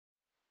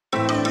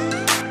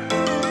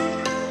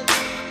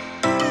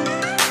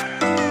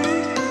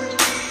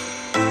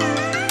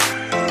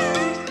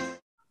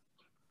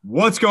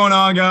What's going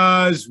on,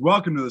 guys?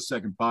 Welcome to the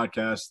second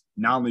podcast,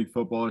 Non-League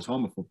Footballers,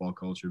 home of football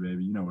culture,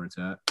 baby. You know where it's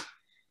at.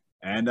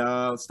 And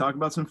let's talk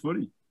about some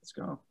footy. Let's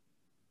go.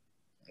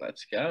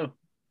 Let's go.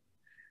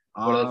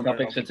 What are the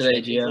topics for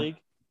today, Gio?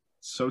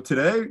 So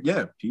today,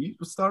 Pete,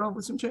 we'll start off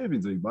with some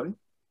Champions League, buddy.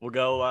 We'll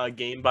go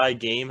game by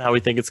game, how we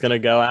think it's going to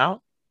go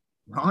out.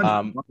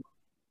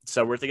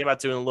 So we're thinking about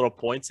doing a little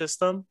point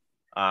system.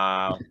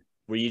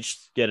 We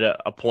each get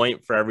a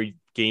point for every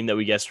game that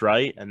we guessed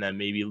right, and then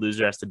maybe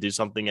loser has to do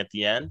something at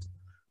the end.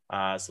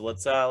 So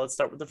let's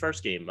start with the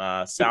first game.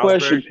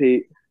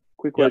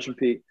 Quick question,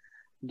 Pete.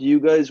 Do you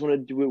guys want to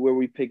do it where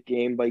we pick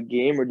game by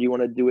game, or do you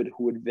want to do it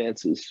who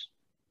advances?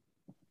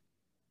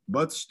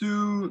 Let's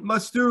do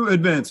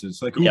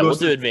advances. We'll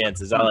do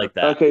advances. I like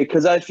that. Okay,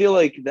 because I feel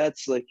like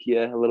that's a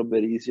little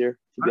bit easier,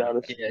 to be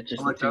honest. Yeah,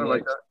 just I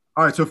like that.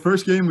 All right, so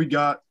first game we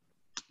got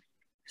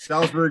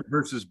Salzburg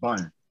versus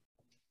Bayern.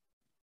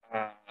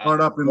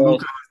 Start up in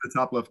Luca, the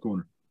top left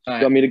corner. You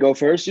want me to go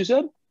first, you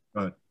said? Go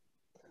ahead.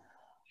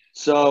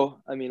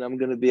 So, I'm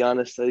going to be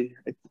honest. I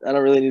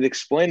don't really need to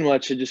explain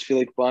much. I just feel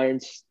like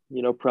Bayern's,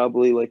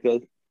 probably like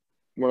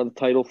one of the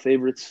title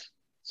favorites.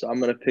 So I'm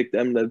going to pick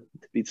them to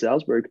beat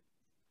Salzburg.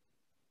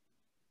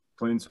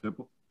 Plain,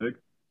 simple, big.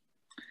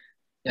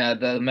 Yeah,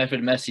 the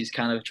method Messi's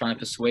kind of trying to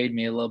persuade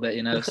me a little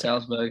bit.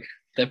 Salzburg,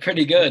 they're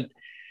pretty good.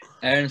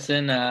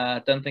 Aronson, I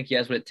don't think he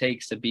has what it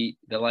takes to beat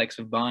the likes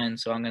of Bayern,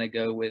 so I'm going to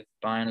go with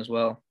Bayern as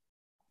well.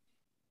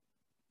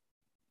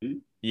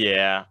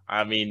 Yeah,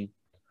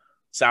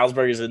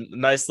 Salzburg is a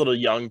nice little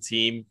young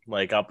team,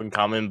 like up and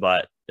coming,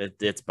 but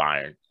it's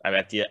Bayern.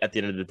 At the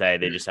end of the day,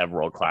 they just have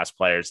world-class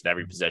players in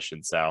every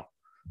position, so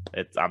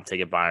I'm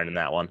taking Bayern in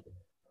that one.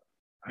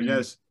 I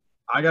guess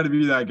I got to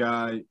be that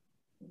guy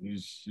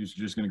who's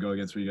just going to go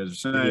against what you guys are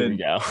saying. Here we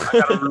go. I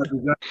got to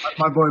represent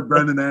my boy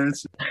Brendan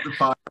Aronson, the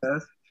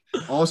podcast.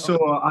 Also,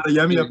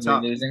 Adeyemi up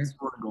top,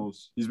 scoring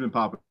goals. He's been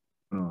popping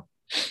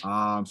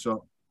off.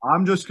 So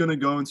I'm just gonna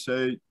go and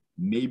say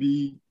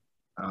maybe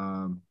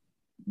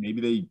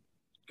they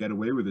get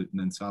away with it,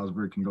 and then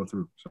Salzburg can go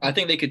through. So. I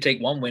think they could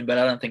take one win, but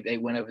I don't think they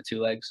win over two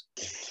legs.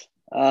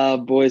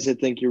 Boys, I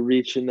think you're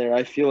reaching there.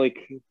 I feel like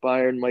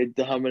Bayern might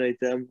dominate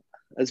them.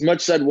 As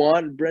much as I'd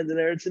want Brendan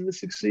Aronson to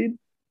succeed,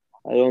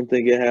 I don't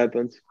think it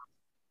happens.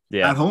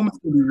 Yeah, at home it's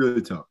gonna be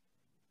really tough.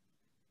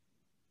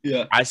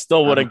 Yeah, I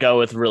still wouldn't go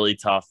with really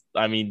tough.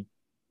 Dude,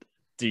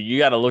 you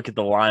got to look at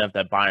the lineup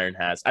that Bayern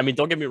has.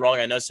 Don't get me wrong.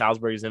 I know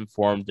Salzburg is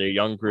informed. They're a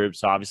young group,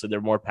 so obviously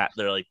they're more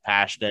they're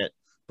passionate.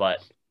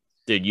 But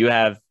dude, you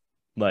have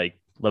like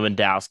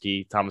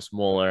Lewandowski, Thomas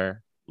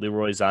Muller,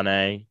 Leroy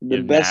Sané,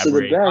 the best of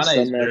the best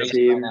on that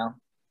team.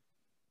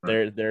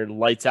 They're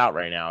lights out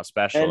right now,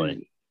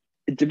 especially.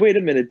 Wait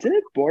a minute,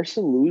 didn't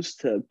Barca lose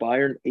to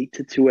Bayern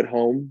 8-2 at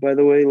home? By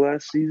the way,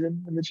 last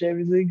season in the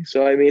Champions League.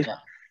 So yeah.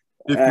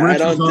 If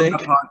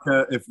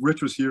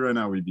Rich was here right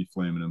now, we'd be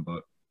flaming him.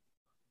 But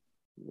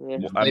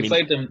they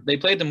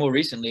played them more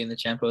recently in the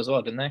Champions as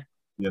well, didn't they?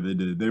 Yeah, they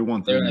did. They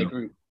won. They're in that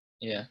group.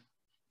 Yeah.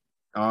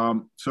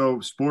 So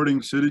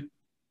Sporting City,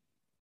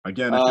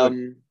 again, I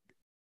feel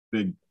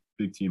like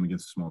big team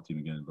against a small team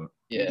again. But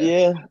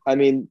yeah.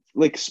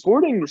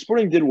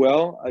 Sporting did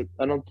well.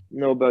 I don't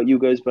know about you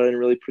guys, but I didn't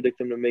really predict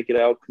them to make it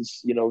out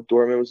because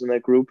Dortmund was in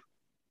that group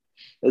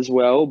as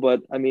well.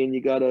 But I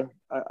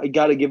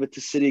gotta give it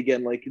to City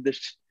again. Like,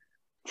 this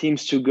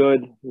team's too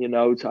good, I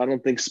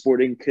don't think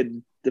Sporting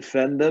could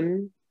defend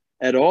them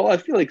at all. I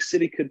feel like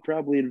City could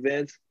probably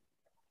advance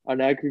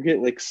on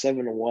aggregate like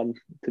 7-1,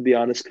 to be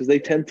honest, because they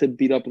tend to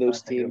beat up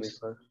those teams.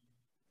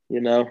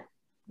 Yeah,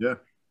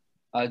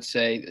 I'd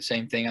say the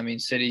same thing.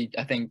 City,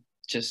 I think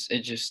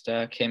it just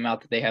came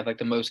out that they have like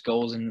the most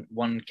goals in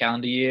one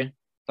calendar year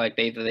like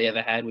they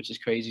ever had, which is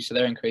crazy. So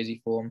they're in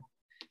crazy form.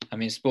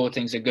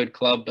 Sporting's a good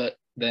club, but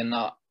they're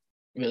not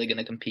really going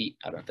to compete,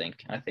 I don't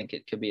think. I think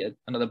it could be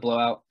another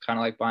blowout, kind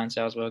of like Bayern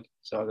Salzburg.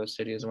 So I'll go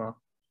City as well.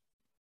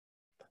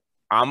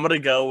 I'm going to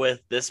go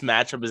with this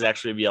matchup is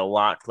actually going to be a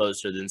lot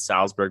closer than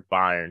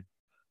Salzburg-Bayern,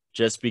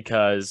 just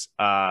because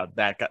that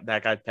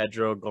guy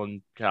Pedro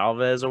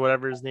Goncalves or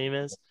whatever his name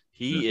is,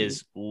 he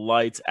is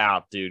lights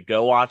out, dude.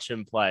 Go watch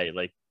him play.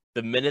 Like,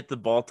 the minute the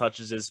ball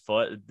touches his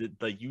foot,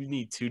 you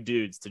need two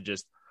dudes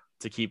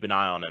to keep an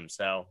eye on him.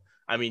 So,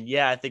 I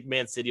think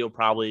Man City will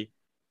probably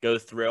go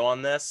through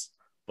on this,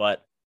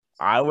 but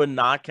I would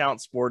not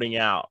count Sporting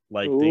out.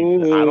 I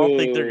don't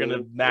think they're going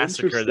to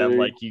massacre them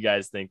like you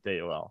guys think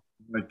they will.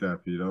 I like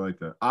that, Pete. I like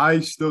that.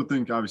 I still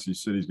think, obviously,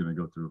 City's going to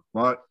go through.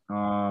 But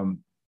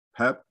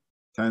Pep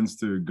tends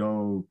to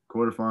go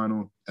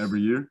quarterfinal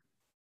every year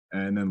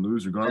and then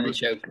lose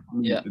regardless. Yeah.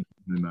 It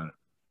doesn't matter.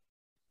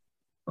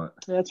 But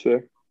that's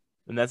fair.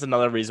 And that's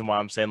another reason why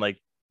I'm saying,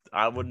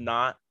 I would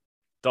not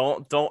 –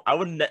 I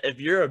wouldn't – if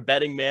you're a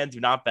betting man,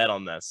 do not bet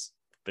on this.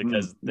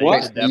 Because they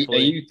could definitely...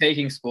 Are you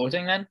taking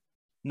Sporting then?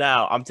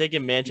 No, I'm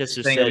taking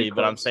Manchester City,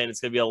 but I'm saying it's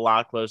going to be a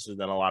lot closer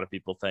than a lot of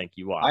people think.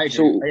 You watch.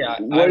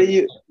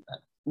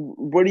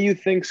 What do you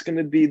think's going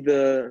to be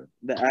the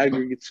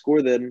aggregate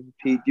score then,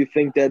 Pete? Do you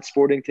think that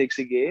Sporting takes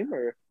a game,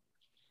 or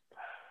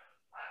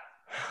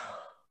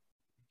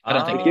I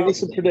don't think. Give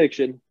us a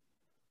prediction.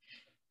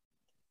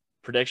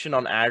 Prediction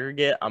on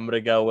aggregate, I'm going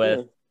to go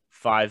with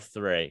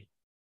 5-3.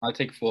 I'll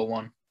take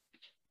 4-1.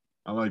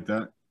 I like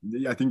that.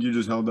 I think you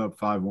just held up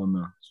 5-1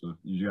 though, so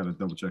you got to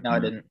double check. No, I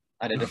didn't.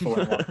 I did a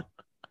 4-1.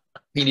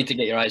 You need to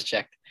get your eyes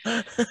checked.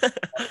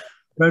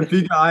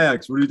 Benfica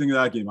Ajax. What do you think of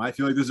that game? I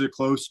feel like this is a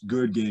close,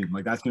 good game.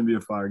 Like that's gonna be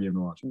a fire game to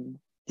watch.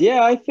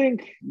 Yeah, I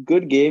think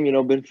good game.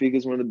 Benfica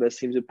is one of the best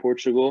teams in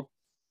Portugal.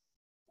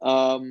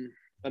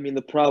 I mean,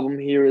 the problem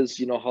here is,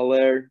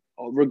 Haller,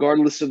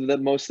 regardless of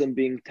that, most of them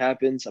being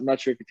tap-ins, I'm not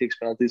sure if he takes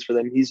penalties for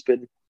them. He's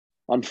been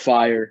on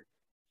fire.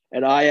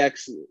 And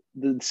Ajax,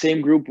 the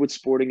same group with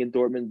Sporting and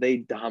Dortmund, they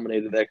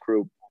dominated that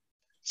group.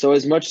 So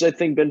as much as I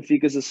think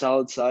Benfica is a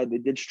solid side, they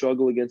did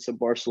struggle against a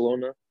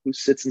Barcelona who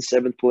sits in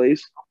 7th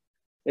place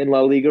in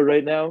La Liga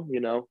right now.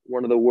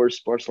 One of the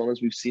worst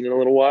Barcelonas we've seen in a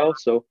little while.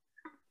 So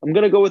I'm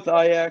going to go with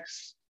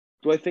Ajax.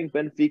 Do I think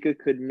Benfica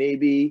could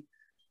maybe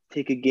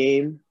take a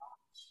game?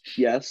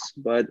 Yes,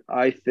 but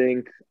I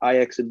think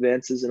Ajax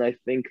advances, and I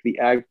think the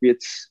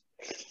aggregates,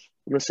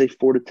 I'm going to say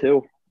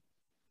 4-2.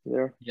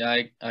 There.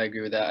 Yeah, I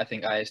agree with that. I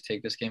think Ajax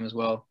take this game as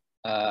well.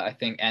 I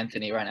think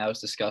Antony right now is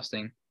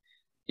disgusting.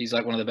 He's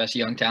like one of the best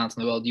young talents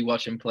in the world. You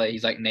watch him play,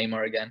 he's like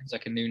Neymar again. He's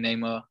like a new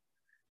Neymar.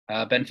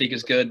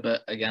 Benfica's good,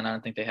 but again, I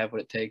don't think they have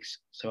what it takes.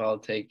 So I'll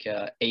take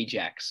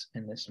Ajax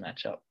in this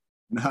matchup.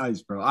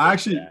 Nice, bro.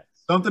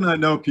 Something I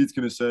know Pete's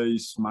going to say,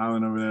 he's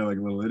smiling over there like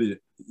a little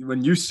idiot.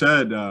 When you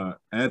said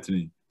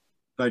Antony,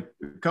 like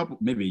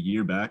maybe a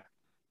year back,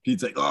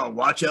 Pete's like, oh,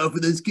 watch out for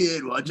this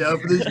kid. Watch out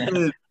for this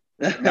kid.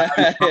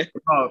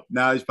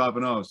 Now he's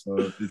popping off. So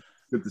it's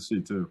good to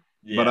see, too.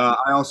 Yeah.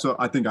 But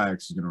I think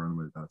Ajax is going to run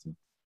away with that, too.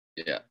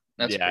 Yeah.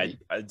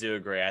 I do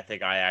agree. I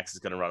think Ajax is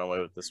going to run away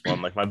with this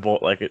one. Like my boy,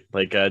 like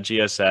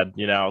Gio said,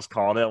 I was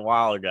calling it a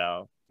while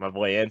ago. My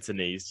boy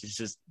Antony,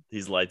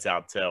 he's lights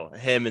out too.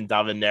 Him and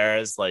David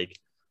Neres, like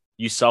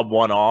you sub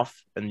one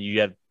off, and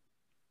you have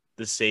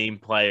the same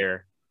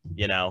player,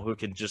 who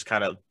can just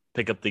kind of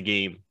pick up the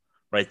game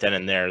right then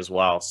and there as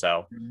well.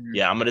 So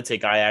yeah, I'm going to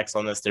take Ajax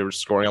on this. They were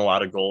scoring a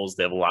lot of goals.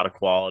 They have a lot of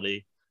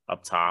quality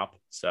up top.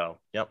 So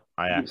yep,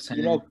 Ajax.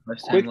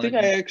 Quick thing,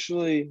 I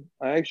actually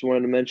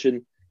wanted to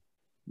mention.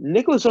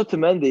 Nicolas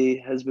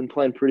Otamendi has been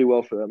playing pretty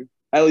well for them.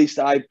 At least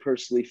I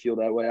personally feel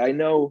that way. I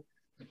know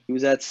he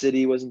was at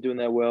City, wasn't doing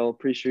that well.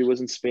 Pretty sure he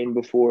was in Spain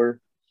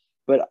before.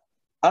 But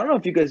I don't know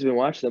if you guys have been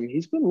watching them.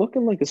 He's been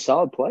looking like a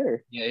solid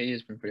player. Yeah, he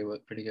has been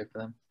pretty good for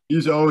them.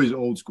 He's always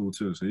old school,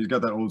 too. So he's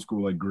got that old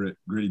school, like,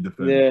 gritty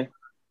defense. Yeah.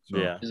 So,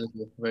 yeah.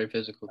 Very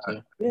physical,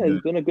 too. Yeah,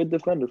 he's been a good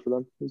defender for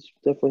them. He's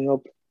definitely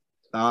helped.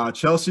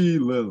 Chelsea,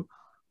 Lille.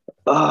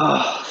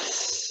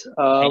 Pains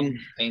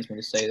me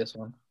to say this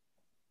one.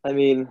 I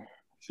mean –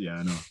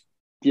 yeah,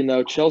 I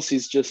know.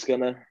 Chelsea's just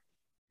gonna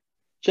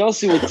 –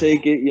 Chelsea will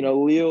take it.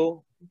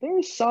 Lille, they're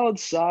a solid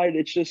side.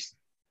 It's just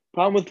 –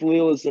 problem with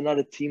Lille is they're not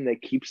a team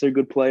that keeps their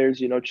good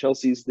players.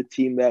 Chelsea's the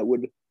team that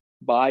would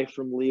buy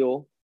from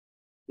Lille,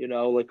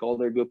 like all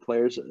their good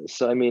players.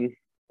 So, I mean,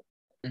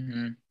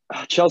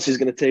 Chelsea's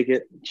going to take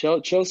it.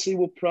 Chelsea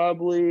will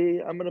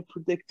probably – I'm going to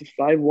predict a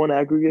 5-1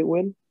 aggregate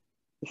win.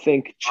 I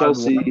think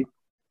Chelsea 5-1.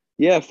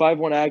 Yeah,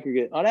 5-1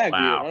 aggregate. On aggregate.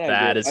 Wow,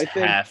 that is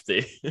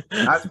hefty.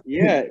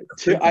 Yeah,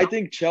 I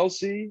think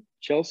Chelsea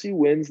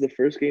wins the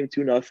first game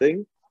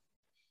 2-0,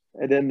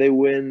 and then they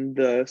win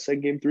the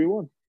second game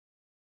 3-1.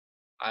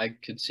 I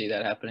could see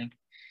that happening.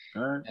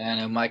 All right. And I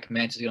know Mike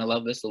Mance is going to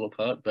love this little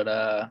part, but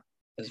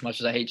as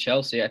much as I hate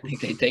Chelsea, I think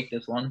they take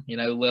this one.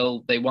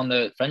 Lille, they won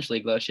the French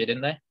league last year,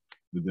 didn't they?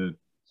 They did.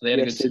 So they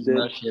had a good season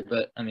last year,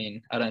 but I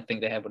mean, I don't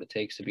think they have what it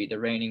takes to beat the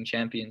reigning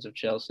champions of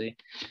Chelsea.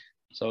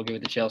 So I'll give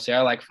it to Chelsea. I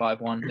like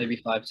 5-1, maybe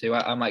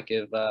 5-2. I might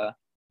give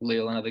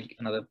Lille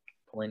another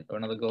point or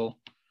another goal.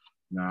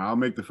 Nah, I'll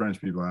make the French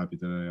people happy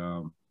today.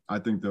 I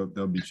think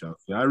they'll beat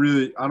Chelsea. I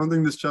don't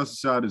think this Chelsea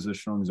side is as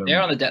strong as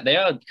everyone. They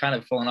are kind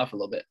of falling off a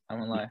little bit. I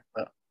won't lie.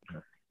 But.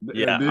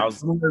 Yeah, they had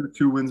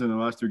 2 wins in the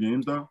last 2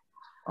 games though.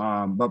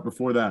 But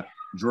before that,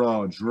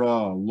 draw,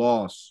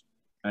 loss,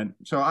 and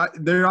so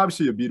they're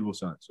obviously a beatable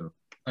side. So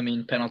I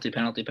mean, penalty.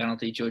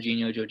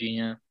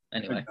 Jorginho.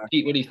 Anyway,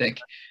 Pete, what do you think?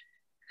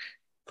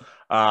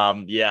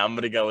 Yeah, I'm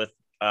gonna go with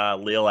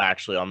Lille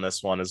actually on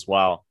this one as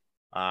well.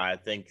 I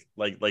think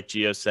like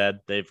Gio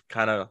said, they've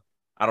kind of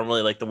I don't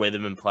really like the way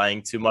they've been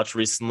playing too much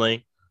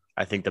recently.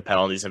 I think the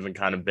penalties have been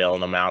kind of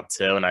bailing them out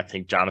too, and I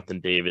think Jonathan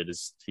David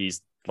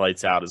he's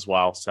lights out as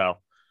well. So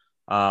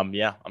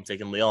yeah, I'm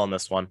taking Lille on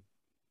this one.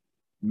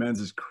 Men's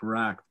is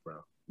cracked, bro.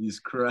 He's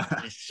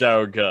cracked. He's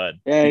so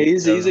good. Yeah,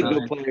 he's a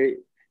good player.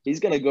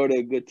 He's gonna go to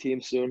a good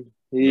team soon.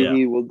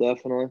 He will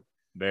definitely.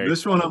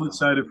 This one I'm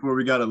excited for.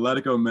 We got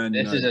Atletico Man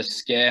United. This is a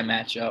scare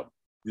matchup.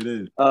 It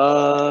is.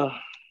 I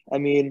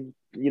mean,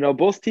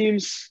 both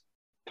teams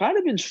kind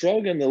of been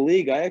struggling in the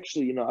league. I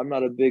actually, I'm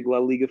not a big La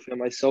Liga fan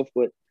myself,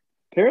 but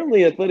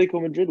apparently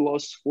Atletico Madrid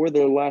lost 4 of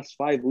their last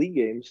 5 league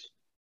games.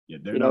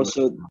 Yeah,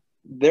 so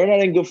they're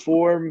not in good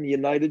form.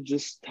 United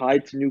just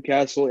tied to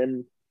Newcastle,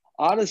 and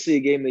honestly,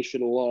 a game they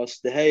should have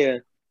lost. De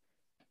Gea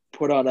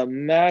put on a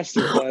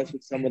masterclass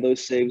with some of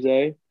those saves,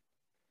 eh?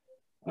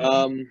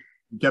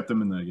 Kept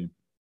them in that game.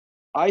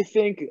 I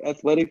think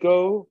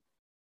Atletico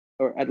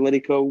or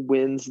Atletico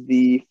wins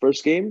the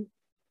first game,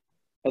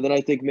 and then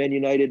I think Man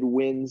United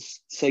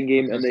wins second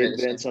game, and they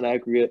advance on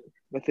aggregate.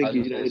 I think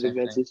United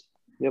advances.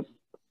 Yep.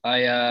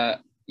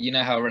 You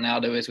know how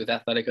Ronaldo is with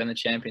Atletico in the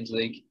Champions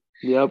League.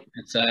 Yep.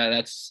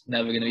 That's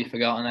never going to be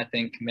forgotten. I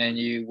think Man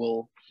U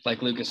will,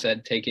 like Lucas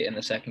said, take it in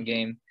the second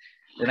game.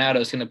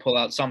 Ronaldo's going to pull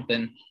out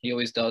something. He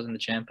always does in the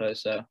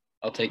Champions, so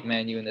I'll take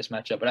Man U in this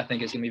matchup, but I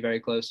think it's going to be very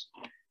close.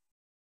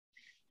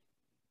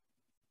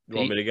 You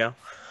want me to go?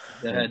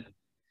 Go ahead.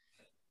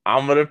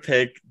 I'm going to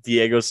pick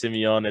Diego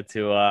Simeone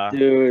to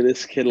dude,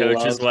 this kid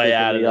coach his way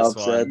out of this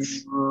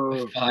upsets.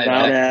 one.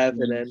 Not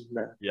happening.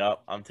 Yep,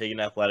 I'm taking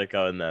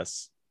Atletico in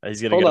this.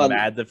 He's going to go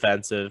mad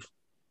defensive.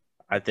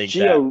 I think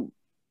Go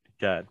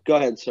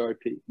ahead. Sorry,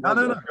 Pete. No.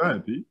 Go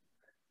ahead, Pete.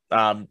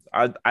 I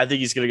think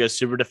he's going to go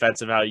super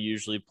defensive how he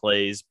usually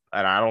plays,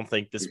 and I don't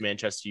think this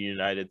Manchester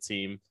United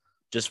team,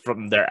 just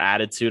from their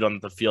attitude on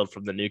the field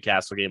from the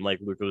Newcastle game, like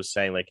Luca was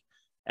saying, like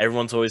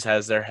everyone's always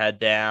has their head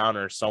down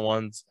or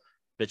someone's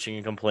bitching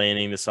and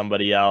complaining to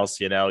somebody else,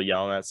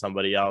 yelling at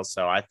somebody else.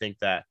 So I think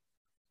that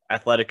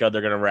Atletico,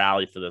 they're going to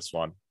rally for this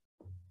one.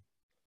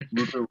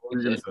 Luca, what are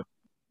you going to say?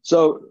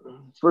 So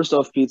first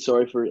off, Pete,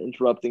 sorry for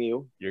interrupting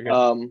you. You're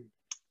good.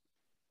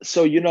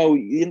 So,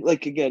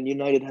 again,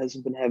 United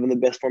hasn't been having the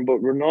best form,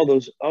 but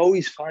Ronaldo's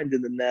always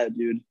finding the net,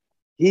 dude.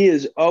 He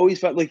is always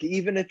finding, like,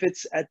 even if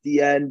it's at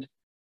the end,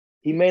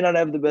 he may not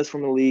have the best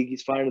form in the league.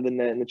 He's finding the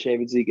net in the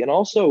Champions League. And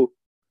also,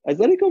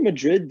 Atletico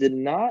Madrid did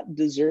not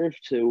deserve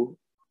to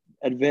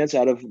advance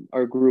out of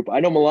our group. I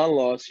know Milan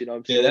lost,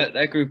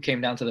 that group came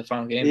down to the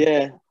final game.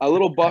 Yeah, a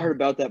little butthurt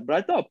about that. But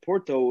I thought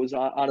Porto was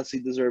honestly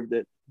deserved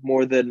it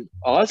more than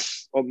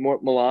us, or more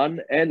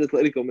Milan and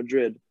Atletico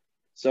Madrid.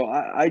 So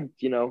I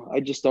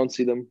just don't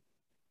see them.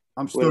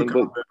 I'm still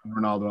confident in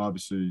Ronaldo,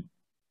 obviously.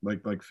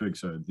 Like Fig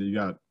said, you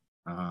got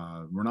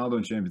Ronaldo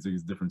in Champions League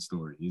is a different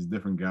story. He's a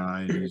different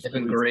guy. He's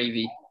different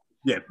gravy.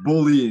 Yeah,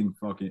 bullying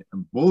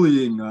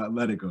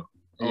Atletico.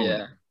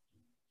 Yeah.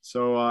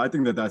 So I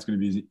think that's going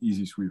to be an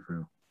easy sweep for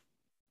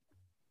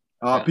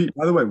him. Pete,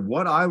 by the way,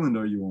 what island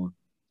are you on?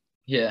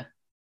 Yeah.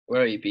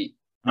 Where are you, Pete?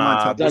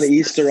 On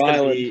Easter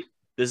Island.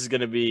 This is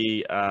going to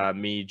be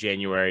me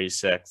January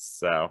 6th.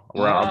 So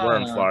we're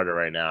in Florida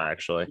right now,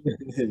 actually.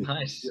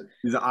 Nice.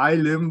 He's an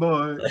island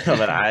boy.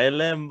 I'm an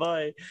island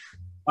boy.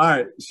 All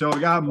right. So we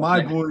got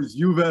my boys,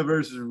 Juve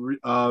versus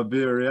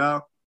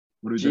Villarreal.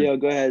 What do we do?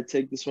 Gio, go ahead.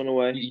 Take this one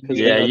away.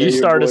 Yeah, you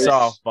start us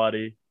off,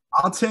 buddy.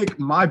 I'll take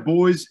my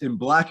boys in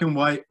black and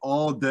white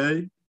all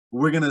day.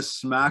 We're going to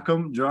smack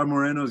them. Gerard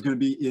Moreno is going to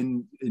be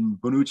in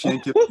Bonucci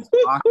and Kip's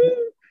pocket.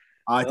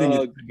 I think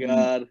it's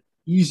an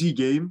easy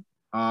game.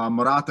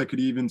 Morata could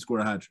even score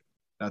a hat trick.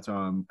 That's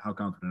how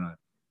confident I am.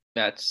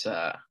 That's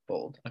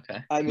bold.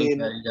 Okay. I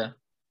mean,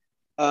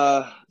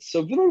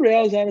 so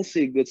Villarreal is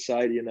honestly a good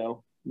side.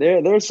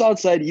 They're a solid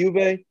side.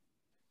 Juve,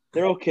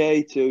 they're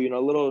okay too.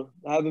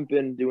 Haven't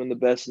been doing the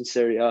best in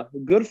Serie A.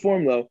 Good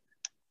form though.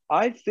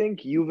 I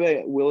think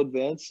Juve will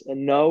advance,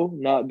 and no,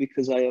 not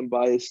because I am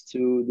biased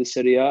to the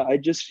Serie A. I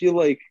just feel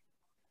like,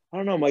 I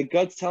don't know, my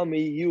guts tell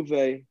me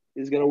Juve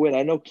is going to win.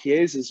 I know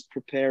Chiesa is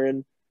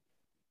preparing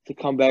to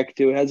come back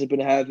to. Hasn't been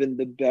having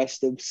the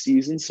best of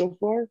seasons so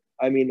far.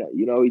 I mean,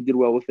 he did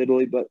well with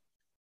Italy, but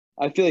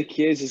I feel like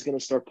Chiesa is going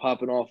to start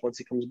popping off once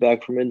he comes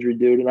back from injury,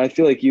 dude. And I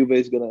feel like Juve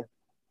is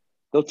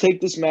they'll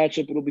take this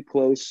matchup. It'll be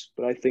close,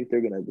 but I think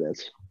they're going to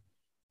advance.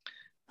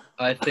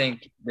 I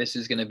think this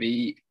is going to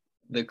be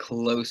the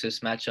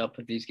closest matchup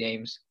of these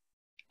games.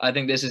 I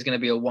think this is going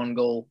to be a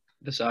one-goal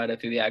decider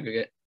through the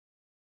aggregate.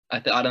 I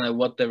don't know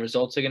what the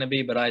results are going to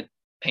be, but it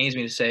pains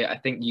me to say I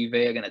think Juve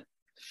are going to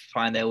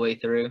find their way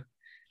through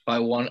by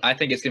one. I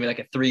think it's going to be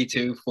like a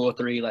 3-2,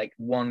 4-3, like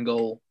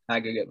one-goal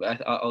aggregate.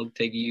 But I'll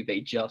take Juve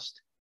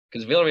just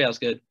because Villarreal's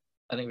good.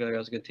 I think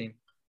Villarreal's a good team.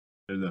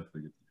 They're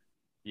definitely good.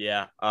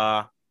 Yeah,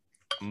 I'm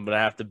going to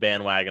have to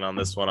bandwagon on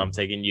this one. I'm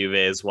taking Juve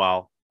as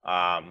well.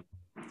 I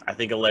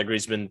think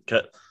Allegri's been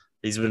cut.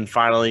 He's been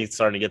finally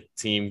starting to get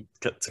the team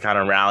to kind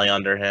of rally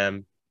under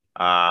him.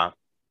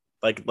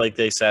 Like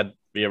they said,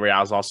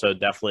 Villarreal is also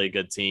definitely a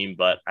good team,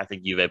 but I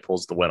think Juve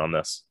pulls the win on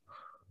this.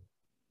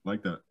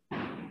 Like that.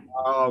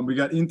 We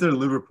got Inter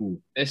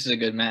Liverpool. This is a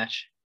good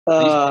match. These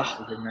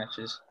are good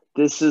matches.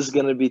 This is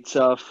going to be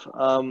tough.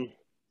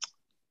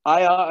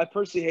 I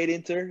personally hate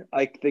Inter.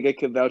 I think I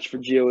could vouch for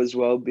Gio as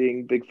well,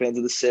 being big fans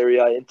of the Serie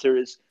A. Inter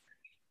is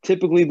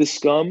typically the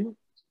scum.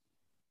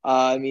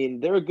 I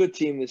mean, they're a good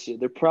team this year.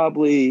 They're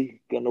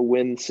probably going to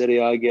win Serie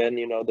A again.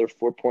 They're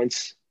 4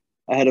 points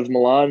ahead of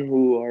Milan,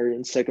 who are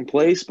in second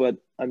place. But,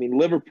 I mean,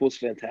 Liverpool's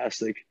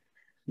fantastic.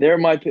 They're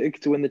my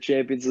pick to win the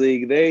Champions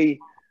League.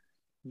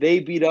 They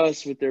beat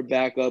us with their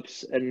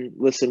backups. And,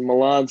 listen,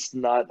 Milan's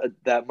not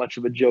that much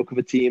of a joke of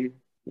a team.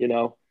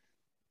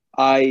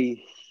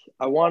 I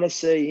want to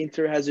say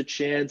Inter has a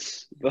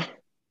chance, but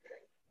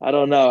I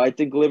don't know. I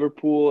think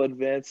Liverpool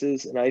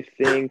advances, and I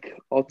think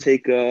I'll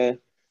take a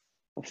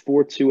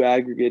 4-2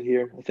 aggregate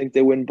here. I think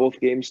they win both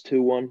games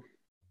 2-1.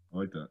 I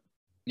like that.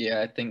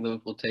 Yeah, I think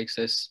Liverpool takes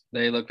this.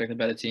 They look like a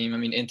better team. I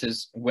mean,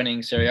 Inter's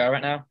winning Serie A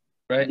right now,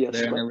 right? Yes.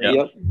 They're in the league.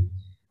 Yep.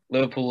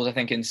 Liverpool's, I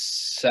think, in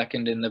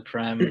second in the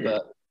Prem,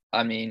 but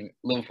I mean,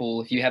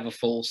 Liverpool, if you have a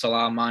full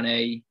Salah,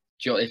 Mane,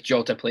 if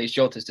Jota plays,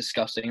 Jota's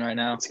disgusting right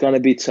now. It's gonna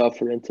be tough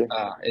for Inter.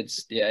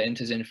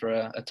 Inter's in for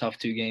a tough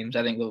 2 games.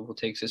 I think Liverpool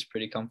takes this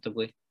pretty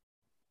comfortably.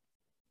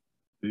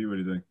 What do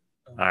you think?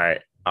 All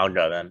right, I'll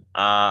go then.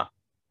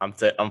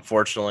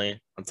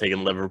 Unfortunately, I'm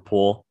taking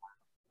Liverpool.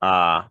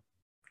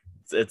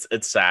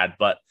 It's sad,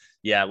 but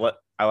yeah,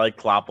 I like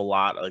Klopp a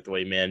lot. I like the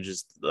way he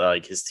manages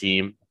like his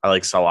team. I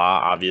like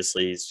Salah.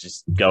 Obviously, he's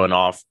just going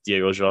off.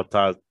 Diego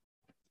Jota,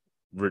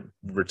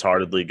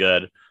 retardedly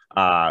good.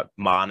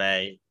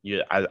 Mane,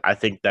 I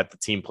think that the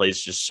team plays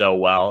just so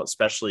well,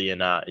 especially in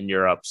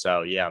Europe.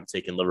 So yeah, I'm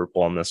taking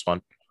Liverpool on this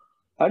one.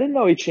 I didn't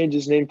know he changed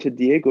his name to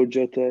Diego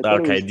Jota.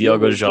 Okay,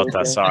 Diego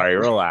Jota. Sorry,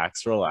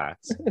 relax. He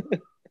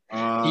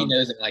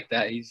knows it like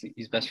that.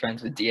 He's best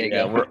friends with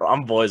Diego. Yeah,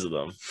 I'm boys with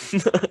him.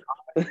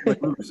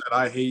 Like Luke said,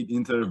 I hate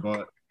Inter,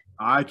 but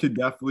I could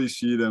definitely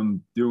see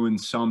them doing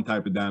some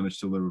type of damage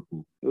to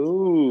Liverpool.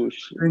 Ooh,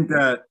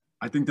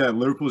 I think that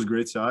Liverpool's a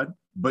great side,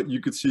 but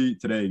you could see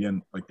today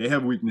again, like they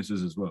have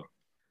weaknesses as well.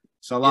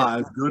 Salah,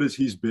 as good as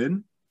he's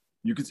been,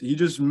 he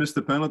just missed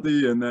the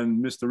penalty and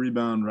then missed the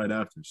rebound right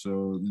after.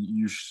 So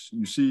you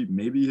see,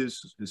 maybe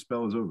his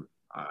spell is over.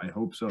 I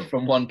hope so.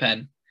 From one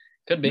pen,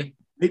 could be.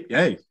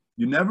 Hey,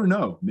 you never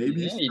know.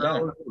 Maybe his spell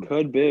is over.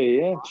 Could be.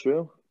 Yeah,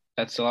 true.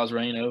 That's Salah's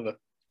reign over.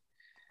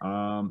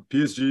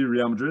 PSG,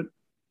 Real Madrid.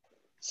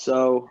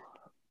 So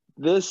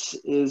this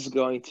is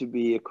going to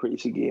be a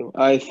crazy game.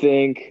 I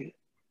think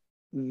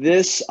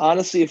this,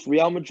 honestly, if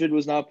Real Madrid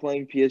was not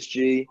playing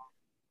PSG,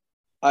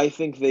 I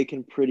think they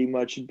can pretty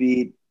much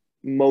beat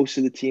most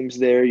of the teams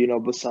there,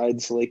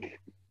 besides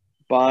like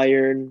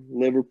Bayern,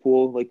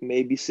 Liverpool, like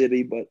maybe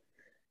City, but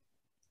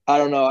I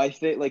don't know. I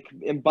think like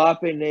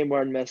Mbappe,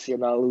 Neymar, and Messi are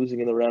not losing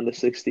in the round of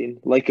 16.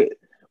 Like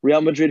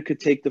Real Madrid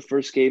could take the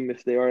first game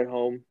if they are at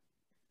home.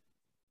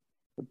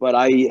 But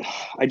I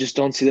just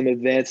don't see them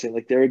advancing.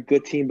 Like they're a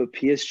good team, but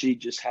PSG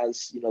just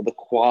has, the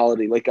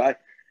quality. Like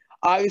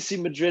obviously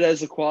Madrid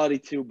has the quality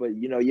too, but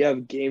you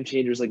have game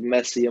changers like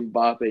Messi,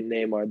 Mbappe,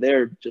 Neymar.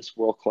 They're just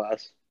world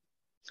class.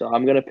 So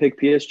I'm gonna pick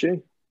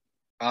PSG.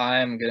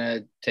 I'm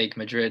gonna take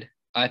Madrid.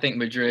 I think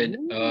Madrid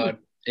are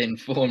in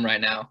form right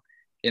now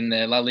in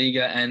the La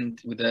Liga, and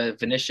with the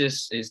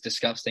Vinicius is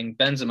disgusting.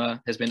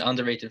 Benzema has been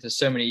underrated for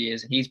so many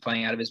years, and he's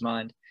playing out of his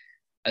mind.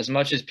 As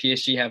much as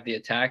PSG have the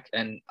attack,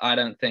 and I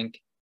don't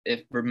think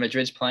if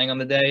Madrid's playing on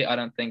the day, I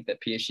don't think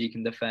that PSG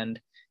can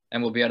defend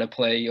and will be able to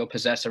play or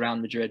possess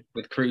around Madrid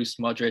with Kroos,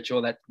 Modric,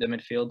 all that the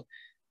midfield.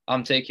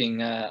 I'm taking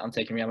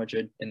Real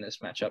Madrid in this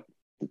matchup.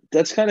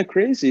 That's kind of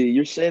crazy.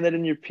 You're saying that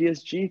in your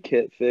PSG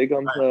kit, Fig. I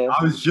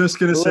was just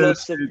gonna say. A little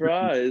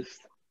surprised.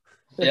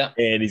 Yeah,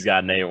 and he's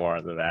got Neymar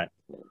on the back.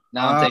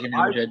 Now I'm taking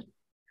Real Madrid.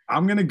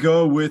 I'm going to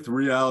go with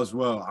Real as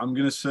well. I'm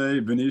going to say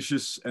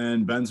Vinicius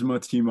and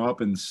Benzema team up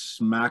and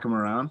smack them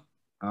around.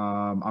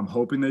 I'm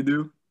hoping they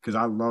do because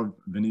I love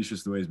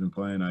Vinicius the way he's been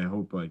playing. I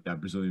hope like that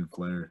Brazilian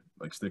flair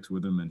like sticks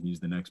with him and he's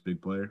the next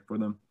big player for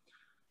them.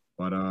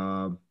 But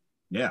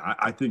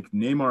I think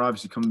Neymar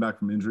obviously coming back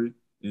from injury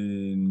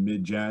in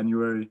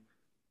mid-January.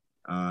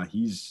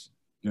 He's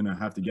going to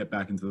have to get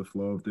back into the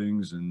flow of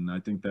things. And I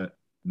think that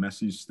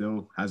Messi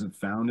still hasn't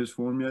found his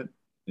form yet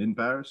in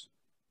Paris.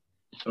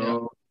 So yeah.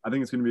 I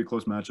think it's going to be a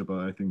close matchup, but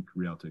I think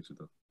Real takes it,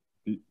 though.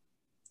 Pete?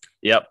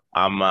 Yep,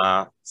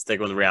 I'm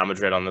sticking with Real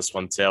Madrid on this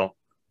one, too.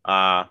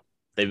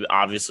 They've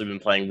obviously been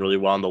playing really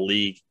well in the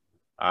league.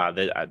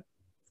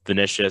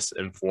 Vinicius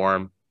in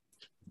form,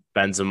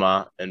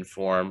 Benzema in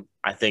form.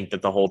 I think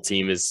that the whole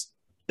team is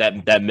that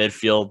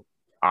midfield,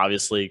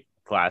 obviously,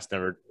 class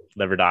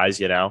never dies,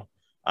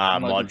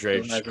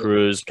 Modric,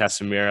 Kroos,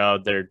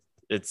 Casemiro,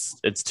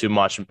 it's too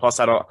much. And plus,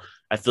 I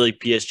feel like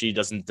PSG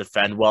doesn't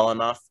defend well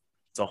enough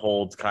to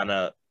hold kind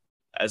of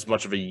as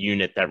much of a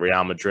unit that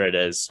Real Madrid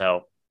is.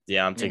 So,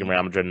 yeah, I'm taking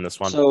Real Madrid in this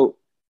one. So,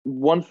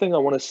 one thing I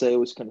want to say,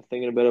 was kind of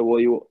thinking about it while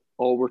you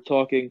all were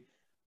talking.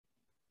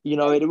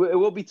 It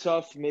will be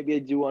tough. Maybe I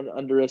do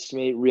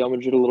underestimate Real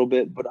Madrid a little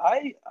bit, but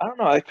I don't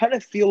know. I kind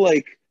of feel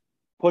like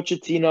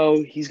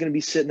Pochettino, he's going to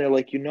be sitting there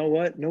like, you know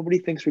what? Nobody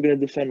thinks we're going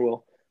to defend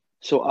well.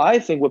 So, I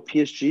think what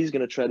PSG is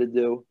going to try to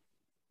do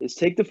is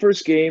take the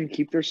first game,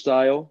 keep their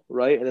style,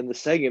 right? And then the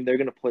second game, they're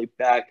going to play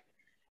back.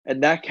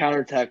 And that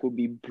counterattack would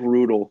be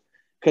brutal.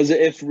 Because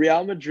if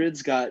Real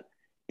Madrid's got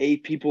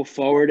 8 people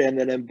forward and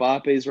then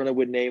Mbappe's running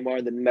with Neymar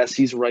and then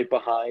Messi's right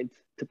behind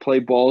to play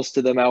balls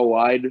to them out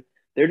wide,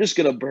 they're just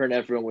going to burn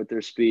everyone with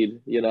their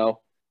speed,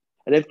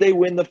 And if they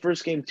win the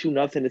first game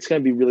 2-0, it's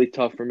going to be really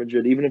tough for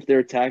Madrid, even if they're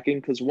attacking,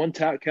 because one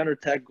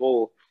counterattack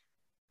goal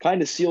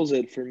kind of seals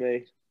it for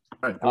me.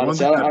 Right. The one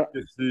thing that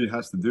PSG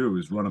has to do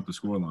is run up the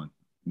scoreline.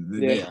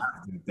 They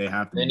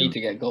have to. They need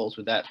to get goals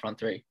with that front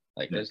three.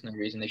 There's no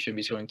reason they should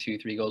be scoring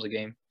 2-3 goals a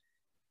game.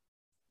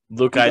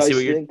 Luke, I see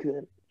what you're.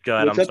 Go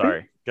ahead. I'm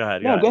sorry. Go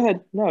ahead. No, go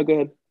ahead. No, go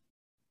ahead.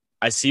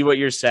 I see what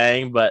you're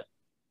saying, but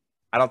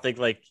I don't think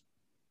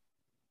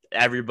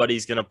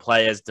everybody's going to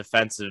play as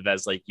defensive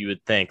as like you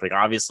would think. Like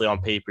obviously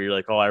on paper, you're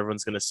like, oh,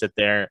 everyone's going to sit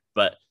there,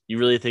 but you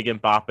really think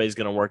Mbappe is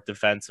going to work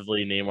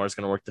defensively, Neymar is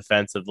going to work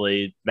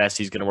defensively,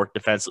 Messi's going to work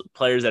defensively.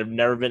 Players that have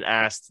never been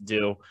asked to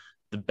do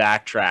the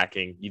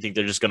backtracking, you think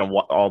they're just going to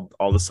all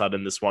of a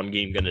sudden this one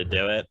game going to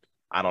do it?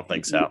 I don't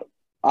think so.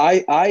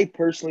 I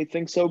personally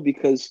think so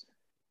because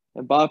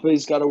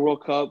Mbappe's got a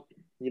World Cup.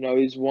 You know,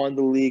 he's won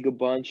the league a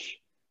bunch.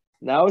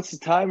 Now it's the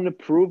time to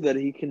prove that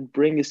he can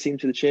bring his team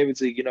to the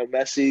Champions League. You know,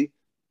 Messi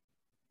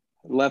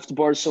left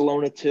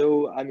Barcelona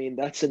too. I mean,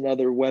 that's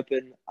another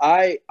weapon.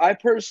 I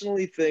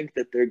personally think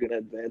that they're going to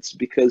advance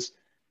because,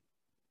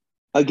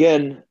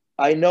 again,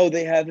 I know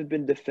they haven't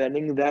been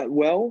defending that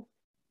well,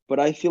 but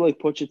I feel like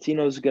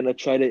Pochettino is going to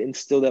try to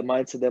instill that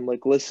mindset to them.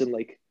 Like, listen,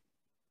 like,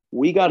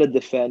 we got to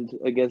defend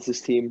against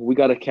this team. We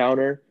got to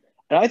counter.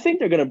 And I think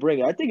they're going to bring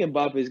it. I think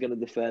Mbappe is going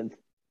to defend.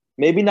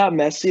 Maybe not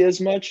Messi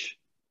as much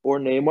or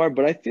Neymar,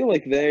 but I feel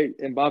like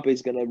Mbappe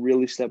is going to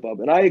really step up.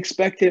 And I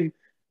expect him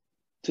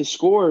to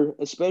score,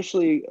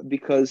 especially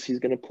because he's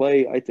going to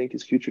play, I think,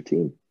 his future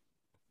team.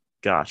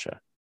 Gotcha.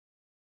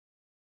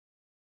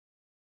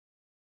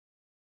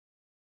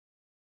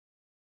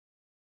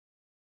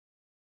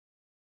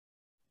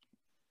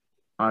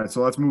 All right,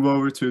 so let's move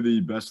over to the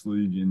best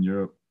league in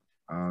Europe,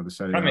 the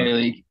Serie A. Premier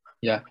League.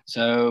 Yeah.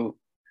 So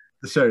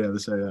the Serie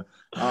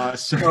A.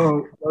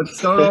 So let's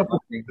start off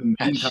with the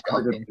main topic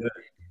of the day.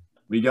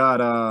 We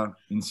got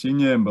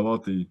Insigne and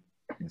Belotti.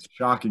 It's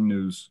shocking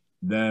news.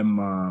 Them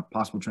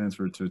possible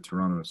transfer to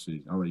Toronto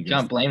FC. I'll let you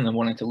guys. Can't blame them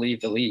wanting to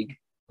leave the league.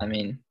 I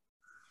mean,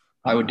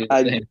 I would do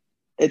the same.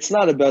 It's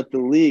not about the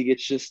league.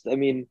 It's just, I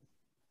mean,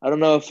 I don't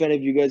know if any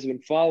of you guys have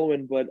been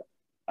following, but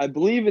I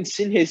believe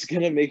Insigne is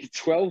going to make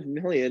 $12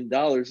 million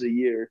a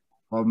year.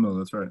 12 million,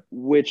 that's right.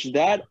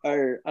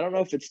 I don't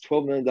know if it's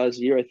 $12 million a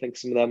year. I think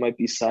some of that might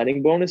be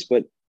signing bonus,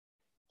 but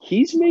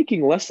he's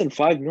making less than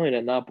 $5 million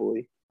at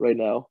Napoli right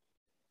now.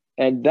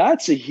 And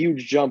that's a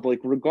huge jump. Like,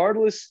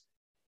 regardless,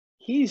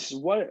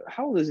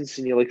 how old is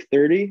Insigne? Like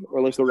 30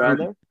 or like around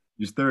there?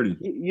 He's 30.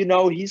 You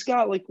know, he's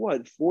got like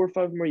what, 4 or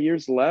 5 more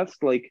years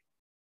left. Like,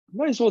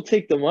 might as well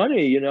take the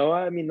money, you know?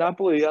 I mean,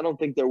 Napoli, I don't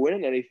think they're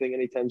winning anything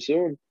anytime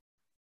soon.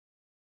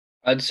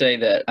 I'd say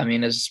that, I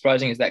mean, as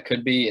surprising as that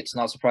could be, it's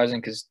not surprising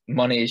because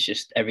money is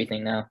just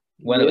everything now.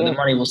 The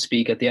money will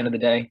speak at the end of the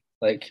day.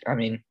 Like, I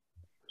mean,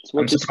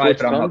 I'm surprised,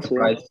 but I'm not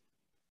surprised.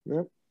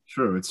 Yeah.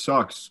 Sure, it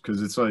sucks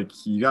because it's like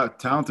you got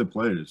talented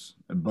players.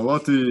 And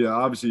Belotti,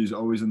 obviously, he's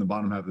always in the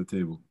bottom half of the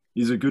table.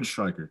 He's a good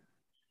striker.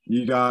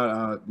 You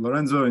got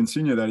Lorenzo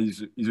Insigne, that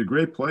he's a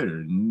great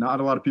player.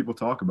 Not a lot of people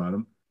talk about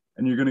him.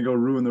 And you're going to go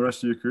ruin the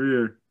rest of your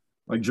career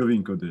like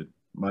Giovinco did.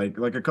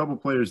 Like a couple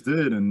players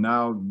did, and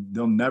now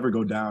they'll never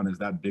go down as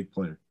that big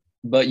player.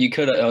 But you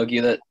could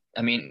argue that,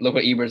 I mean, look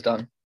what Ibra's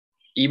done.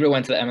 Ibra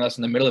went to the MLS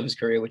in the middle of his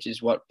career, which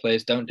is what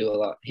players don't do a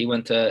lot. He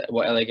went to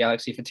LA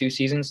Galaxy for 2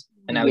 seasons,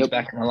 and now he's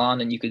back in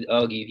Milan, and you could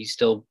argue he's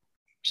still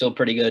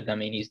pretty good. I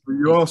mean,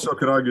 you also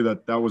could argue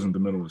that wasn't the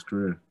middle of his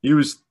career. He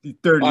was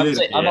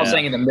 38. I'm not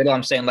saying in the middle.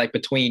 I'm saying like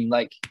between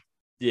like.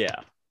 Yeah.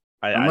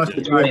 Unless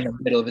in the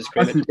middle of his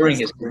career, during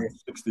his career.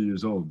 60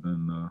 years old,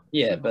 then.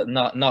 Yeah, but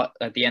not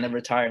at the end of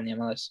retiring the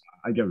MLS.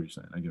 I get what you're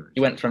saying.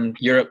 He went from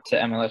Europe to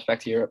MLS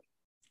back to Europe.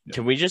 Yeah.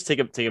 Can we just take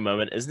a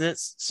moment? Isn't it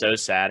so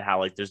sad how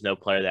like there's no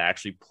player that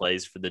actually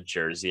plays for the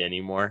jersey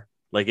anymore?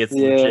 Like it's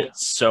legit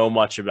so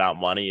much about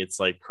money. It's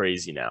like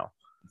crazy now.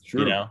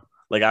 True. You know,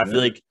 like I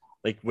feel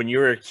like when you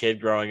were a kid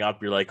growing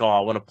up, you're like, oh, I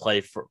want to play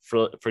for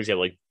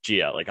example, like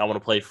Gia, like I want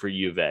to play for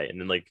Juve, and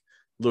then like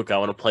Luca, I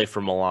want to play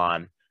for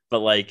Milan. But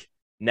like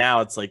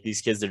now it's like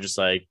these kids, they're just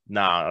like,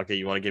 nah, okay,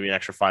 you want to give me an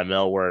extra $5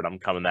 million? Word, I'm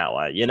coming that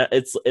way. You know,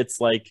 it's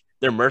like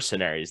they're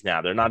mercenaries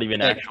now. They're not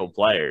even actual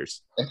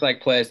players. It's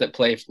like players that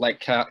play like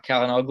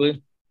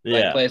Calhanoglu. Yeah.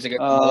 Like players that go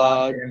from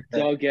Milan.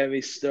 Don't get me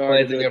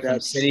started. Players that go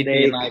from City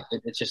to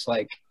United. It's just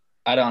like,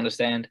 I don't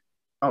understand.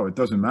 Oh, it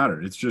doesn't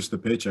matter. It's just the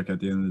paycheck at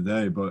the end of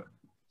the day. But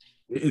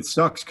it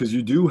sucks because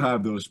you do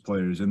have those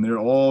players, and they're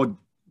all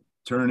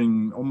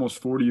turning almost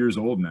 40 years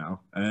old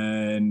now,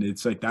 and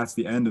it's like that's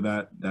the end of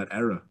that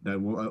era that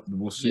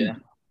we'll see. Yeah.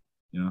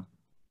 You know.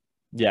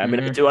 Yeah, I mean,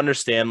 I do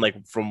understand like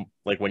from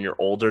like when you're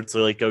older to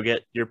like go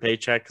get your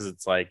paycheck because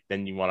it's like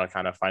then you want to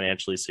kind of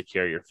financially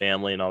secure your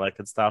family and all that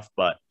good stuff.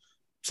 But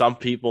some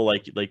people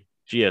like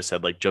Gio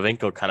said, like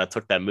Giovinco kind of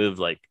took that move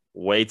like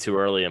way too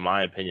early in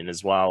my opinion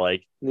as well.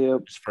 Like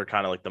just for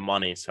kind of like the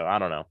money. So I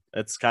don't know.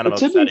 It's kind of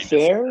upsetting.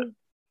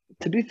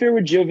 To be fair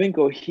with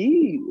Giovinco,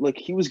 he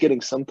was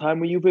getting some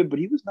time with Juve, but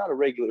he was not a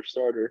regular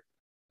starter.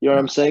 You know what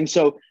I'm saying?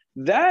 So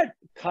that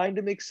kind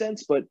of makes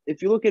sense. But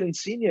if you look at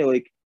Insigne,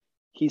 like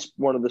he's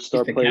one of the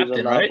star players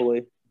on Napoli.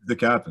 Right? The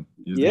captain.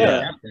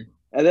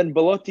 And then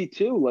Belotti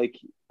too. Like,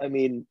 I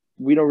mean,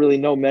 we don't really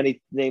know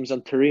many names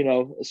on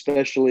Torino,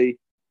 especially,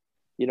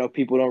 you know,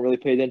 people don't really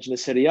pay attention to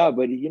Serie A,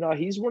 but you know,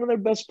 he's one of their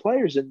best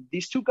players. And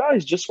these two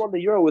guys just won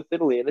the Euro with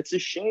Italy, and it's a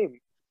shame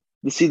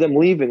to see them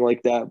leaving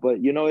like that.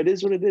 But you know, it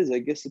is what it is. I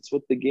guess it's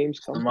what the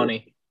game's come The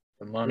money.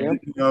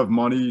 Speaking of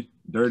money,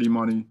 dirty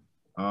money.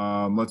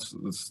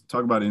 Let's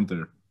talk about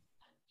Inter.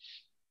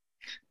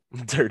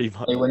 Dirty They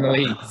money. win the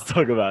league. Let's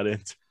talk about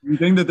it. You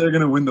think that they're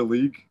gonna win the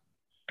league?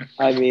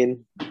 I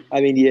mean,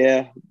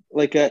 yeah.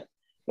 Like,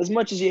 as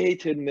much as you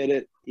hate to admit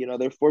it,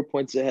 they're 4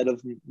 points ahead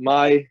of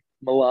my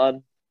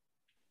Milan,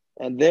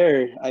 and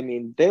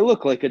they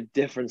look like a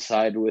different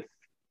side with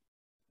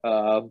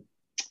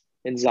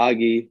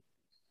Inzaghi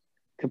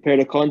compared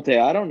to Conte.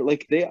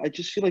 I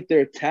just feel like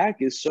their attack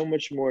is so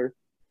much more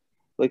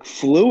like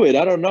fluid.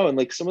 I don't know, and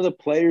like some of the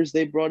players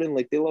they brought in,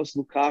 like they lost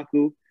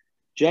Lukaku.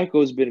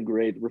 Dzeko's been a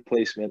great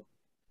replacement.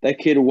 That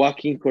kid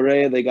Joaquin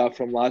Correa they got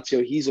from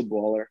Lazio, he's a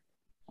baller.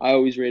 I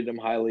always rated him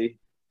highly.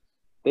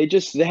 They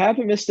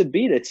haven't missed a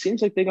beat. It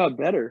seems like they got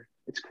better.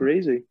 It's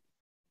crazy.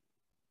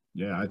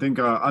 Yeah, I think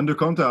under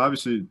Conte,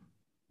 obviously,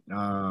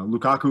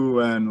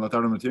 Lukaku and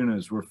Lautaro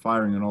Martinez were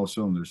firing on all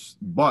cylinders.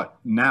 But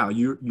now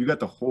you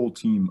got the whole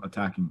team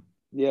attacking.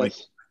 Yes. Like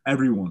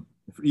everyone.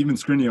 Even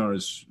Skriniar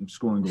is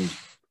scoring goals.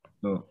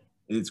 So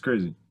it's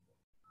crazy.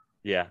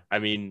 Yeah, I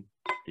mean,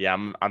 yeah,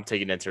 I'm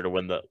taking Inter to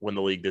win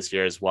the league this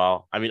year as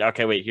well. I mean,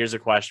 okay, wait. Here's a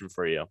question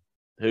for you: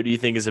 who do you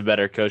think is a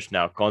better coach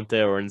now, Conte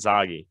or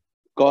Inzaghi?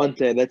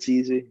 Conte, that's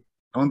easy.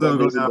 Conte will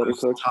go Conte's a down better as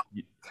coach. top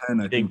 10,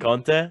 I Think think.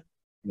 Conte?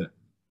 Yeah.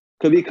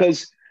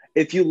 Because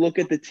if you look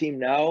at the team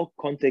now,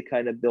 Conte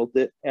kind of built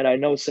it, and I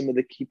know some of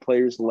the key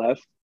players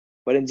left,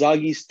 but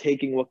Inzaghi's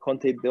taking what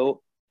Conte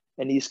built,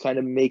 and he's kind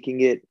of making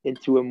it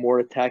into a more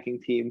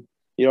attacking team.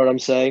 You know what I'm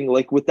saying?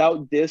 Like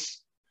without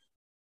this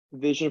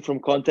vision from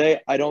Conte,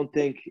 I don't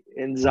think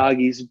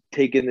Inzaghi's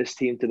taken this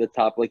team to the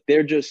top. Like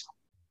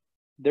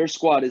their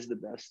squad is the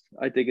best,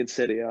 I think, in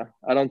Serie A.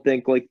 I don't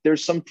think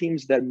there's some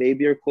teams that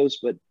maybe are close,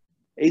 but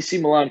AC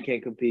Milan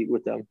can't compete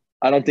with them.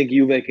 I don't think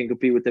Juve can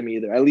compete with them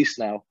either, at least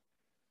now.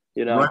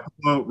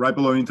 Right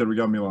below Inter, we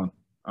got Milan.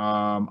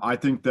 I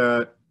think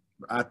that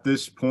at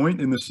this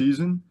point in the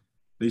season,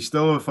 they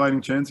still have a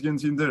fighting chance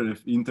against Inter.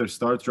 If Inter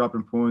starts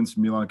dropping points,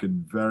 Milan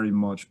could very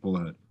much pull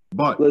ahead.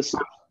 But Listen,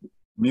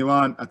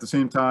 Milan, at the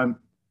same time,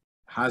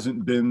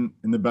 hasn't been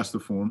in the best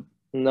of form.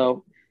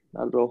 no,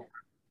 not at all.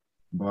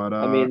 But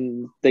I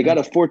mean, they got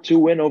a 4-2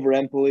 win over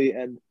Empoli,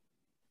 and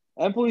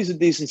Empoli's a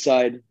decent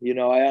side.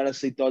 I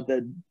honestly thought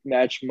that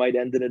match might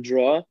end in a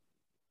draw.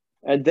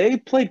 And they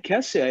played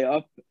Kessie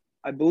up,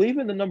 I believe,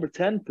 in the number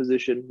 10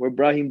 position where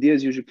Brahim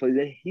Diaz usually plays.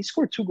 And he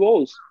scored 2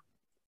 goals.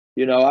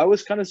 I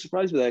was kind of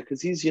surprised with that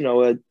because he's,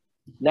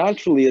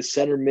 naturally a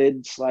center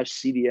mid /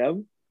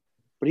 CDM.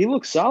 But he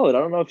looks solid. I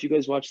don't know if you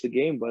guys watched the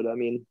game, but I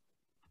mean.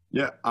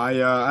 Yeah,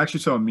 I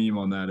actually saw a meme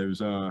on that. It was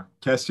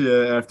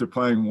Kessie after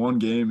playing one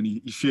game and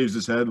he shaves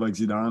his head like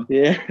Zidane.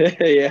 Yeah,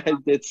 yeah, I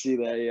did see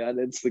that. Yeah, on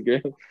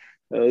Instagram.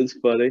 That was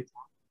funny.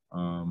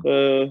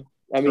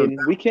 I mean,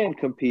 we can't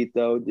compete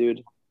though,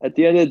 dude. At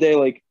the end of the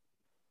day,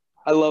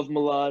 I love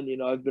Milan.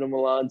 I've been a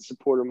Milan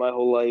supporter my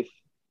whole life,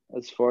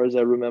 as far as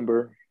I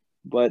remember.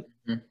 But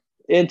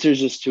Inter's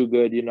just too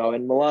good,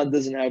 and Milan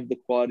doesn't have the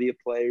quality of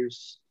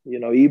players.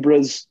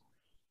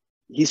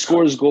 He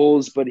scores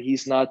goals, but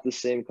he's not the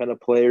same kind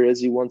of player as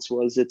he once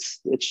was.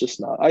 It's just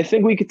not. I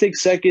think we could take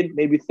second,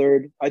 maybe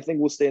third. I think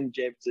we'll stay in the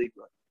Champions League.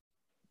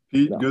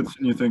 Pete,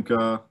 Goodson, you think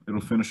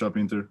it'll finish up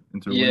Inter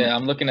Yeah,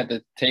 I'm looking at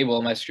the table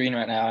on my screen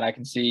right now, and I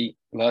can see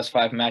the last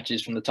 5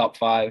 matches from the top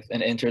 5,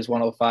 and Inter is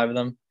won all 5 of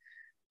them.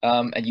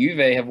 And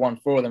Juve have won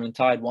 4 of them and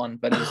tied 1,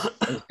 but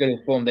as good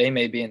a form they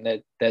may be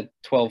in, they're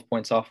 12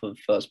 points off of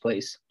first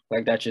place.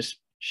 That just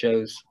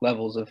shows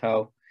levels of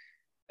how.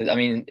 I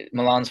mean,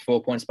 Milan's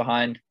 4 points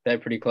behind. They're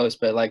pretty close,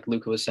 but like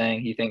Luca was saying,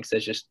 he thinks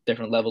there's just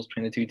different levels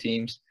between the 2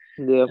 teams.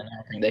 Yeah. And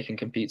I think they can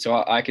compete.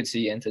 So I could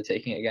see Inter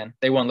taking it again.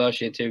 They won last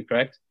year too,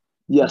 correct?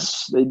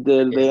 Yes, they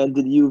did. Yeah. They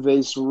ended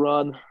Juve's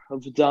run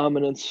of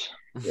dominance.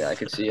 Yeah, I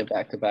could see a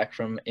back-to-back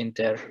from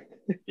Inter.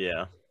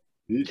 Yeah.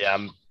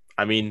 Yeah,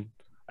 I mean,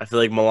 I feel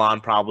like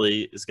Milan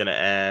probably is going to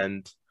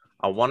end.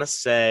 I want to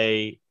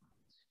say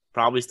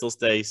probably still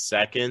stay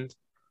second.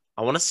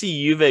 I want to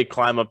see Juve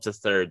climb up to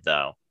third,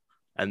 though.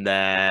 And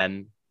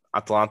then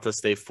Atalanta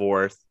stay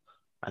fourth.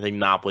 I think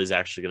Napoli's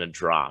actually going to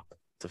drop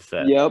to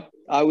fifth. Yep.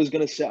 I was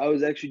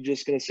actually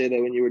just going to say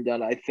that when you were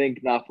done. I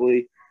think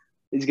Napoli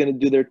is going to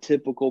do their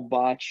typical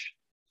botch.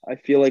 I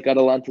feel like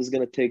Atalanta is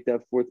going to take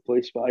that 4th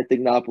place spot. I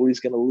think Napoli's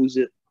going to lose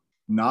it.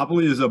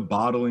 Napoli is a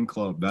bottling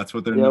club. That's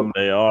what they're known.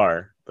 They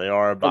are. They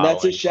are a bottling And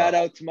that's a club. shout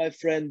out to my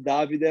friend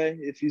Davide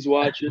if he's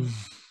watching.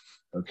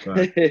 That's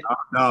right.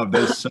 No,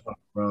 they suck,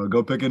 bro.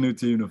 Go pick a new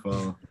team to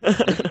follow.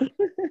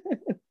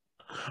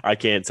 I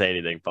can't say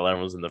anything.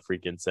 Palermo's in the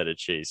freaking Serie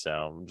C, so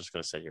I'm just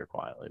going to sit here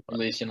quietly. At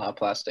least you're not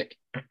plastic.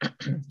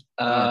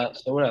 So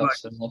what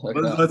else?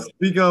 Let's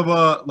speak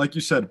of, like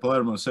you said,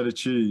 Palermo, Serie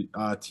C,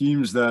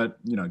 teams that,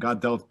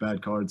 got dealt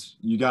bad cards.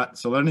 You got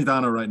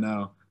Salernitana right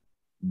now.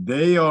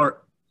 They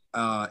are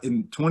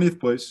in 20th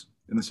place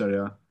in the Serie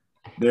A.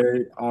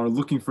 They are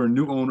looking for a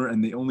new owner,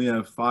 and they only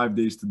have 5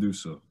 days to do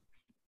so.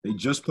 They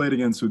just played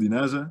against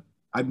Udinese.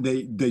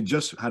 They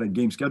just had a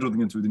game scheduled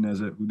against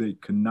Udinese, who they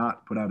could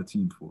not put out a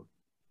team for.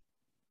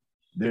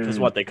 Because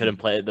what, they couldn't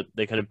pay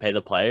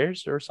the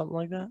players or something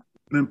like that?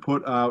 Couldn't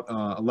put out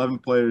 11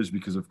 players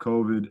because of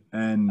COVID.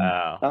 And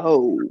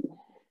Oh.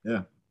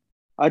 yeah.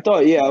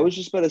 I was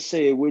just about to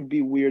say it would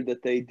be weird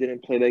that they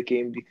didn't play that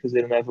game because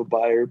they didn't have a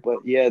buyer. But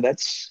yeah,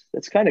 that's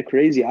kind of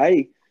crazy.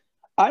 I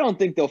don't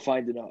think they'll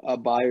find a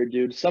buyer,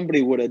 dude.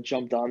 Somebody would have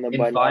jumped on them In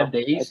by now. 5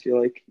 days? I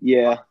feel like,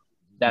 yeah,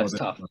 That's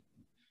tough.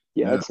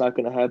 yeah, it's not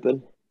going to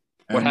happen.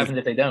 What happens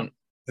if they don't?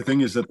 The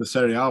thing is that the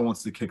Serie A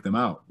wants to kick them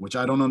out, which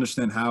I don't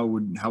understand how it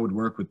would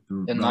work with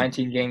The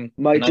 19 game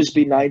might just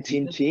be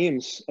 19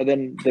 teams, and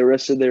then the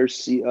rest of their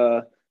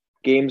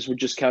games would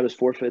just count as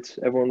forfeits.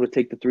 Everyone would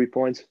take the 3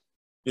 points.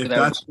 If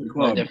that's the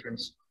club,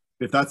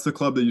 if that's the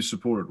club that you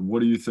support, what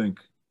do you think?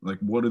 Like,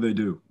 what do they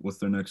do? What's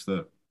their next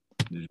step?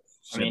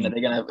 I mean,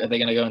 are they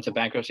gonna go into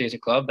bankruptcy as a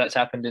club? That's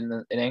happened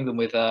in England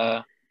with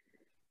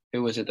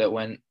who was it that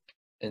went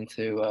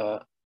into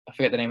I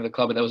forget the name of the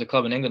club, but there was a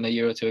club in England a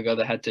year or two ago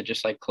that had to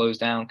just like close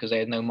down because they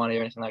had no money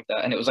or anything like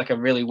that, and it was like a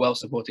really well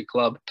supported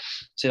club.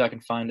 See if I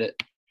can find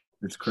it.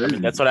 It's crazy.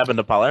 That's what happened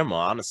to Palermo.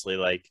 Honestly,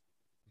 like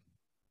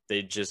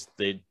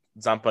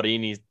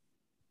Zamparini,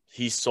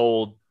 he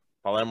sold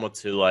Palermo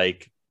to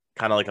like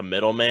kind of like a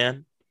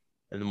middleman,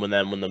 and when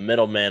the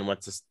middleman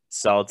went to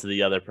sell it to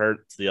the other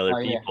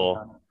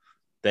people,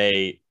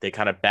 they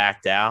kind of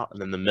backed out,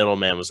 and then the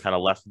middleman was kind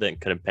of left with it and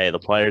couldn't pay the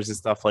players and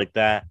stuff like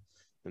that.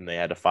 And they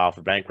had to file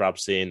for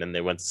bankruptcy, and then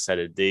they went to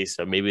Serie D.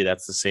 So maybe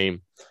that's the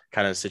same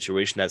kind of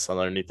situation that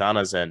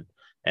Salernitana's in.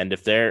 And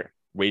if they're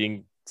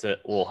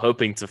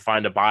hoping to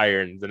find a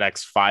buyer in the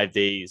next 5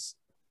 days,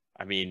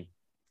 I mean,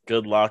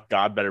 good luck.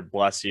 God better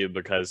bless you,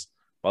 because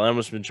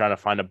Palermo's been trying to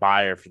find a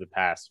buyer for the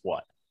past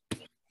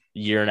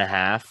year and a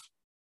half,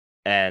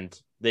 and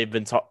they've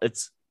been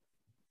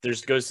there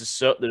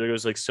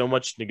goes like so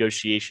much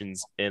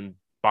negotiations in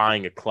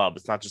buying a club.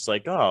 It's not just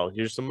like, oh,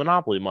 here's some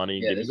monopoly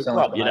money, give me the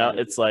club.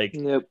 It's like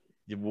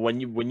when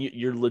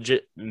you're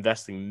legit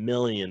investing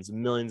millions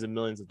and millions and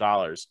millions of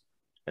dollars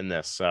in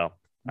this. So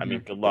I mean,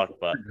 good luck.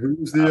 But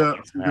who's the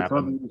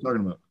club that you're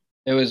talking about?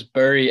 It was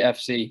Bury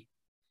FC.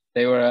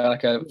 They were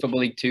like a Football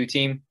League 2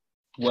 team,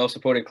 well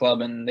supported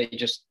club, and they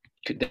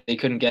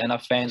couldn't get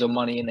enough fans or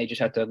money, and they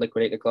just had to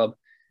liquidate the club.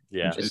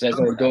 Yeah, it says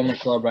they're a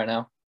dormant club right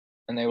now,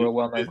 and they were a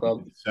well-known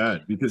club. It's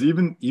sad because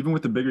even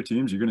with the bigger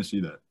teams, you're going to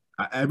see that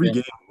every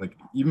game. Like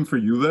even for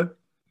Juve,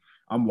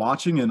 I'm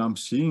watching and I'm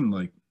seeing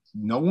like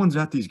no one's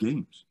at these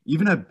games.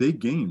 Even at big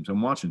games,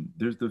 I'm watching.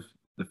 There's the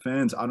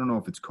fans. I don't know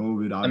if it's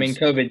COVID.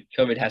 Obviously. I mean,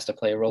 COVID has to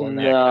play a role in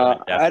that.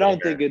 No, I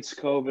don't think it's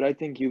COVID. I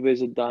think Juve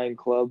is a dying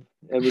club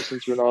ever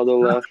since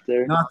Ronaldo left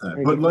there. Not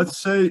that, but let's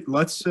say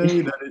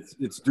that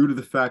it's due to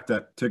the fact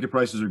that ticket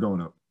prices are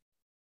going up.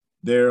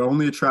 They're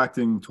only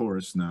attracting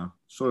tourists now,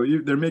 so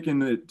they're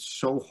making it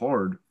so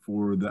hard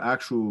for the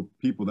actual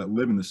people that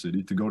live in the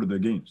city to go to their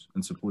games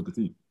and support the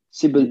team.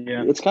 See, but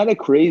it's kind of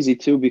crazy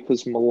too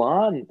because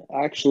Milan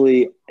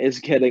actually is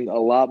getting a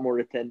lot more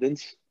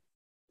attendance.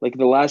 Like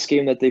the last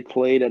game that they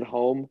played at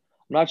home,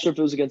 I'm not sure if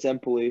it was against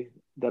Empoli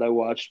that I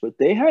watched, but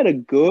they had a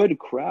good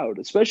crowd,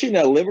 especially in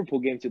that Liverpool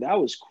game too. That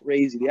was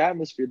crazy. The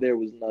atmosphere there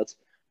was nuts,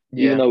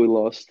 even though we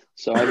lost.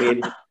 So, I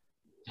mean,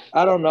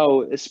 I don't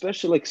know,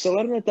 especially like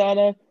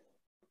Salernitana,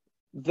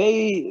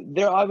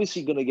 they're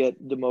obviously going to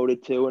get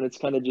demoted too, and it's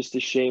kind of just a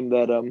shame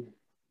that,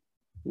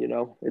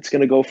 it's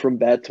going to go from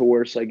bad to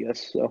worse, I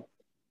guess. So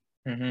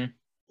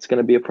it's going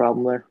to be a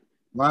problem there.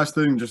 Last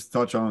thing, just to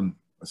touch on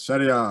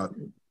Serie A.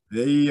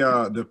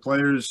 The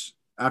players,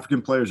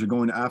 African players, are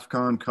going to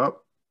AFCON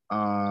Cup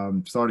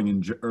starting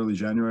in early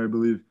January, I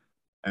believe.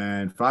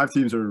 And 5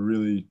 teams are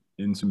really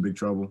in some big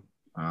trouble.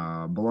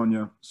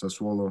 Bologna,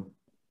 Sassuolo,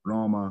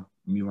 Roma,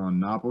 Milan,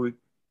 Napoli.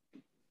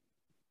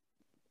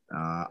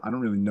 I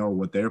don't really know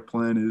what their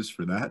plan is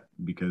for that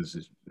because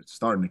it's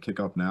starting to kick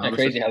up now. It's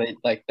crazy how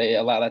they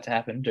allow that to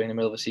happen during the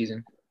middle of the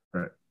season.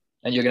 Right.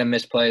 And you're going to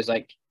miss players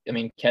like,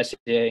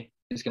 Kessié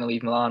is going to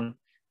leave Milan.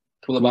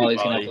 Koulibaly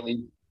is going to have to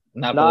leave.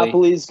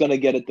 Napoli's going to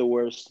get it the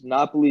worst.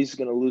 Napoli's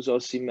going to lose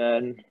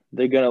Osimhen.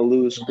 They're going to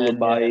lose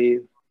Koulibaly.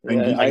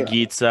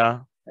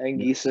 Anguissa.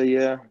 Anguissa,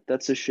 yeah.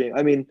 That's a shame.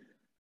 I mean,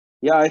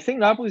 yeah, I think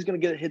Napoli's going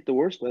to get hit the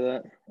worst by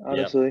that,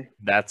 honestly. Yep.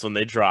 That's when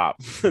they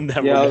drop. And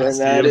that is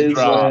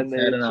when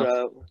they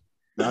drop.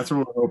 That's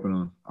what we're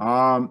hoping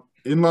on.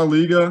 In La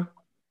Liga,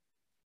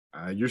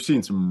 you're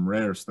seeing some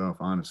rare stuff,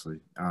 honestly.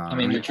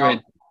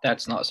 Madrid,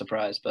 that's not a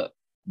surprise, but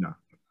no.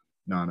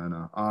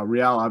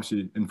 Real,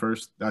 obviously, in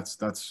first. That's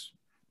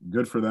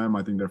good for them.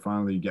 I think they're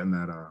finally getting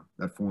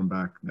that form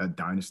back, that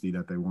dynasty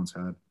that they once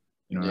had.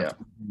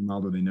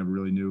 Ronaldo, they never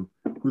really knew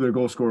who their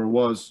goal scorer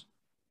was,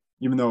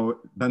 even though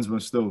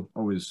Benzema still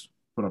always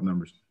put up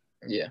numbers.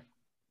 Yeah.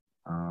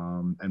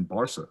 And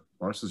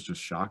Barca's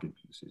just shocking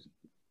this season.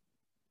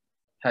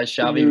 Has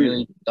Xavi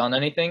really done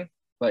anything,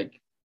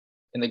 like,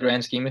 in the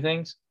grand scheme of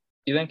things,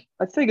 you think?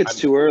 I think it's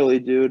too early,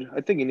 dude.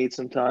 I think he needs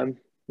some time,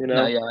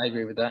 No, yeah, I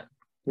agree with that.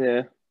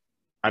 Yeah.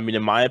 I mean,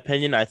 in my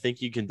opinion, I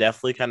think you can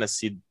definitely kind of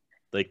see,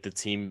 like, the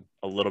team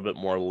a little bit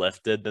more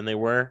lifted than they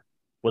were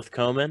with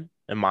Koeman,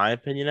 in my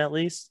opinion, at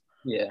least.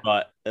 Yeah.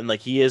 And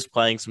he is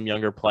playing some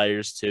younger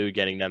players, too,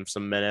 getting them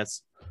some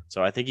minutes.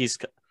 So I think he's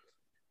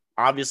 –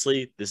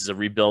 obviously, this is a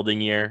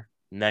rebuilding year.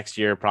 next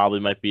year probably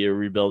might be a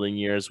rebuilding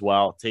year as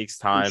well. It takes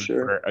time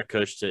sure. for a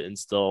coach to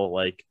instill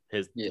like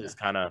his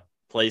kind of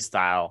play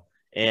style,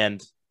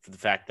 and for the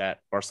fact that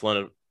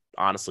Barcelona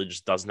honestly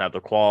just doesn't have the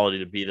quality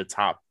to be the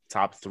top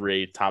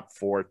 3, top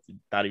 4,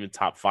 not even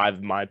top 5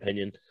 in my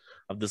opinion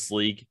of this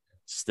league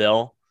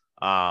still.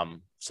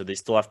 So they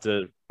still have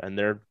to, and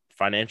they're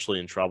financially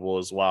in trouble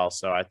as well.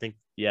 So I think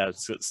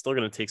it's still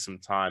going to take some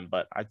time,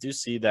 but I do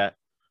see that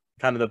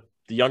kind of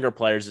the younger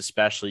players,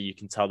 especially, you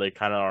can tell they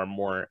kind of are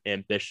more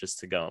ambitious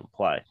to go and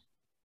play.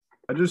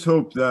 I just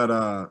hope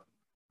that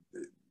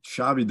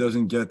Xavi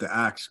doesn't get the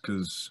axe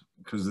because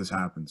this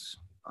happens.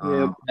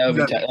 That'd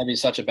be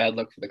such a bad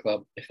look for the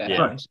club if that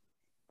happens.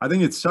 I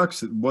think it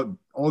sucks what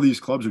all these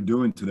clubs are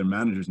doing to their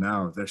managers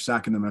now. They're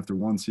sacking them after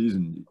one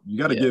season. You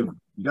got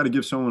to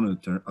give someone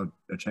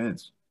a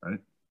chance, right?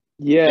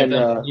 Yeah, and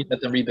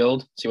let them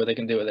rebuild, see what they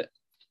can do with it.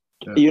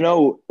 Yeah. You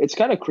know, it's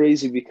kind of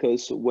crazy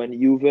because when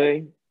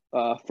Juve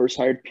first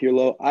hired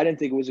Pirlo, I didn't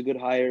think it was a good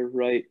hire,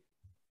 right?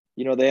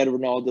 You know, they had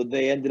Ronaldo.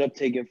 They ended up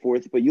taking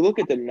 4th. But you look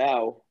at them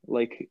now,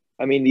 like,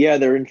 I mean, yeah,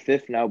 they're in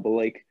 5th now, but,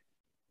 like,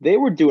 they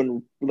were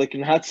doing, like,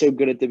 not so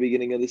good at the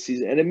beginning of the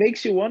season. And it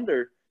makes you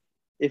wonder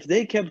if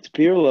they kept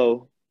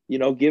Pirlo, you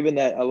know, given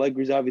that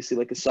Allegri's obviously,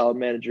 like, a solid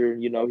manager,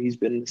 you know, he's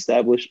been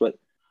established, but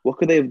what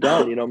could they have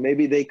done? You know,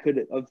 maybe they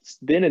could have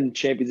been in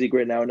Champions League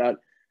right now and not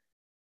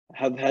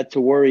have had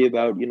to worry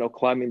about, you know,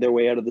 climbing their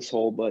way out of this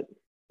hole. But,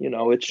 you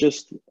know, it's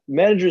just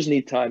managers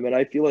need time. And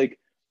I feel like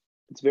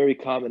it's very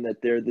common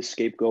that they're the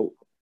scapegoat,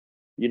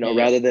 you know,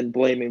 rather than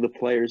blaming the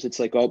players. It's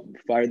like, oh,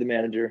 fire the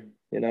manager,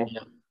 you know?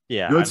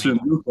 Yeah. Goodson,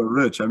 Luka,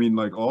 Rich. I mean,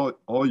 like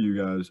all you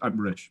guys. I'm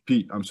Rich.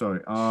 Pete, I'm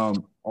sorry.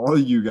 All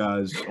you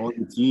guys, all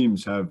the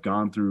teams have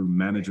gone through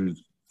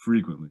managers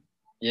frequently.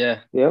 Yeah.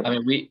 I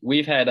mean,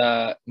 we've had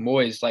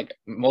Moyes like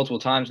multiple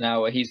times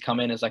now where he's come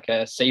in as like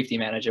a safety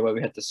manager where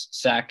we had to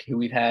sack who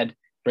we've had,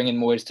 bring in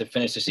Moyes to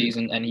finish the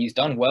season, and he's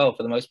done well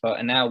for the most part.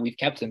 And now we've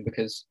kept him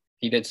because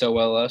he did so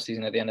well last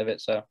season at the end of it.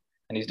 So,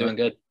 and he's doing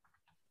good.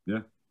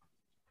 Yeah.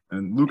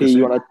 And Lucas,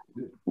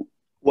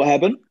 what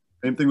happened?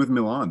 Same thing with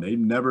Milan. They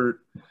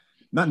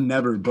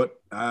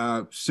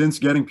since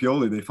getting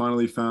Pioli, they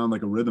finally found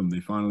like a rhythm. They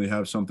finally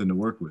have something to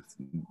work with.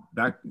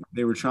 Back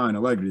they were trying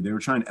Allegri. They were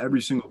trying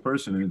every single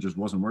person, and it just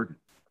wasn't working.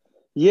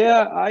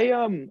 Yeah,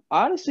 I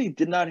honestly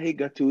did not hate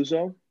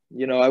Gattuso.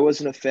 You know, I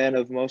wasn't a fan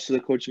of most of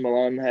the coaches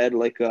Milan had.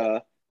 Like,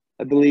 I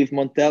believe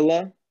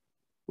Montella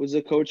was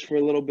a coach for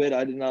a little bit.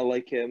 I did not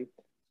like him.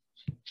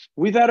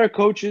 We've had our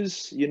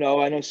coaches, you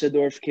know, I know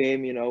Seedorf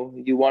came, you know,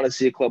 you want to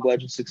see a club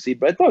legend succeed.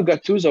 But I thought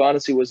Gattuso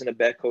honestly wasn't a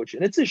bad coach.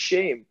 And it's a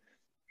shame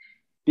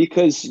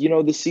because, you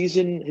know,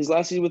 his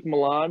last season with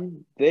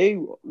Milan, they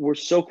were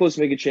so close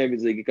to making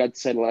Champions League. It got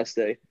decided last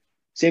day.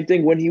 Same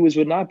thing when he was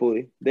with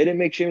Napoli. They didn't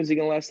make Champions League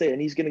on the last day,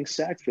 and he's getting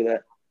sacked for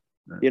that.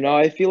 Right. You know,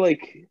 I feel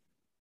like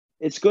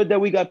it's good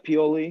that we got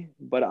Pioli,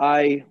 but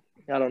I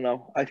don't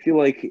know. I feel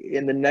like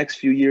in the next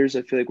few years,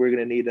 I feel like we're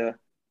going to need a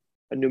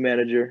new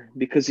manager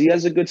because he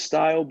has a good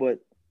style, but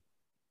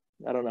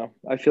I don't know.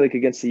 I feel like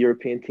against the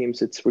European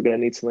teams, we're going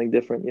to need something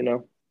different, you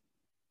know?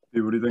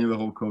 Hey, what do you think of the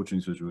whole coaching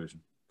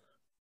situation?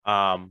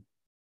 Well,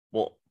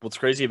 what's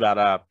crazy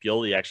about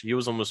Pioli, actually, he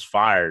was almost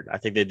fired. I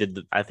think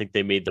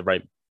they made the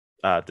right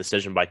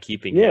decision by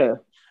keeping him.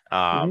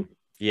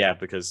 Yeah,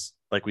 because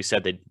like we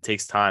said, it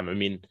takes time. I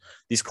mean,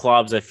 these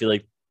clubs, I feel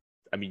like,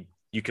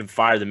 you can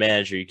fire the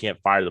manager, you can't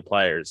fire the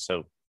players.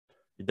 So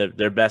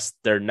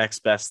their next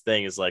best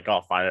thing is like,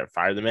 oh,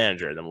 fire the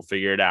manager, then we'll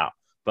figure it out.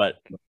 But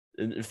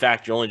in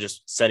fact, you're only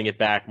just setting it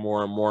back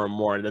more and more and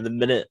more. And then the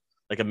minute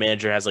like a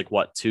manager has like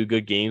 2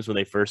 good games when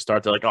they first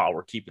start, they're like, oh,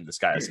 we're keeping this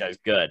guy. This guy's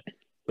good.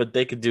 But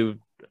they could do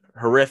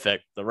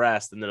horrific the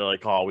rest, and they're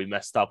like, oh, we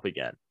messed up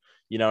again.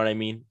 You know what I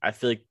mean? I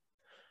feel like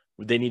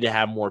they need to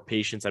have more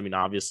patience. I mean,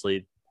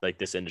 obviously, like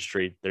this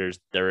industry,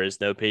 there is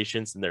no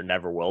patience, and there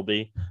never will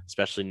be,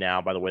 especially now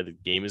by the way the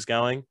game is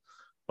going.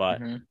 But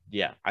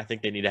yeah, I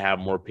think they need to have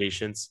more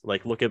patience.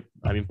 Like,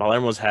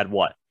 Palermo's had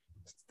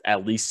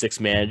at least 6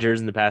 managers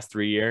in the past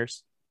 3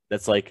 years.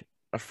 That's like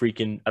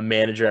a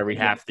manager every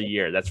half the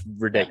year. That's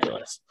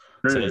ridiculous.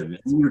 So,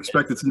 you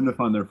expect the team to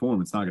find their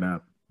form. It's not going to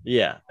happen.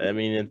 Yeah. I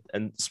mean,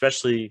 and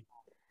especially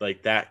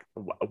like that,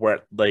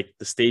 where like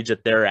the stage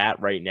that they're at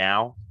right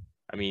now,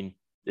 I mean,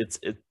 it's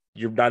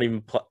not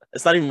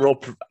even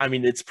real. I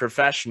mean, it's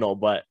professional,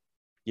 but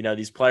you know,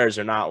 these players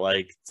are not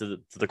like to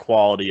the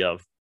quality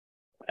of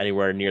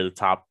anywhere near the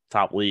top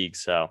league.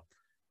 So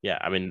yeah,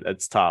 I mean,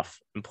 it's tough.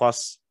 And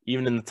plus,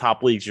 even in the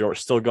top leagues, you're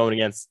still going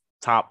against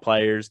top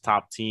players,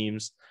 top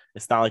teams.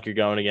 It's not like you're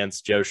going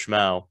against Joe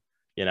Schmo.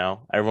 You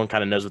know, everyone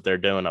kind of knows what they're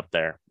doing up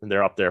there, and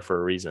they're up there for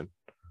a reason.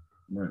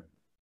 Right.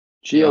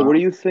 Gio, what do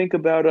you think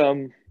about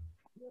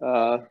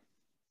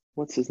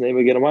what's his name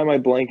again? Why am I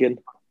blanking?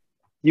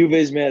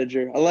 Juve's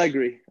manager,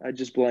 Allegri. I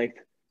just blanked.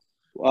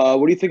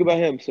 What do you think about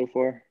him so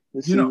far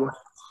this season? Know,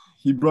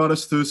 he brought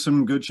us to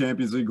some good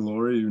Champions League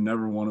glory. You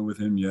never won it with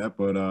him yet,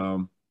 but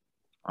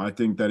I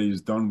think that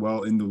he's done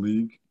well in the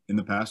league in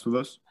the past with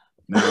us.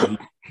 Now he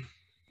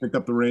picked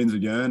up the reins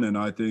again, and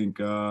I think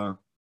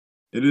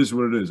it is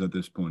what it is at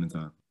this point in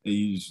time.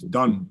 He's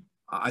done.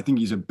 I think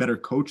he's a better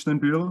coach than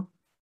Pirlo.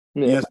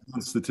 Yeah. He has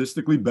done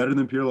statistically better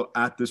than Pirlo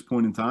at this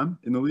point in time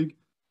in the league.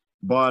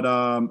 But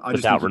I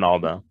just without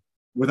Ronaldo.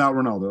 Without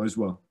Ronaldo as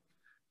well.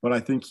 But I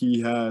think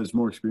he has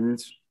more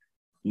experience.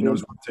 He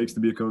knows what it takes to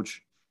be a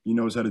coach. He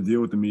knows how to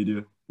deal with the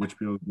media, which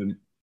Pirlo didn't.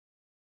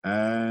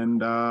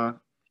 And I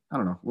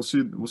don't know. We'll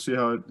see. We'll see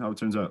how it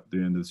turns out at the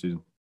end of the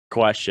season.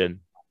 Question: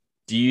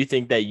 do you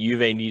think that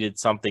Juve needed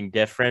something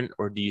different,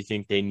 or do you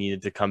think they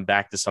needed to come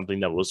back to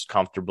something that was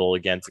comfortable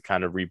again to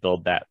kind of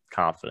rebuild that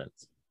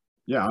confidence?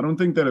 Yeah, I don't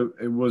think that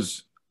it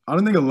was – I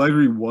don't think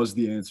Allegri was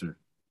the answer.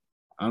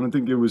 I don't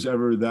think it was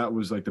ever that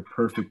was like the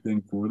perfect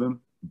thing for them.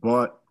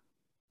 But,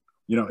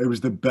 it was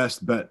the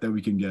best bet that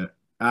we can get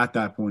at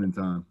that point in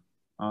time.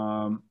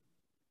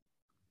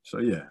 So,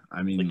 yeah,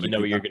 I mean – you know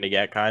what you're going to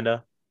get, kind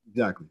of?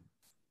 Exactly.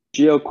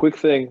 Gio, quick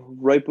thing.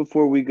 Right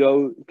before we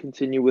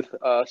continue with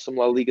some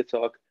La Liga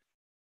talk.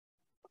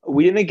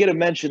 We didn't get to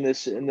mention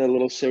this in the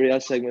little Serie A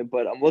segment,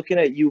 but I'm looking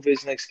at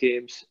Juve's next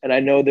games, and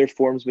I know their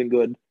form's been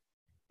good.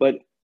 But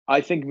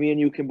I think me and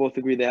you can both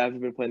agree they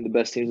haven't been playing the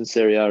best teams in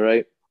Serie A,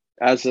 right?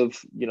 As of,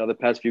 the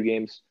past few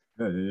games.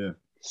 Yeah.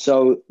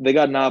 So they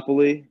got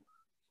Napoli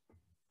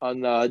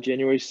on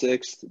January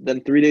 6th.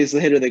 Then 3 days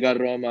later, they got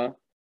Roma.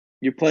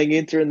 You're playing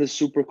Inter in the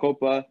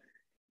Supercoppa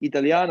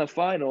Italiana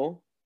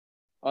final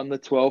on the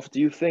 12th.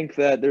 Do you think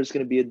that there's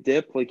going to be a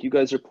dip? Like, you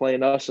guys are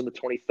playing us on the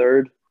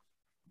 23rd.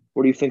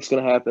 What do you think is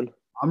going to happen?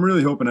 I'm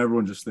really hoping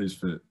everyone just stays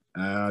fit.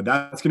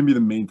 That's going to be the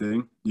main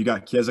thing. You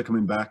got Chiesa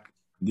coming back.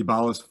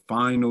 Dybala's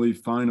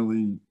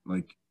finally,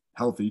 like,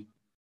 healthy.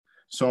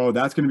 So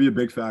that's going to be a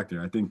big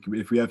factor. I think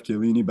if we have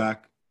Chiellini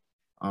back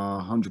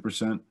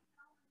 100%,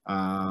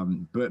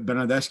 but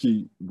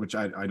Bernardeschi, which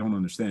I don't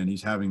understand,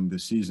 he's having the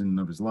season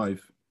of his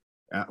life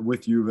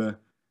with Juve.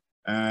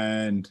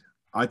 And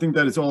I think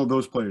that it's all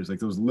those players, like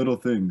those little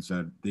things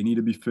that they need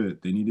to be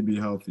fit. They need to be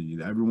healthy.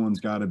 Everyone's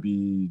got to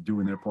be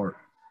doing their part.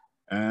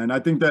 And I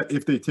think that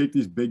if they take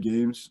these big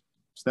games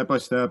step by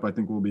step, I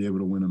think we'll be able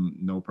to win them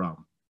no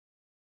problem.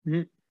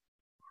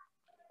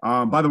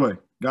 Mm-hmm. By the way,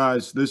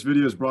 guys, this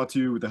video is brought to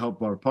you with the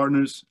help of our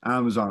partners,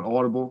 Amazon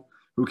Audible,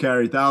 who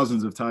carry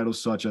thousands of titles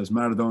such as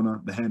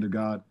Maradona, The Hand of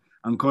God,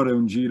 Ancora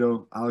un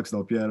Giro, Alex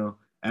Del Piero,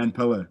 and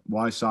Pelé,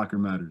 Why Soccer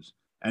Matters,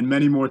 and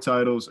many more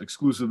titles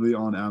exclusively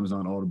on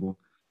Amazon Audible.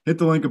 Hit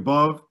the link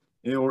above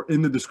or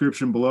in the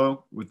description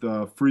below with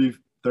a free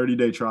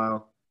 30-day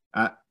trial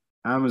at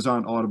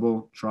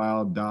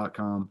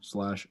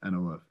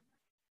AmazonAudibleTrial.com/NOF.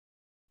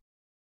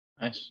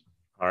 Nice.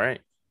 All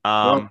right.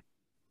 Go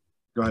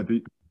ahead,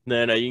 Pete.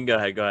 No, you can go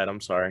ahead. Go ahead.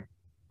 I'm sorry.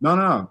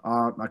 No.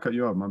 I cut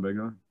you off. My bad.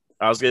 Go ahead.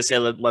 I was gonna say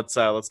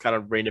let's kind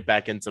of bring it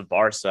back into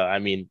Barca. I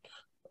mean,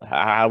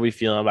 how are we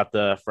feeling about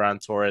the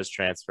Ferran Torres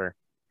transfer?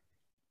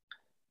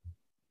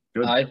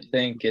 Good. I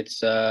think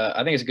it's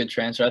a good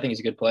transfer. I think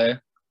he's a good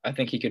player. I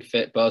think he could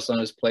fit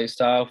Barcelona's play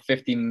style.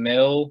 50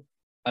 mil.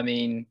 I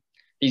mean,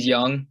 he's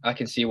young. I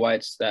can see why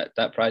it's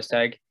that price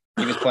tag.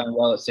 He was playing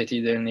well at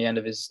City during the end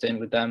of his stint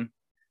with them.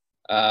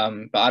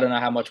 But I don't know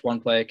how much one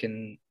player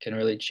can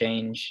really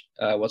change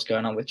what's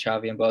going on with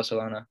Xavi and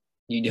Barcelona.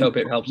 You hope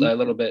it helps out a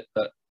little bit,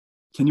 but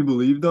can you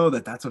believe though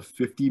that that's a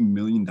 $50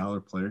 million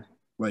player?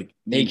 Like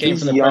he came He's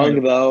from the young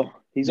Premier League. though.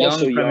 He's Young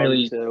also Premier young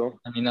League. too.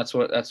 I mean, that's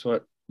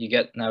what you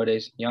get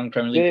nowadays. Young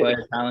Premier League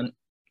player talent.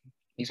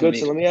 Good.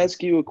 So let me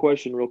ask you a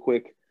question real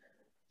quick.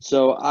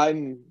 So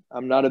I'm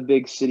not a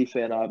big City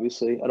fan,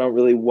 obviously. I don't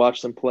really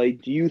watch them play.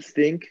 Do you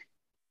think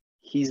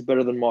he's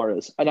better than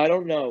Mahrez? And I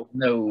don't know.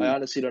 No, I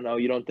honestly don't know.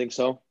 You don't think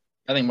so?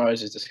 I think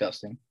Mahrez is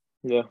disgusting.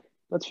 Yeah,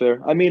 that's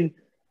fair. I mean,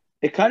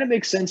 it kind of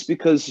makes sense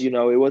because it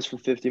was for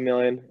 50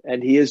 million,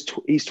 and he's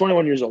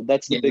 21 years old.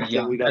 That's the big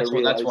thing we got to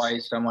realize. That's why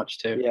he's so much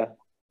too. Yeah,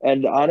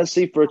 and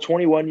honestly, for a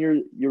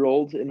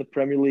 21-year-old in the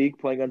Premier League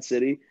playing on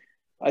City,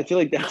 I feel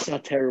like that's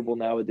not terrible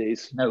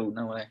nowadays. No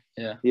way.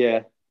 Yeah.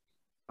 Yeah.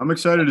 I'm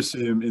excited to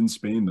see him in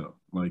Spain though.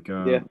 Like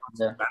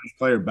Spanish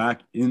player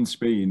back in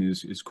Spain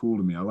is cool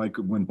to me. I like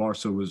when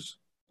Barca was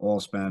all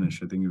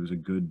Spanish. I think it was a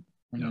good,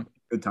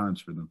 good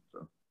times for them.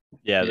 So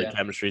yeah, the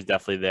chemistry is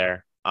definitely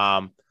there.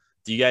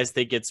 Do you guys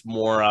think it's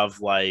more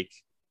of like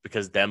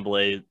because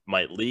Dembele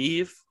might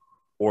leave,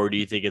 or do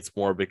you think it's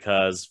more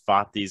because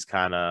Fati's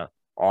kind of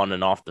on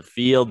and off the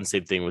field, and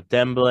same thing with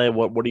Dembele?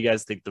 What do you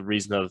guys think the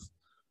reason of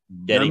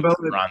getting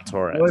Ferran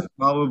Torres?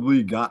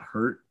 Probably got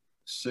hurt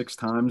 6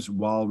 times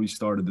while we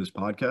started this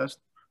podcast.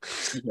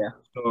 Yeah,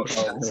 so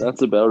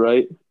that's about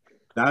right.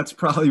 That's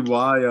probably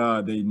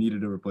why they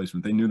needed a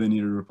replacement. They knew they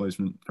needed a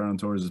replacement. Ferran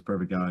Torres is a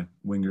perfect guy,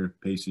 winger,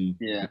 pacey.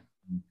 Yeah.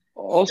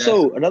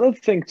 Also, another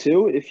thing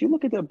too, if you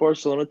look at that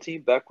Barcelona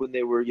team back when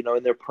they were,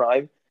 in their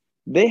prime,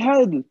 they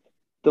had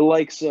the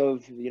likes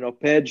of,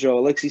 Pedro,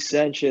 Alexis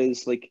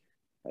Sanchez, like,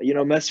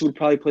 Messi would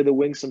probably play the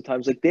wing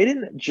sometimes. Like, they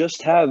didn't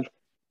just have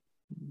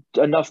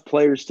enough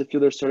players to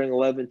fill their starting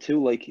 11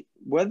 too. Like,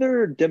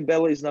 whether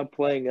Dembele is not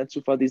playing,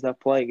 Ansu Fati's not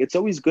playing, it's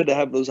always good to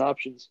have those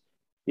options,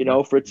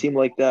 for a team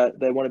like that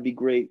want to be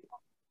great.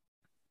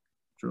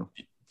 True.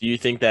 Do you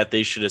think that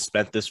they should have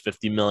spent this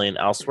 50 million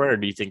elsewhere, or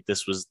do you think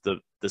this was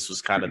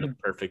kind of the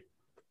perfect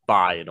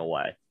buy in a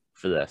way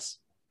for this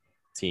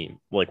team,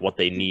 like what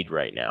they need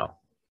right now?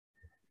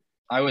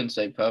 I wouldn't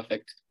say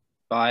perfect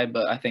buy,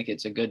 but I think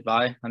it's a good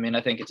buy. I mean,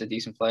 I think it's a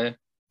decent player.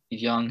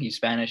 He's young. He's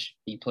Spanish.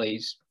 He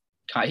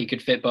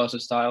could fit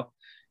Barca's style.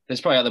 There's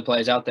probably other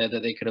players out there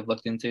that they could have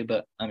looked into,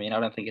 but I mean, I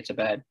don't think it's a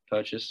bad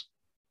purchase.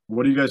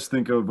 What do you guys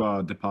think of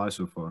Depay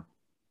so far?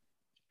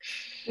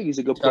 I think he's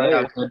a good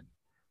player.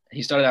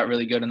 He started out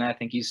really good, and I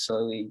think he's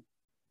slowly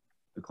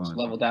Decline.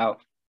 leveled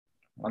out.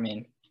 I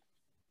mean,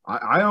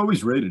 I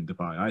always rated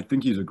Depay. I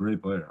think he's a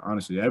great player,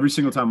 honestly. Every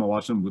single time I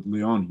watch him with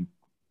Lyon,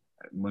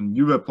 when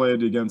Juve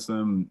played against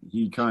them,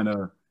 he kind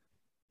of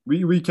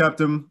we kept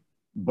him,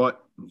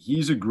 but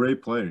he's a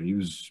great player. He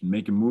was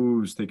making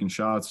moves, taking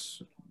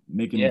shots,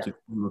 making the kid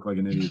look like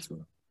an idiot.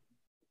 So.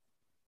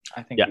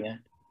 I think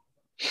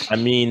I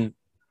mean,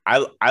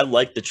 I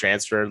like the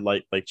transfer.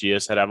 Like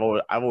Gio said, I've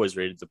always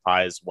rated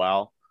Depay as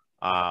well.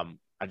 I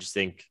just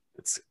think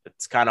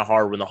it's kind of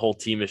hard when the whole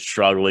team is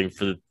struggling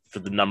for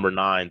the number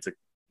 9 to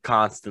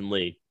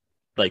constantly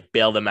like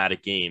bail them out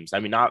of games. I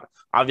mean,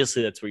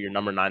 obviously that's what your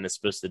number 9 is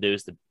supposed to do,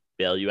 is to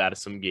bail you out of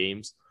some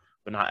games,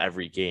 but not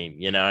every game.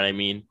 You know what I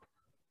mean?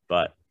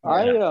 But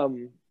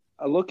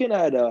looking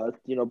at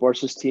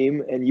Barca's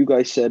team, and you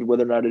guys said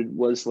whether or not it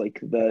was like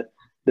the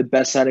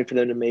best signing for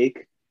them to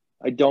make.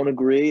 I don't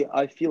agree.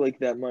 I feel like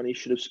that money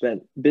should have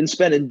been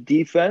spent in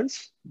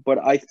defense, but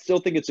I still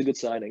think it's a good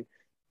signing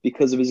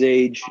because of his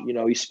age. You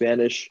know, he's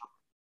Spanish.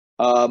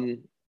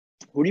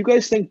 Who do you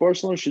guys think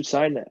Barcelona should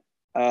sign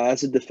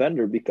as a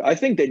defender? Because I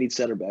think they need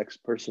center backs,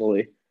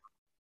 personally.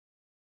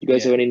 You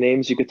guys have any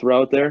names you could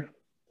throw out there?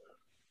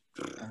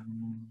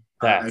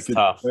 That's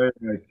tough.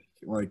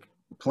 Like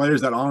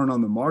players that aren't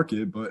on the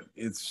market, but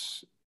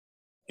it's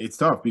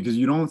tough because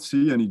you don't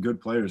see any good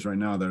players right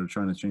now that are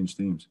trying to change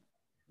teams.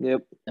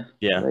 Yep.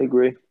 Yeah. I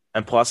agree.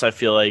 And plus, I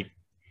feel like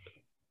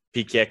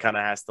Piqué kind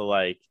of has to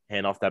like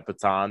hand off that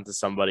baton to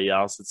somebody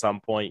else at some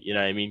point. You know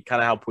what I mean? Kind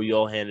of how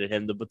Puyol handed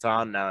him the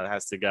baton. Now it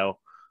has to go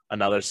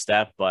another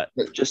step, but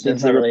just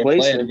needs a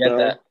replacement.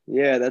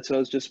 Yeah, that's what I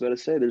was just about to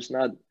say. There's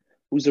not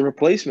who's the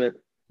replacement.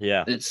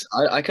 Yeah,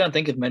 I can't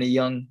think of many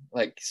young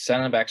like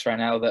center backs right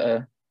now that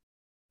are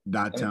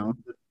that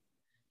talented.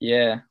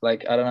 Yeah,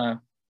 like I don't know.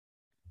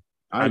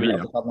 I mean,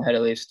 off the top of my head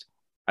at least.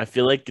 I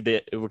feel like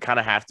it would kind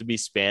of have to be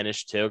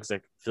Spanish too, because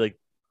I feel like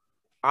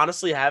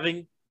honestly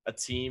having a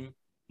team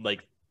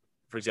like,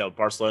 for example,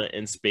 Barcelona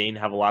in Spain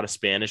have a lot of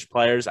Spanish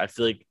players. I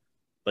feel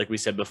like we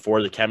said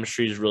before, the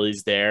chemistry is really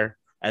there.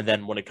 And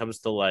then when it comes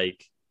to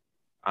like,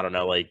 I don't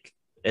know, like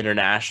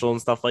international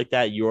and stuff like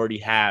that, you already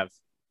have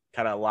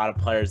kind of a lot of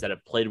players that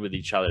have played with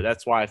each other.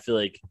 That's why I feel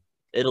like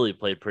Italy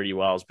played pretty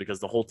well, is because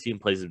the whole team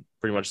plays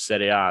pretty much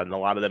Serie A, and a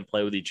lot of them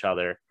play with each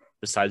other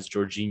besides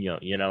Jorginho.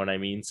 You know what I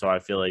mean? So I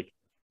feel like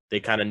they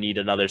kind of need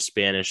another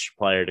Spanish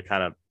player to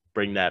kind of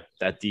bring that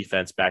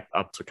defense back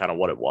up to kind of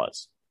what it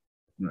was.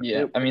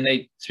 Yeah, I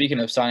mean, speaking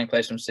of signing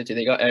players from City,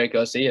 they got Eric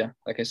Garcia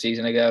like a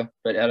season ago,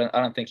 but I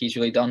don't think he's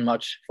really done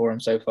much for him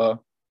so far.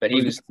 But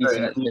he was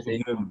decent at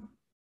City.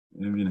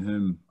 Even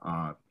him,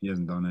 he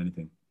hasn't done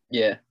anything.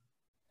 Yeah.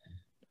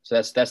 So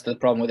that's the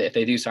problem with it. If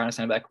they do sign a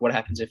center back, what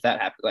happens if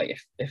that happens? Like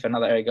if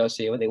another Eric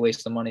Garcia, where they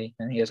waste the money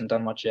and he hasn't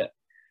done much yet.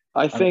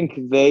 I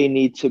think they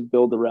need to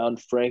build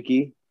around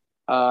Frankie.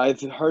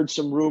 I've heard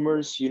some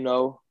rumors,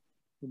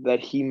 that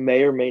he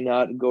may or may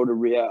not go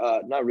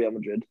to not Real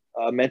Madrid,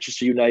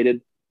 Manchester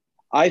United.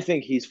 I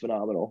think he's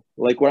phenomenal.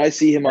 Like when I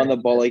see him on the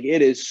ball, like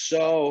it is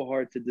so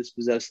hard to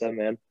dispossess that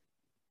man.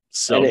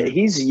 So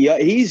he's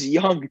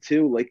young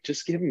too. Like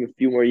just give him a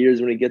few more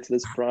years when he gets to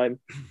this prime.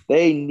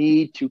 They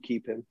need to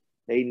keep him.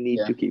 They need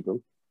to keep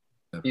him.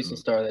 He's the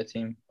star of that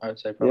team, I would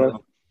say probably. Yeah,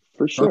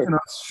 for sure. Something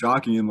else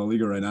shocking in La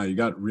Liga right now. You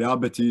got Real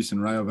Betis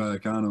and Rayo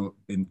Vallecano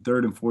in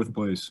 3rd and 4th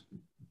place,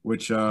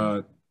 which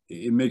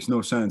it makes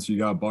no sense. You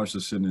got Barca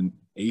sitting in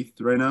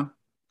 8th right now.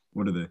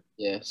 What are they?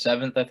 Yeah,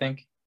 7th, I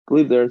think. I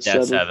believe they're in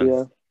 7th.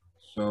 Yeah.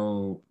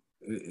 So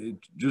it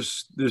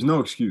just there's no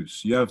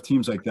excuse. You have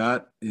teams like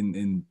that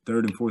in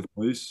 3rd and 4th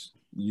place.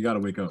 You got to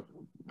wake up.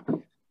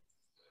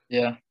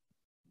 Yeah,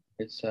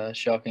 it's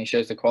shocking. It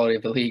shows the quality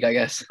of the league, I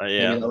guess.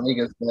 Yeah, maybe the league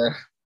is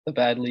the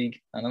bad league.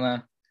 I don't know.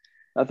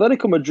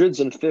 Atletico Madrid's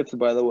in 5th,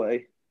 by the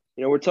way.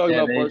 We're talking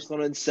about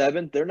Barcelona in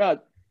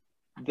 7th.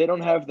 They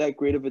don't have that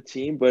great of a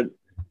team, but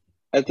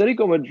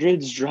Atletico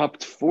Madrid's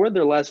dropped 4 of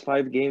their last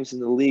 5 games in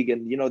the league,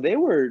 and they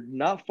were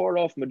not far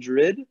off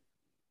Madrid.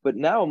 But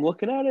now I'm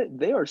looking at it,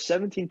 they are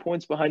 17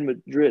 points behind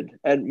Madrid.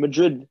 And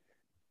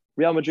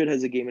Real Madrid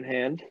has a game in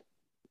hand.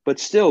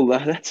 But still,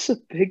 that's a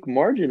big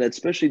margin,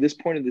 especially this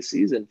point of the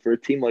season for a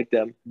team like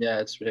them. Yeah,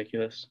 it's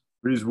ridiculous.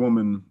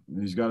 Griezmann,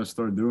 he's got to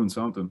start doing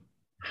something.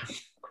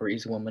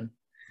 Griezmann.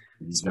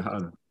 He's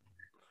got it.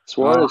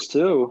 Suarez,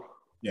 too.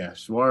 Yeah,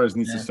 Suarez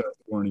needs to start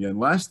scoring again.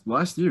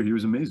 Last year, he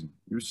was amazing.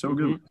 He was so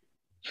good.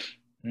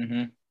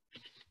 Mm-hmm.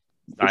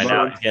 I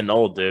know. He's getting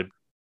old, dude.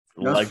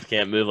 The legs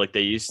can't move like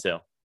they used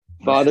to.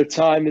 Father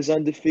Time is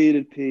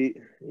undefeated, Pete.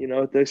 You know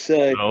what they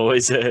say. It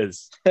always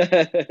is.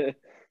 For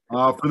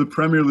the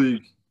Premier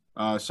League,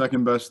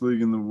 2nd best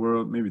league in the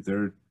world, maybe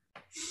 3rd.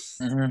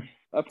 Mm-hmm.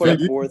 I put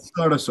it 4th.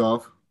 Start us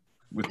off.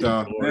 with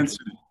Man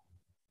City.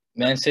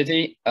 Man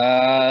City,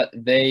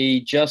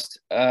 they just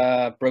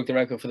broke the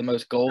record for the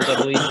most goals, I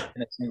believe,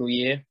 in a single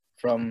year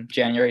from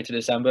January to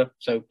December.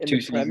 So in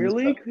 2 the Premier seasons.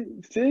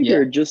 League thing,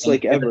 or just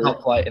like in ever?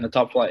 in the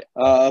top flight.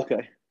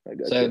 Okay. I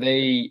got So you.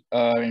 they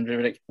are in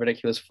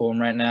ridiculous form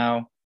right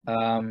now.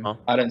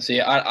 I don't see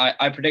it.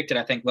 I predicted,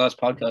 I think, last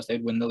podcast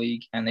they'd win the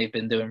league, and they've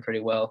been doing pretty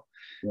well.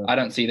 Yeah. I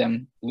don't see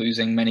them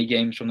losing many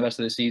games from the rest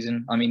of the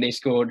season. I mean, they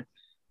scored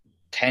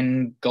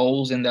 10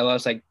 goals in their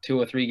last 2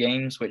 or 3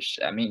 games, which,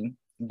 I mean,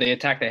 the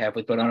attack they have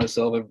with Bernardo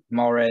Silva,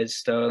 Mahrez,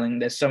 Sterling,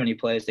 there's so many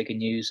players they can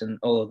use, and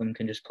all of them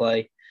can just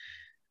play.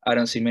 I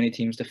don't see many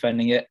teams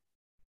defending it.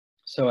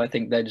 So I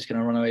think they're just going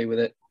to run away with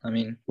it. I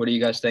mean, what do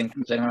you guys think?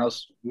 Does anyone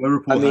else?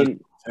 Liverpool has a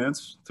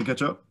chance to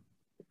catch up?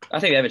 I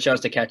think they have a chance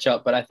to catch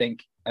up, but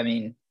I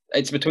mean,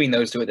 it's between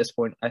those two at this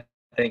point. I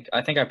think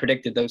I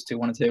predicted those two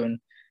 1-2, and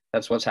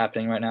that's what's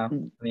happening right now.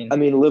 I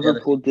mean,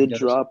 Liverpool did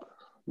drop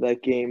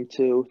that game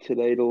too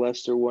today to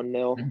Leicester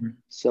 1-0,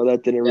 so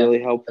that didn't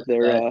really help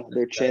their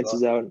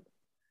chances out.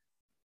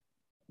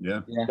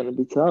 Yeah, it's gonna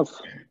be tough.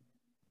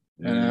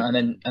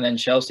 And then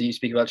Chelsea. You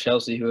speak about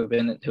Chelsea, who are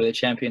the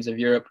champions of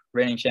Europe,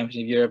 reigning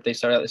champions of Europe. They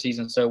started out the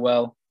season so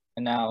well,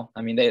 and now,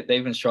 I mean, they've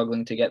been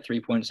struggling to get 3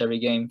 points every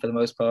game for the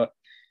most part.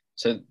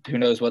 So who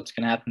knows what's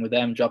going to happen with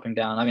them dropping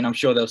down? I mean, I'm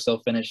sure they'll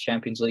still finish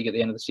Champions League at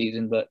the end of the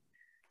season, but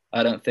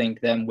I don't think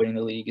them winning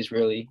the league is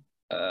really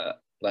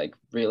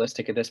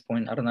realistic at this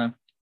point. I don't know.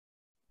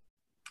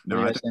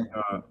 No, I think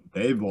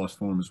they've lost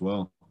form as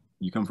well.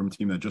 You come from a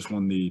team that just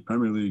won the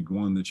Premier League,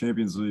 won the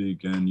Champions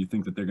League, and you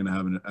think that they're going to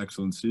have an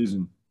excellent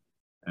season,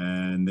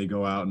 and they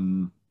go out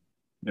and,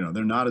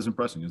 they're not as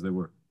impressive as they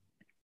were.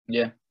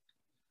 Yeah.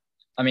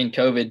 I mean,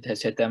 COVID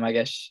has hit them, I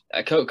guess.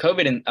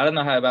 COVID, and I don't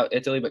know how about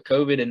Italy, but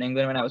COVID in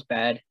England right now is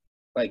bad.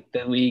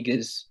 The league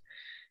is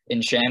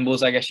in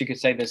shambles, I guess you could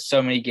say. There's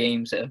so many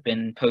games that have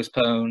been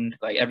postponed.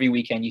 Every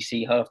weekend you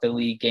see half the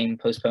league game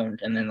postponed,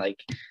 and then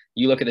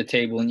you look at the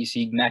table and you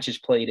see matches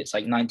played. It's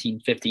 19,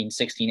 15,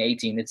 16,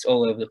 18. It's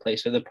all over the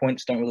place. So the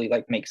points don't really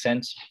make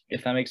sense,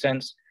 if that makes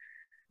sense.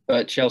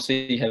 But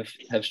Chelsea have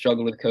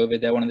struggled with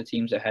COVID. They're one of the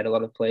teams that had a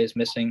lot of players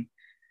missing.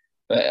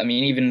 But, I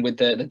mean, even with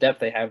the depth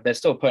they have, they're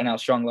still putting out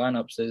strong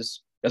lineups.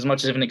 As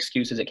much of an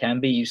excuse as it can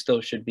be, you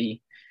still should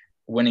be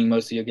winning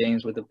most of your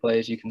games with the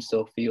players you can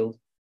still field.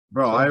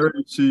 Bro, I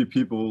already see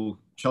people,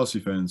 Chelsea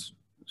fans,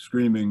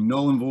 screaming,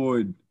 null and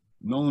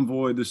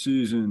void this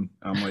season.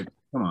 I'm like,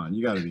 come on,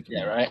 you got to be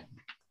kidding. Yeah, right?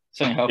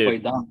 It's only halfway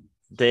done.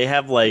 They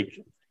have,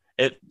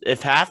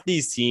 if half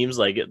these teams,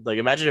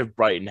 imagine if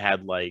Brighton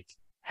had,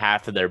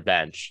 half of their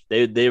bench.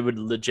 They would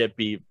legit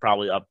be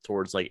probably up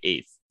towards,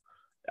 8th.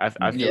 I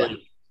feel like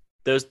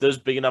those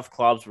big enough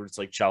clubs where it's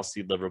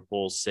Chelsea,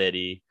 Liverpool,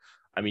 City.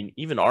 I mean,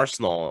 even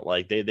Arsenal,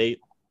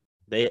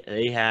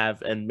 they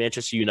have, and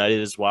Manchester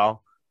United as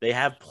well. They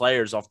have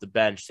players off the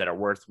bench that are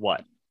worth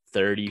what,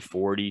 30,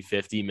 40,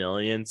 50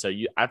 million. So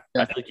I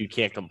feel like you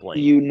can't complain.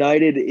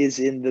 United is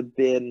in the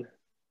bin.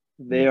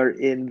 They are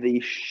in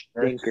the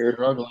stinker.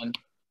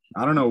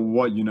 I don't know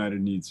what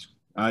United needs.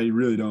 I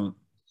really don't.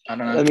 I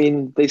don't know. I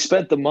mean, they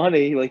spent the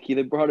money.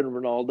 They brought in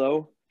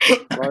Ronaldo.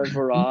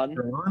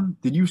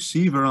 Varane. Did you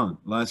see Varane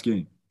last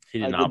game? He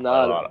did not play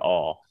at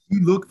all. He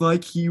looked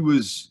like he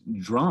was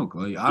drunk.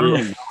 I don't know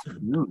what he was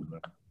doing.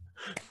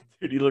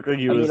 Dude, he looked like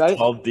he was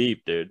 12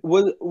 deep, dude.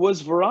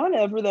 Was Varane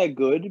ever that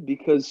good?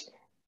 Because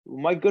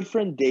my good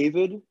friend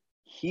David,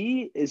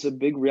 he is a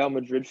big Real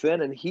Madrid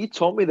fan, and he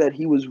told me that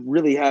he was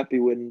really happy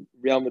when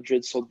Real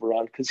Madrid sold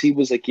Varane because he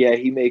was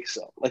he makes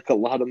a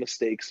lot of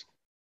mistakes.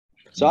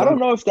 So I don't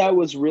know if that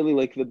was really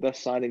the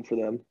best signing for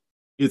them.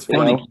 It's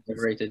funny.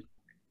 Overrated.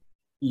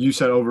 You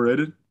said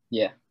overrated?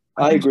 Yeah.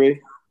 I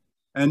agree.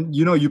 And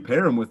you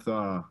pair him with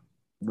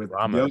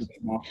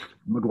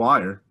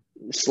Maguire.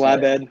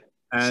 Slabhead.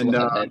 And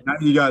now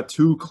you got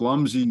 2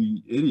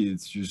 clumsy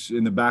idiots just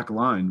in the back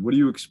line. What do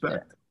you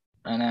expect?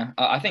 I know.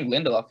 I think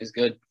Lindelof is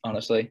good,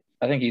 honestly.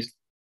 I think he's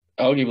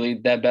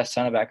arguably their best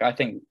center back. I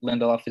think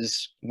Lindelof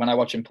is, when I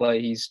watch him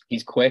play,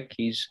 he's quick.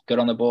 He's good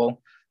on the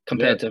ball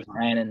compared to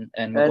Varane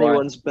and Maguire.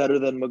 Anyone's better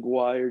than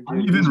Maguire,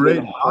 dude. Even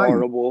rated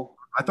horrible.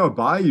 I thought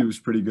Bailly was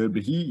pretty good,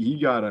 but he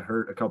got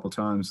hurt a couple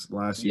times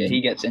last season. Yeah,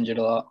 he gets injured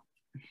a lot.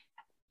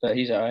 But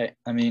he's all right.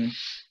 I mean,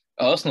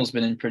 Arsenal's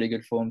been in pretty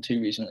good form too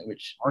recently,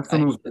 which I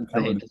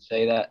hate to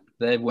say that.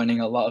 They're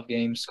winning a lot of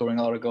games, scoring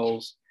a lot of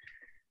goals.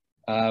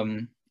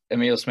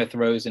 Emile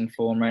Smith-Rowe's in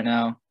form right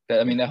now.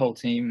 I mean, their whole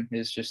team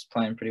is just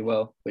playing pretty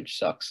well, which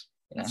sucks.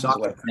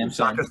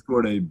 Saka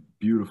scored a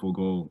beautiful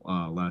goal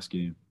last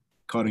game,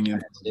 cutting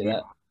in.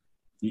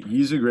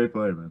 He's a great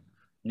player, man.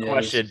 Yeah,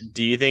 question: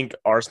 do you think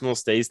Arsenal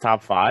stays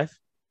top 5?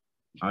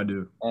 I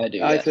do.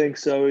 I think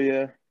so.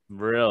 Yeah.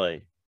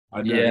 Really?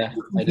 I do. Yeah.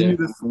 Continue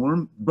this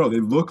form, bro. They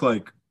look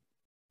like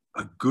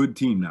a good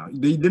team now.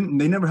 They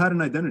never had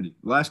an identity.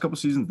 The last couple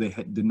seasons, they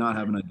did not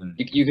have an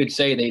identity. You could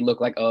say they look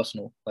like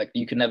Arsenal.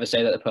 You could never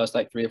say that the past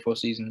 3 or 4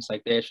 seasons.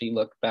 They actually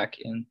look back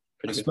in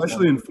pretty good form.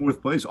 Especially in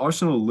 4th place.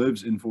 Arsenal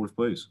lives in 4th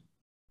place.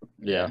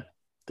 Yeah.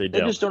 They They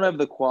do. just don't have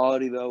the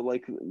quality though.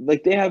 Like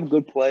they have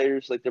good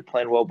players, like they're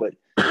playing well, but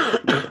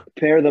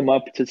pair them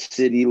up to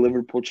City,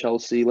 Liverpool,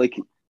 Chelsea. Like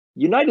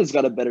United's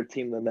got a better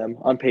team than them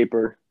on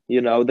paper.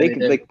 You know, they could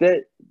do. like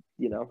that.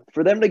 You know,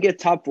 for them to get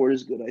top 4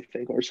 is good. I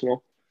think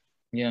Arsenal.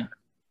 Yeah.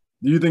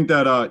 Do you think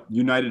that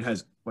United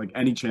has like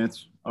any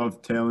chance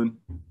of tailing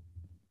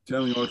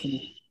Arsenal?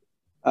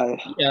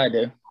 Yeah, I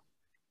do.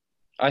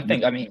 I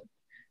think. I mean,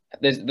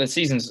 the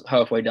season's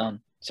halfway done,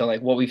 so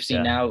like what we've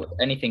seen now,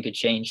 anything could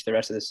change the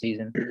rest of the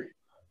season.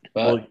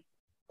 But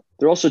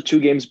they're also 2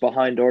 games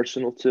behind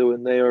Arsenal too,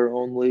 and they are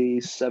only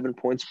 7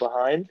 points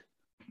behind.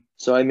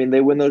 So I mean, they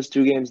win those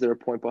 2 games, they're a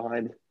point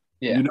behind.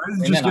 yeah,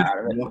 United's just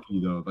getting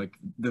lucky though. Like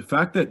the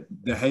fact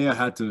that De Gea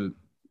had to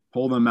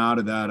pull them out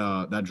of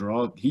that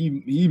draw,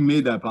 he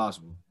made that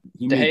possible.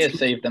 De Gea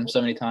saved them so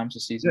many times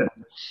this season.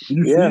 Yeah. Did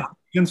you see it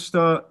against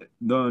the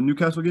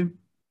Newcastle game?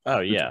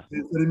 Oh yeah,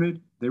 that he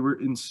made, they were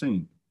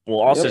insane. Well,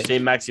 also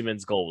St.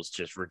 Maximin's goal was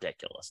just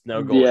ridiculous.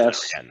 No goal to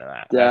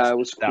that. That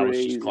was crazy. That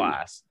was just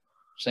class.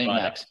 St.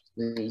 Max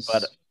is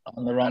but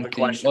on the wrong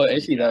team. Well,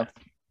 is he though?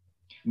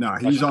 No,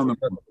 he's on the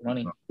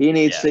money. He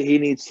needs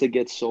to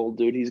get sold,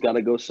 dude. He's got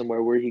to go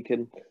somewhere where he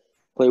can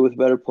play with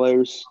better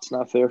players. It's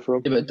not fair for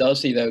him. Yeah, but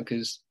does he though?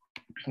 Because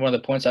one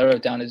of the points I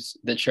wrote down is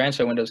the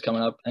transfer window is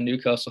coming up, and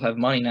Newcastle have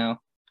money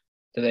now.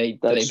 Do they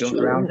build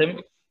around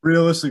him?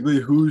 Realistically,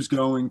 who's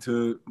going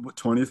to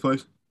 20th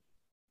place?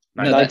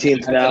 No,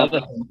 19th now.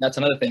 That's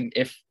another thing.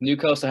 If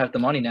Newcastle have the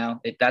money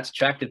now, that's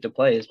attractive to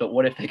players. But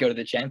what if they go to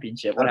the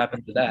championship? What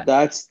happens to that?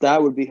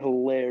 That would be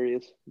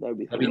hilarious. That'd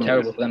be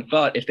terrible for them.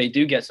 But if they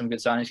do get some good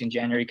signings in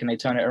January, can they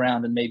turn it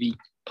around and maybe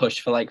push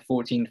for like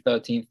 14th,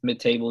 13th,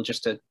 mid-table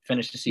just to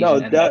finish the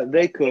season? No,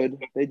 they could.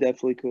 They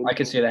definitely could. I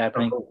could see that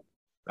happening.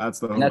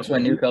 That's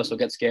when Newcastle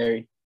gets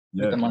scary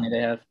with the money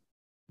they have.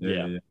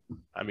 Yeah.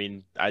 I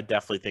mean, I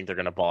definitely think they're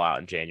going to ball out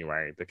in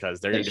January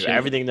because they're going to do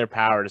everything in their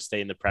power to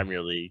stay in the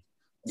Premier League.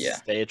 Yeah.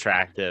 Stay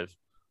attractive.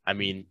 I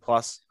mean,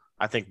 plus,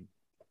 I think,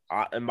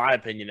 in my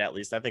opinion, at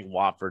least, I think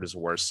Watford is a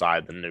worse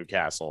side than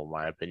Newcastle, in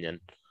my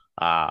opinion.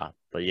 But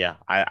yeah,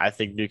 I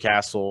think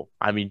Newcastle,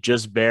 I mean,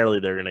 just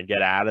barely they're going to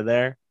get out of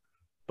there,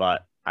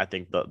 but I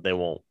think they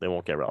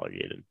won't get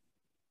relegated.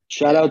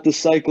 Shout out to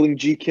Cycling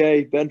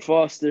GK, Ben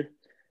Foster.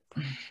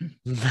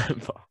 Ben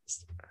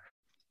Foster.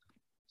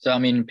 So, I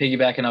mean,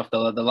 piggybacking off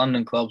the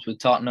London clubs with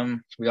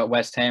Tottenham, we got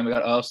West Ham, we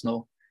got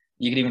Arsenal.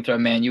 You could even throw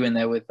Man U in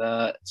there with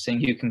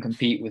seeing who can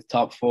compete with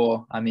top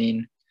 4. I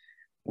mean,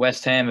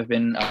 West Ham have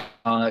been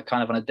kind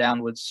of on a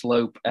downward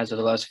slope as of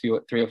the last 3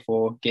 or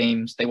 4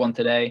 games. They won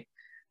today,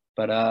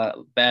 but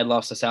bad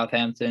loss to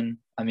Southampton.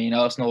 I mean,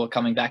 Arsenal are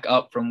coming back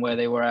up from where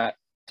they were at.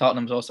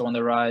 Tottenham's also on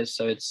the rise,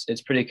 so it's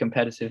pretty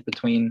competitive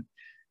between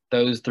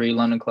those 3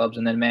 London clubs,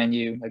 and then Man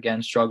U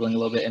again struggling a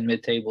little bit in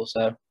mid-table.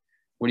 So,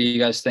 what do you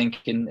guys think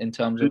in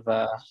terms of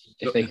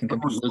if they can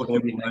compete? What do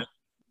you think?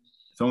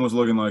 It's almost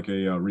looking like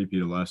a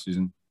repeat of last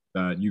season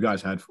that you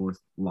guys had 4th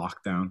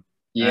lockdown.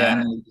 Yeah,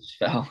 and we just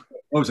fell.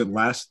 What was it?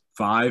 Last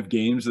 5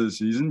 games of the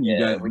season? You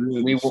guys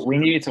we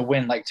needed to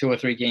win like 2 or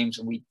 3 games,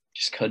 and we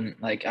just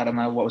couldn't. Like, I don't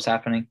know what was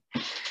happening.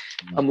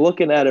 I'm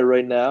looking at it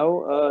right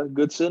now,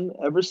 Goodson.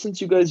 Ever since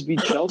you guys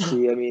beat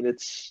Chelsea, I mean,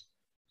 it's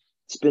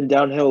been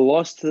downhill.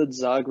 Lost to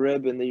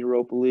Zagreb in the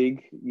Europa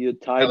League. You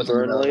tied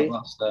Burnley.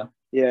 Loss, though.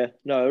 Yeah,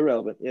 no,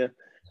 irrelevant. Yeah.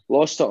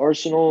 Lost to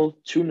Arsenal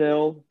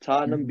 2-0.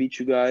 Tottenham beat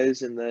you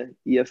guys in the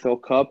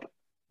EFL Cup.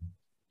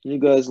 You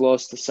guys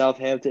lost to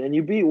Southampton. And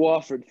you beat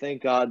Watford,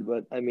 thank God.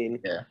 But, I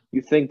mean,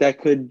 you think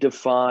that could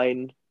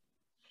define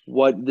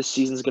what the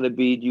season's going to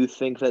be? Do you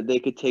think that they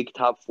could take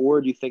top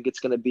 4? Do you think it's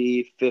going to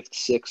be 5th,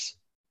 6th,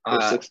 or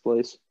 6th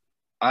place?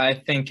 I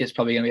think it's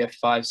probably going to be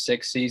a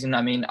 5-6 season.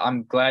 I mean,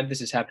 I'm glad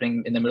this is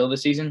happening in the middle of the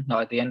season,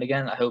 not at the end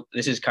again. I hope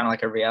this is kind of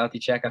like a reality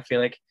check, I feel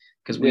like.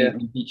 Because we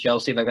beat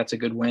Chelsea, like that's a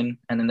good win.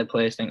 And then the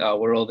players think, oh,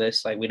 we're all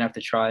this. Like, we don't have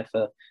to try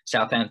for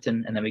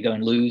Southampton. And then we go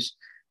and lose.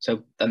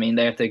 So, I mean,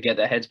 they have to get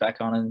their heads back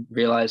on and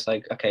realize,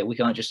 like, okay, we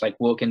can't just, like,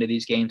 walk into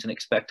these games and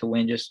expect to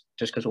win just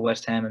because of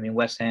West Ham. I mean,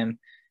 West Ham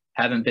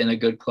haven't been a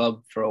good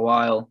club for a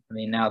while. I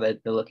mean, now they're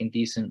looking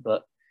decent.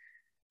 But,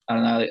 I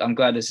don't know. I'm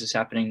glad this is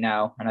happening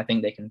now. And I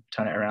think they can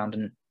turn it around.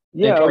 And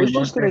I was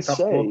just going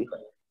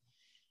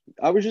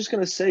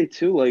to say,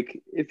 too,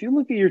 like, if you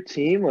look at your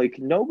team, like,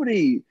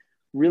 nobody –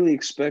 really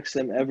expects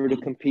them ever to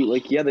compete.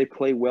 Like, yeah, they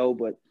play well,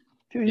 but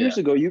a few years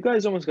ago, you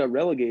guys almost got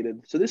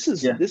relegated. So this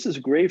is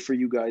great for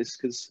you guys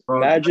because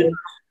imagine.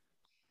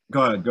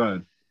 Go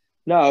ahead.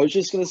 No, I was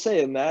just gonna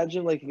say,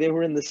 imagine like they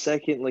were in the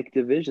 2nd like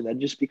division.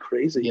 That'd just be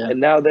crazy. Yeah. And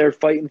now they're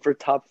fighting for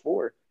top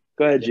 4.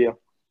 Go ahead, Gio.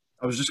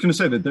 I was just gonna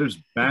say that there's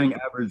bang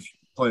average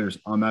players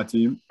on that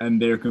team, and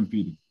they're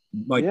competing.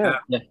 Like, I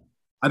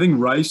think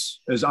Rice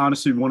is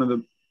honestly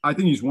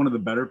he's one of the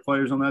better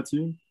players on that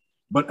team.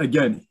 But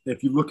again,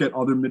 if you look at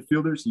other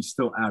midfielders, he's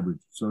still average.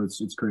 So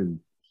it's crazy.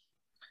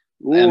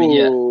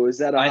 Ooh, is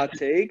that a hot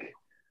take?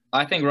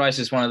 I think Rice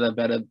is one of the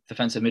better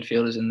defensive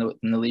midfielders in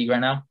the league right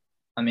now.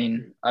 I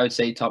mean, I would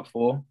say top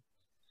 4,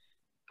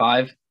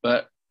 5.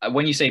 But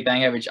when you say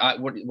bang average,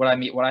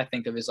 what I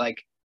think of is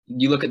like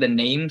you look at the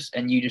names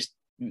and you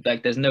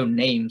like there's no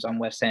names on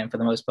West Ham for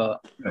the most part.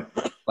 Yeah.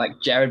 Like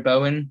Jared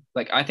Bowen,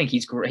 like I think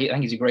he's great. I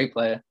think he's a great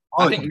player.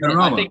 Oh,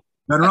 Benrahma,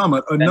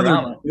 another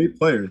Benrahma. great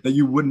player that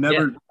you would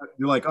never.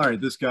 You're like, all right,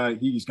 this guy,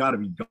 he's got to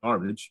be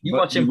garbage. You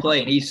watch him play,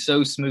 and he's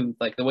so smooth.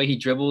 Like the way he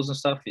dribbles and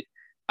stuff.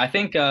 I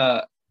think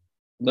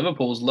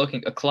Liverpool's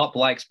looking. Klopp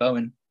likes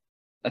Bowen.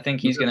 I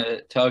think he's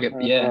gonna target.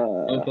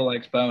 Liverpool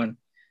likes Bowen,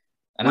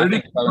 and I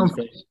think Bowen's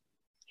great.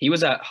 He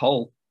was at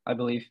Hull, I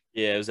believe.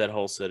 Yeah, it was at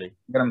Hull City.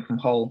 Got him from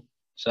Hull.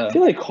 So I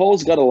feel like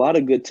Hull's got a lot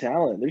of good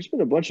talent. There's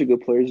been a bunch of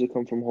good players that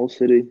come from Hull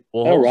City.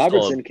 Well,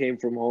 Robertson came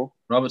from Hull.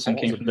 Robertson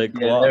came from big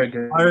club.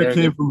 Fire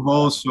came from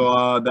Hull,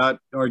 so that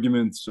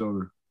argument's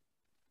over.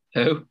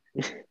 Who?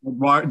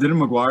 Didn't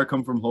Maguire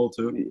come from Hull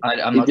too?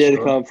 I'm not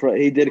sure.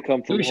 He did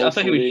come from Hull. I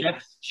thought he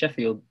was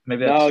Sheffield.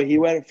 Maybe no, he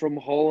went from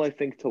Hull, I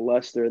think, to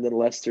Leicester, and then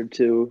Leicester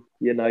to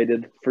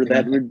United for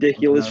that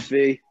ridiculous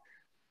fee.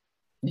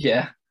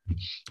 Yeah.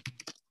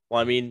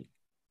 Well, I mean,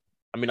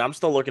 I'm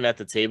still looking at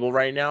the table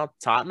right now.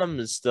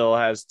 Tottenham still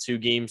has 2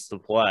 games to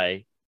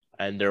play,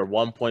 and they're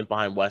 1 point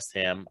behind West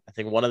Ham. I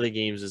think one of the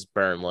games is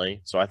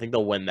Burnley, so I think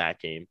they'll win that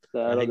game.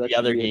 I think the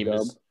other game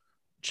is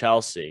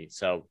Chelsea,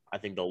 so I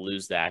think they'll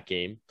lose that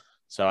game.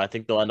 So I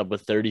think they'll end up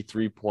with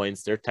 33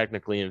 points. They're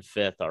technically in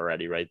 5th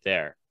already right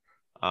there.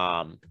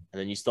 And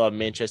then you still have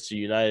Manchester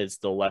United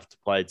still left to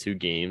play 2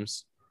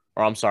 games.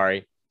 Or I'm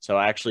sorry. So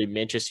actually,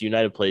 Manchester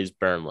United plays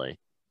Burnley.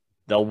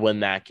 They'll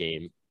win that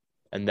game.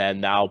 And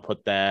then that'll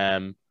put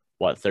them,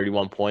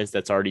 31 points?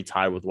 That's already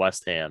tied with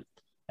West Ham.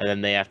 And then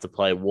they have to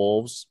play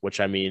Wolves, which,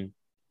 I mean,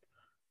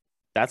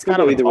 that's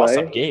kind of a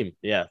toss-up game.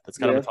 Yeah, that's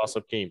kind of a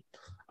toss-up game.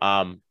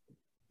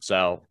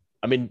 So,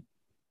 I mean,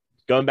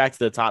 going back to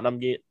the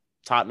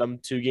Tottenham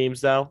 2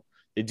 games, though,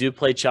 they do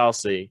play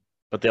Chelsea,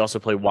 but they also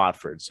play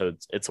Watford. So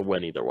it's a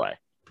win either way.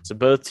 So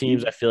both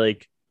teams, I feel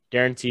like,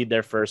 guaranteed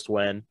their first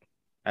win.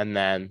 And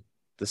then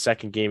the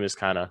second game is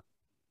kind of,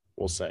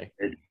 we'll say.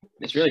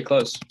 It's really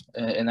close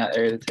in that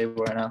area of the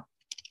table right now.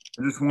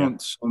 I just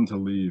want Son to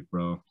leave,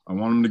 bro. I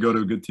want him to go to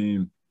a good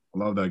team. I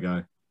love that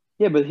guy.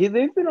 Yeah, but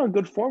they've been on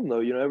good form,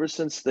 though, ever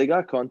since they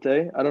got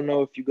Conte. I don't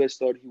know if you guys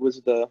thought he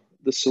was the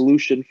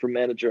solution for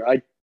manager.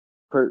 I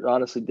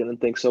honestly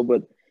didn't think so,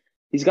 but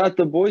he's got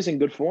the boys in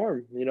good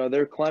form.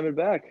 They're climbing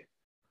back.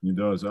 He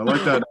does. I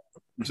like that.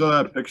 You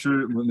saw that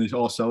picture when they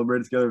all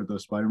celebrated together with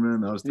the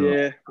Spider-Man? That was dope.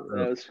 Yeah,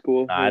 that was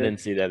cool. I didn't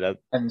see that.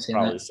 That's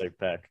probably a sick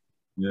pick.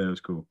 Yeah, it was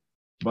cool.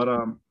 But,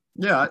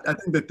 yeah, I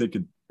think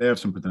that they have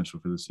some potential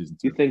for this season,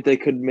 too. You think they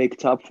could make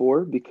top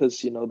 4? Because,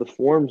 the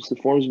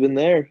form's been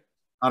there.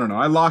 I don't know.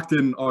 I locked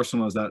in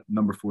Arsenal as that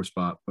number 4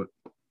 spot, but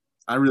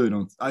I really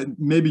don't.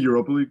 Maybe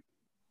Europa League.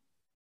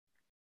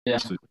 Yeah.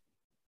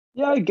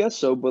 Yeah, I guess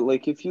so. But,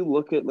 if you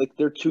look at,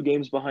 they're 2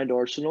 games behind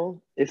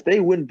Arsenal, if they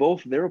win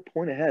both, they're a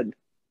point ahead.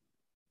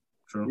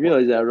 True. You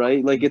realize that,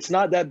 right? It's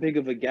not that big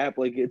of a gap.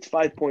 It's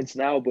 5 points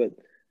now, but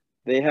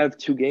they have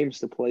 2 games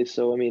to play.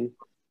 So, I mean,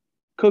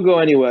 could go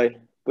anyway.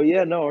 But,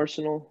 yeah, no,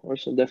 Arsenal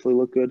definitely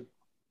look good.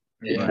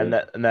 Yeah. And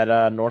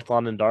that North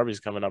London derby is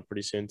coming up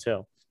pretty soon,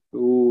 too.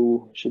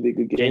 Ooh, should be a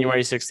good game.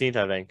 January 16th,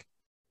 I think.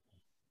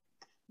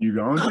 You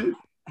going,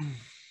 Pete?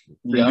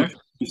 Yeah.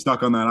 You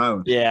stuck on that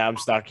island? Yeah, I'm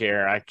stuck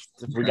here.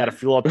 We got to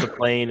fuel up the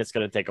plane. It's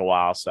going to take a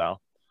while, so.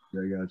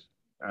 Yeah, guys.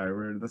 All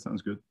right, that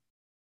sounds good.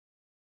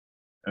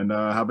 And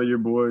how about your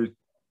boy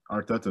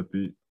Arteta,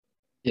 Pete?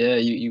 Yeah,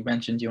 you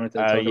mentioned you wanted to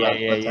talk about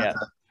Arteta. Yeah.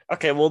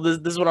 Okay, well, this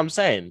is what I'm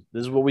saying.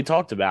 This is what we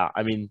talked about.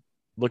 I mean,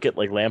 look at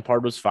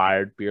Lampard was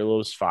fired, Pirlo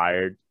was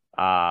fired.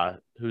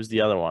 Who's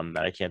the other one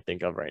that I can't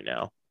think of right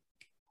now?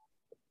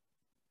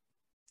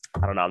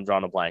 I don't know. I'm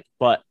drawing a blank.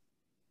 But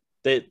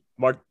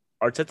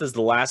Arteta's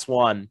the last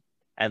one,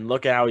 and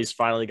look at how he's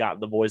finally got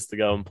the boys to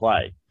go and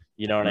play.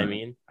 You know what I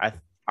mean?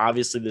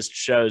 Obviously, this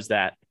shows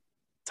that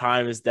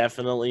time is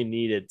definitely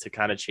needed to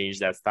kind of change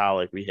that style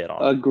like we hit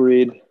on.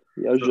 Agreed.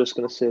 Yeah, I was just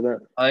going to say that.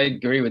 I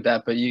agree with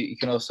that, but you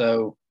can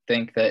also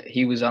think that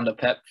he was under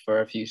Pep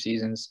for a few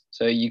seasons.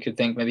 So you could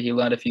think maybe he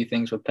learned a few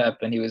things with Pep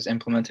and he was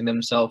implementing them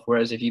himself.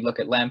 Whereas if you look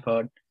at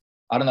Lampard,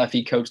 I don't know if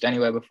he coached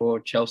anywhere before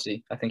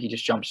Chelsea. I think he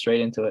just jumped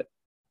straight into it.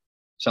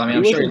 So, I mean,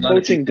 I'm sure he learned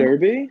coaching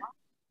Derby?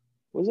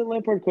 Wasn't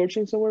Lampard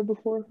coaching somewhere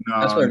before? No.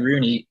 That's why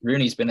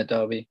Rooney's been at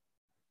Derby.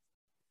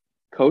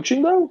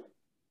 Coaching, though?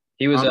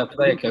 He was a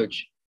player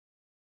coach.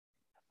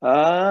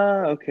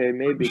 Okay,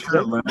 maybe.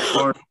 Sure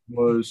Lampard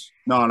was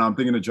no. I'm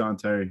thinking of John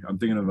Terry. I'm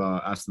thinking of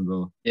Aston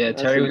Villa. Yeah,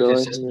 Terry was the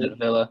assistant at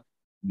Villa.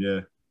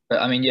 Yeah.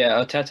 But I mean,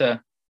 yeah, Arteta,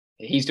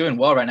 he's doing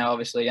well right now,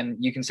 obviously, and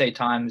you can say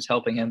time is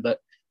helping him, but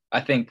I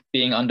think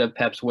being under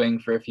Pep's wing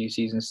for a few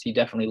seasons, he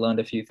definitely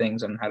learned a few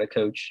things on how to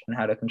coach and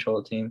how to control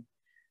a team.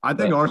 I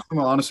think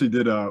Arsenal honestly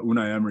did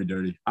Unai Emery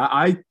dirty.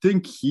 I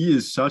think he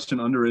is such an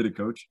underrated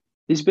coach.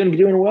 He's been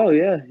doing well,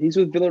 yeah. He's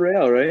with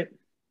Villarreal, right?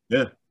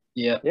 Yeah.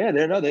 Yeah. Yeah,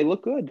 they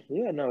look good.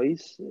 Yeah, no,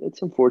 it's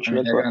unfortunate. I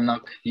mean, they're going to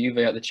knock Juve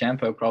out the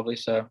Champo probably,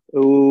 so.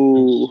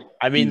 Ooh.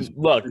 I mean,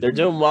 look, they're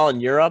doing well in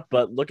Europe,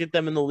 but look at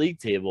them in the league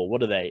table.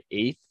 What are they,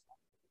 8th?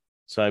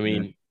 So, I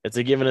mean, it's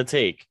a give and a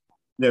take.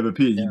 Yeah, but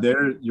Pete,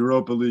 they're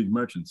Europa League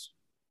merchants.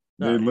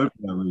 They live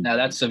in that league. No,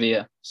 that's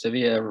Sevilla.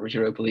 Sevilla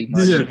Europa League.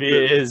 Yeah.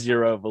 Sevilla is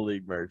Europa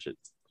League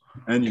merchants.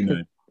 And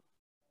United.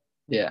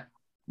 Yeah.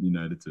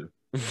 United too.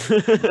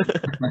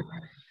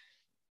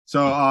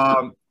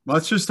 So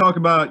let's just talk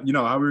about,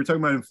 how we were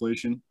talking about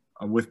inflation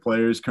with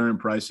players' current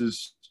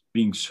prices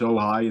being so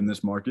high in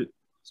this market.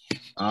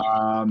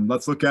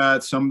 Let's look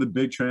at some of the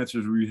big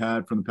transfers we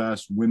had from the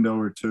past window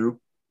or two.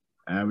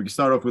 And we can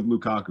start off with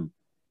Lukaku.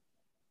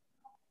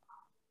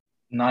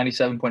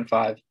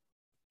 97.5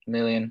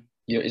 million.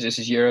 Is this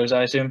euros,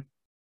 I assume?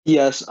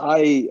 Yes,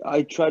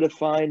 I try to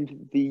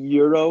find the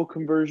euro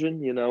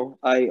conversion.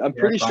 I'm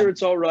pretty sure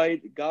it's all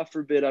right. God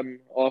forbid I'm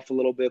off a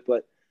little bit,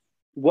 but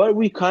what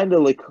we kind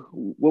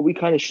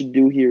of should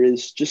do here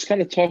is just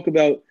kind of talk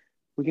about.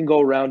 We can go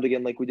around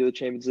again like we do the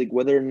Champions League,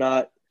 whether or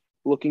not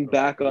looking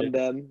back on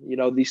them,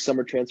 these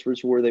summer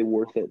transfers, were they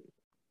worth it?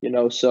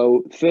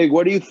 So Fig,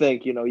 what do you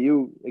think? You're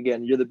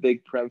the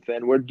big Prem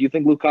fan. Where do you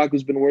think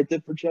Lukaku's been worth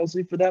it for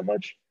Chelsea for that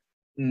much?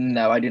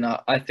 No, I do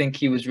not. I think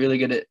he was really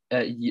good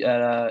at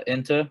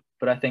Inter,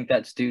 but I think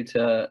that's due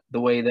to the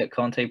way that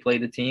Conte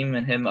played the team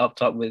and him up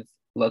top with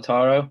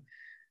Lautaro.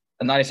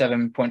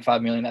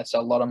 97.5 million, that's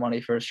a lot of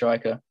money for a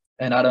striker.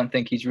 And I don't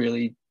think he's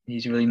really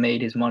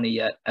made his money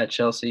yet at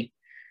Chelsea.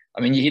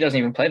 I mean, he doesn't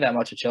even play that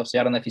much at Chelsea.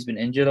 I don't know if he's been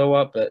injured or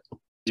what, but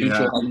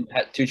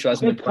Tuchel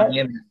hasn't been playing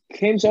him.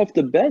 Comes off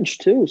the bench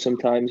too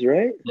sometimes,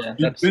 right? Yeah,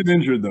 he's been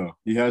injured though.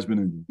 He has been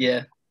injured.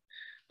 Yeah,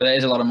 but there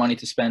is a lot of money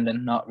to spend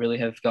and not really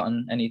have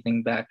gotten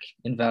anything back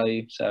in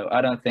value. So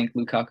I don't think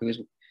Lukaku is.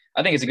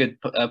 I think it's a good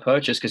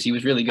purchase because he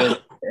was really good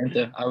at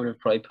Inter. I would have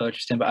probably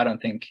purchased him, but I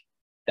don't think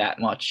that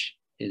much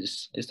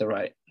is the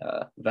right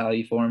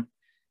value for him.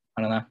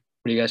 I don't know.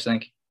 What do you guys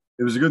think?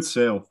 It was a good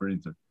sale for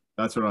Inter.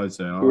 That's what I would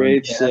say.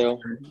 Great sale.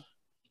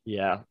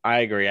 Yeah, I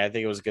agree. I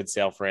think it was a good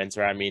sale for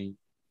Inter. I mean,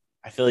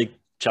 I feel like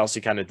Chelsea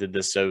kind of did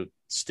this so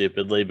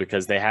stupidly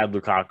because they had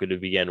Lukaku to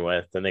begin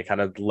with, and they kind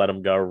of let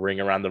him go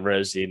ring around the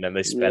rosy, and then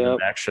they spent an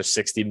extra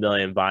 60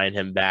 million buying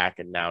him back,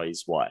 and now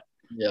he's what?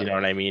 Yeah. You know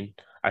what I mean?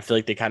 I feel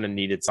like they kind of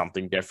needed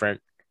something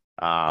different.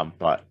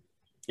 But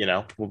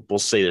we'll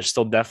see. There's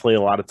still definitely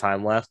a lot of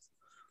time left.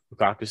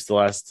 Lukaku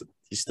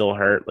he's still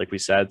hurt, like we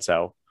said,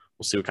 so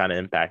we'll see what kind of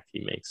impact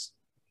he makes.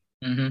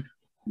 Mm-hmm.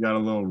 You got a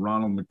little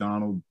Ronald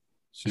McDonald,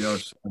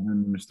 CR7,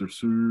 Mr.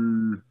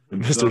 Sue.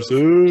 Mr.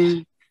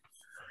 Sue.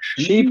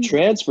 Cheap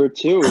transfer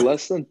too,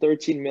 less than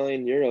 13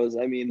 million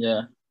euros. I mean,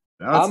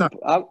 I'm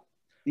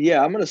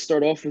going to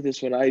start off with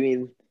this one. I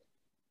mean,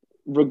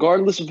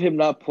 regardless of him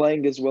not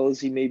playing as well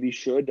as he maybe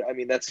should, I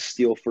mean, that's a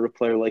steal for a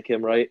player like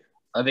him, right?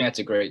 I think that's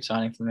a great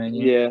signing for Man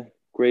U. Yeah,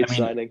 great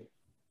signing.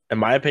 In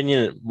my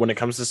opinion, when it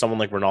comes to someone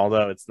like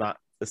Ronaldo, it's not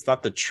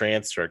the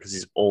transfer because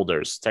he's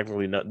older. So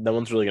technically, no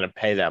one's really going to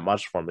pay that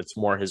much for him. It's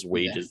more his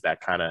wages that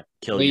kind of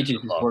kill wages you.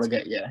 Wages is what I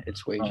get. Yeah,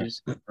 it's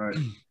wages. Right.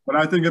 But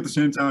I think at the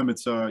same time,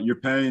 it's you're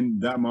paying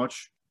that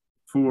much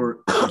for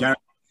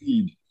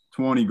guaranteed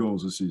 20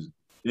 goals a season.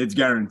 It's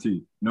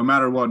guaranteed. No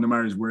matter what, no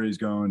matter where he's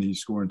going,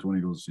 he's scoring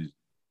 20 goals a season.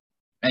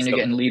 And you're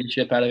getting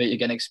leadership out of it. You're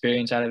getting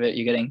experience out of it.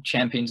 You're getting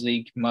Champions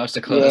League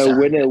masterclass.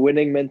 Yeah,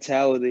 winning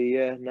mentality.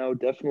 Yeah, no,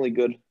 definitely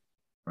good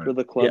for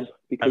the club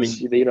because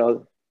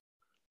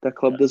that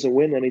club doesn't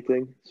win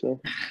anything. So,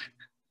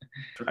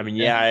 I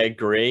mean, I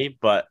agree,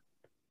 but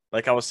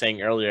like I was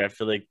saying earlier, I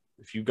feel like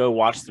if you go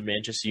watch the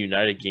Manchester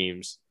United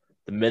games,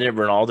 the minute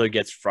Ronaldo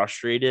gets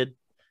frustrated,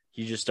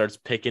 he just starts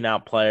picking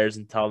out players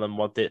and tell them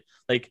what they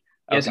like.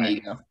 He has an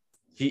ego.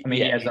 He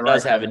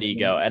does have an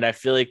ego, and I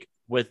feel like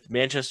with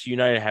Manchester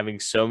United having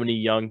so many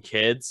young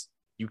kids,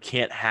 you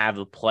can't have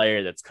a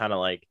player that's kind of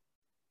like,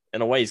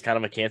 in a way, he's kind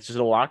of a cancer to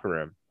the locker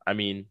room. I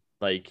mean,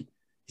 like,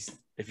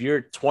 if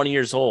you're 20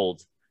 years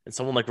old and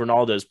someone like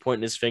Ronaldo is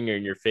pointing his finger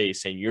in your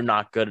face saying you're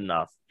not good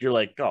enough, you're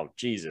like, oh,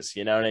 Jesus,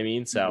 you know what I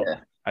mean? So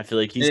I feel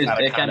like it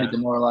can be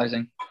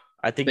demoralizing.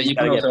 I think but you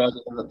can also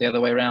go the other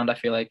way around. I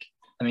feel like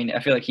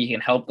he can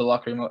help the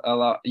locker room a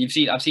lot. I've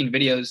seen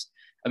videos.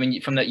 I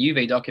mean, from that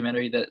Juve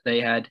documentary that they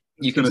had,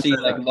 you can see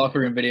like locker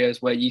room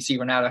videos where you see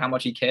Ronaldo, how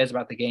much he cares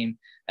about the game.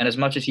 And as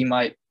much as he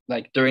might,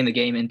 like, during the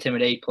game,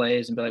 intimidate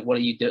players and be like, what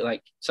do you do?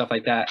 Like, stuff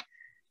like that.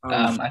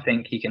 I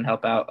think he can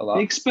help out a lot.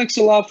 He expects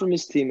a lot from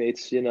his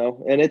teammates,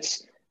 and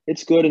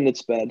it's good and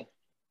it's bad.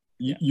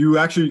 You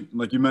actually,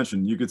 like you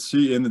mentioned, you could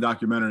see in the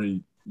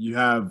documentary, you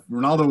have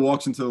Ronaldo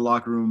walks into the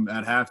locker room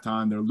at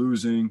halftime. They're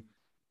losing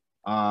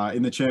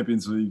in the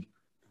Champions League.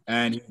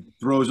 And he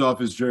throws off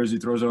his jersey,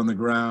 throws it on the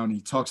ground.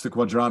 He talks to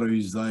Cuadrado.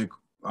 He's like,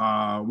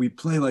 we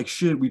play like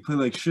shit. We play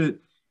like shit.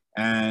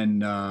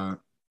 And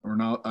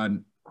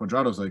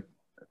Cuadrado's like,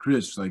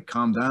 Chris, like,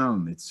 calm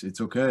down. It's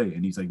okay.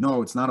 And he's like,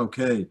 no, it's not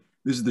okay.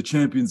 This is the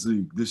Champions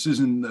League. This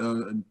isn't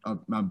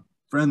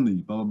friendly,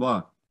 blah, blah,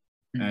 blah.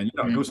 And,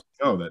 it goes to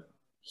show that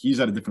he's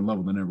at a different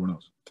level than everyone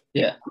else.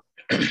 Yeah.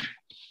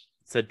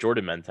 It's that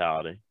Jordan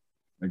mentality.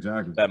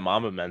 Exactly. That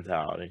Mamba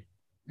mentality.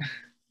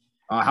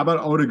 How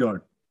about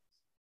Odegaard?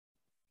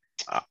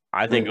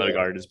 I think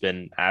Odegaard has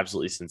been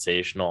absolutely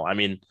sensational. I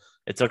mean,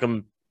 it took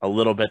him a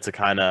little bit to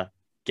kind of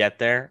get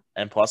there.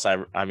 And plus, I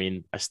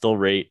still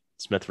rate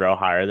Smith Rowe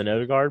higher than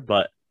Odegaard,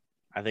 but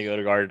I think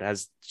Odegaard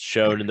has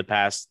shown in the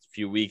past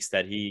few weeks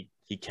that he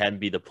can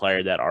be the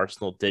player that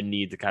Arsenal did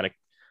need to kind of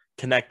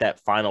connect that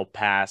final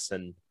pass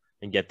and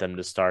get them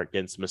to start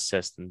getting some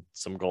assists and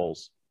some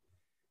goals.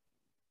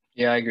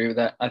 Yeah, I agree with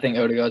that. I think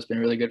Odegaard's been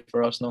really good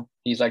for Arsenal.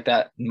 He's like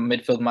that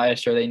midfield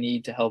maestro they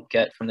need to help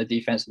get from the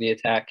defense to the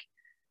attack,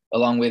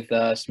 along with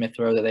Smith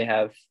Rowe that they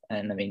have.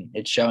 And I mean,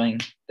 it's showing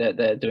that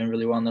they're doing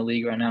really well in the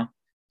league right now.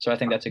 So I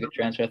think that's a good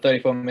transfer.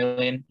 34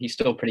 million. He's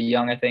still pretty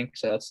young, I think.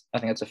 So I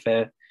think that's a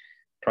fair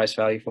price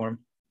value for him.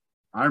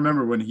 I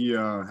remember when he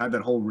had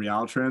that whole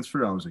Real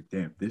transfer, I was like,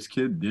 damn, this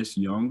kid this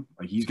young,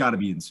 like he's got to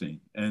be insane.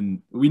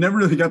 And we never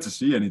really got to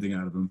see anything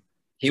out of him.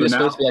 He was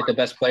supposed to be like the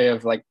best player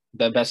of like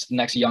the best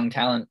next young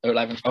talent. Or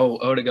like,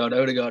 Odegaard.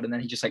 And then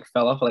he just like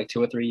fell off for like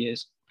 2 or 3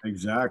 years.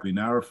 Exactly.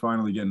 Now we're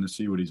finally getting to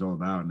see what he's all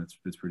about, and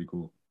it's pretty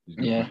cool.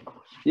 Yeah.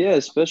 Yeah,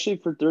 especially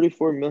for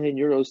 34 million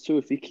euros too.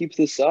 If he keeps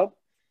this up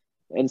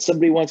and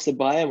somebody wants to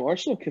buy him,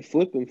 Arsenal can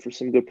flip him for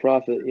some good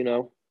profit, you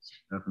know?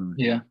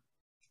 Definitely. Yeah.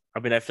 I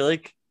mean, I feel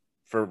like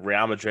for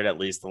Real Madrid, at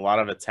least, a lot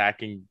of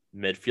attacking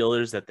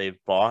midfielders that they've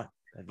bought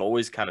have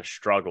always kind of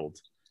struggled.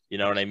 You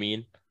know what I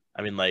mean?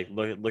 I mean, like,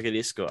 look at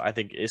Isco. I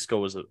think Isco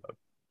was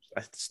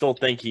I still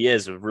think he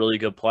is a really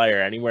good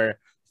player. Anywhere if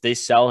they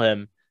sell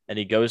him and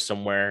he goes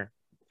somewhere,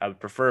 I would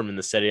prefer him in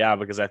the Serie A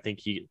because I think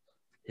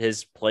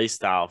his play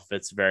style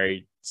fits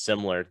very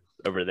similar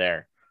over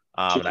there.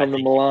 Should come to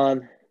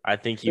Milan. I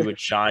think he would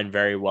shine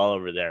very well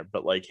over there.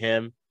 But like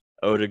him,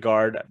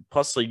 Odegaard,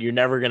 plus like you're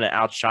never gonna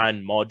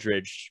outshine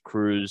Modric,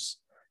 Cruz.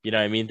 You know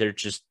what I mean?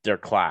 They're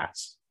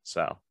class.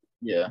 So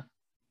yeah.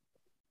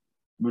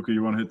 Luca,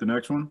 you want to hit the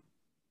next one?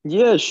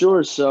 Yeah,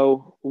 sure.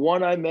 So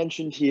one I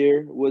mentioned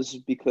here was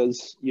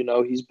because, you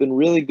know, he's been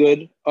really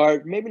good,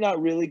 or maybe not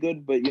really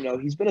good, but, you know,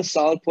 he's been a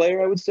solid player,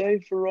 I would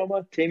say, for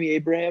Roma. Tammy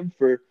Abraham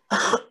for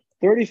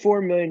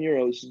 34 million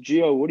euros.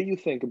 Gio, what do you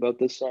think about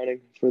this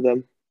signing for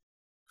them?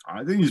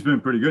 I think he's been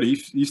pretty good.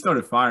 He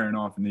started firing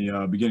off in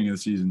the beginning of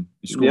the season.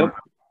 He scored a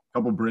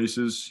couple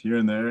braces here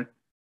and there.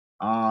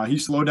 He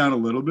slowed down a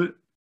little bit,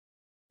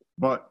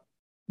 but,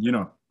 you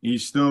know,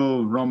 he's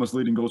still Roma's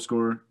leading goal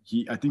scorer.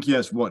 I think he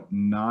has,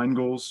 9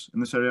 goals in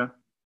this area?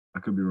 I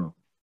could be wrong.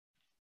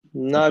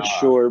 Not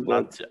sure,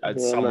 but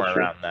somewhere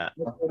around that.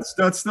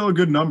 That's still a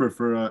good number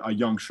for a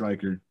young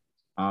striker.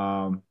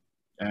 And,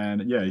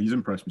 yeah, he's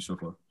impressed me so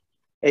far.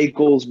 8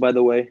 goals, by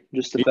the way,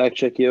 just to fact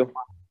check you.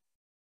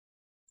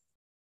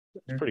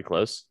 It's pretty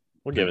close.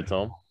 We'll give it to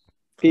him.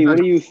 Pete, what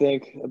do you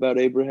think about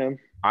Abraham?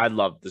 I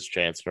love this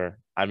transfer.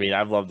 I mean,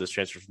 I've loved this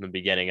transfer from the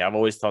beginning. I've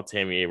always thought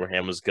Tammy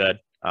Abraham was good.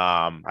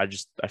 I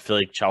feel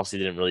like Chelsea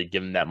didn't really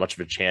give him that much of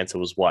a chance. It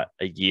was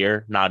a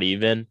year, not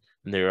even,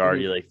 and they were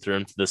already like threw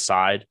him to the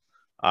side.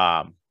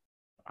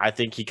 I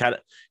think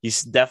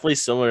he's definitely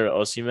similar to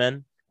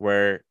Osimhen,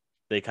 where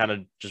they kind of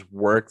just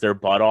work their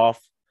butt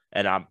off,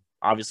 and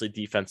obviously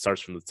defense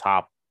starts from the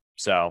top.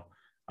 So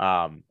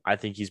I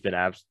think he's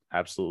been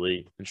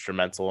absolutely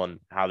instrumental in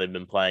how they've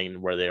been playing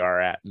and where they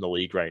are at in the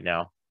league right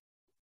now.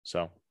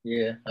 So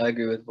yeah, I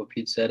agree with what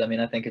Pete said. I mean,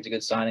 I think it's a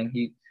good signing.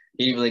 He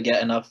didn't really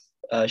get enough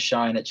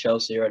shine at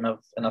Chelsea or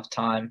enough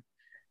time,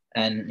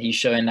 and he's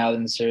showing now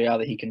in the Serie A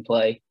that he can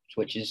play,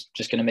 which is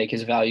just going to make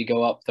his value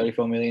go up.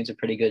 34 million is a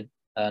pretty good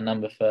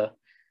number for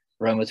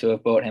Roma to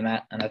have bought him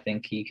at, and I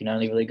think he can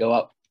only really go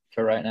up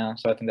for right now.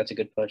 So I think that's a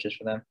good purchase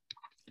for them.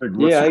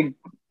 Go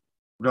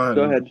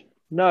ahead.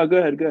 No, go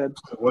ahead.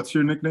 What's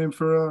your nickname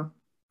for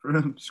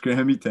him?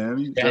 Scrammy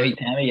Tammy? Scrammy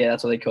Tammy, yeah,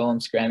 that's what they call him,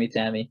 Scrammy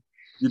Tammy.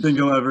 You think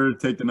he'll ever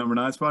take the number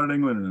 9 spot in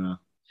England or no?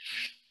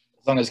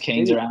 As long as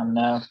Kane's around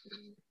now.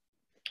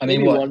 I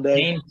mean, what?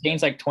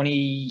 Kane's like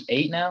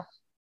 28 now?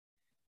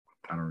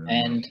 I don't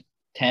really know.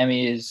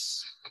 Tammy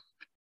is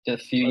a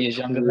few years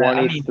younger than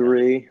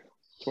 23,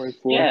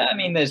 24. Yeah, I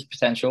mean, there's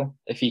potential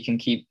if he can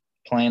keep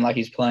playing like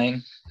he's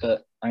playing.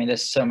 But, I mean,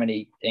 there's so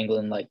many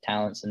England, like,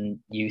 talents and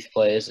youth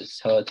players.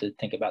 It's hard to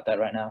think about that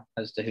right now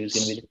as to who's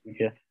going to be the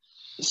future.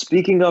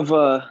 Speaking of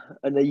a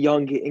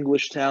young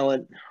English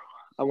talent,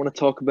 I want to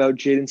talk about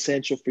Jadon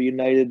Sancho for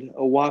United.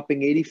 A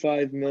whopping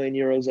 85 million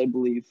euros, I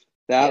believe.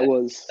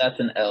 That's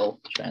an L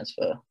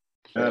transfer.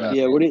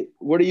 Yeah,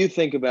 what do you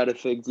think about it,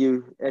 Fig? Do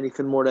you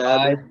anything more to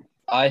add?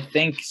 I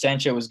think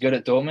Sancho was good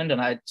at Dortmund,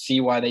 and I see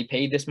why they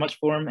paid this much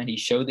for him, and he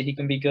showed that he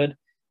can be good.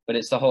 But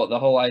it's the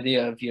whole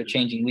idea of you're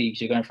changing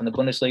leagues. You're going from the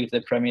Bundesliga to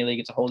the Premier League.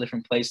 It's a whole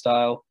different play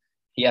style.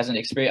 He hasn't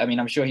experienced. I mean,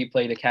 I'm sure he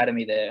played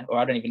academy there, or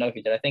I don't even know if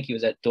he did. I think he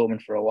was at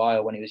Dortmund for a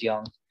while when he was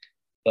young.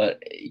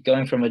 But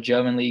going from a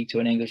German league to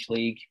an English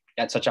league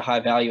at such a high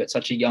value at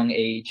such a young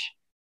age,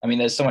 I mean,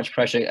 there's so much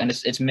pressure, and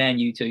it's Man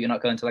U too. You're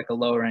not going to like a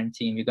lower end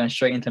team. You're going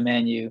straight into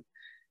Man U.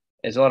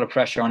 There's a lot of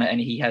pressure on it, and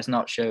he has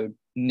not showed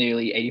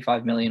nearly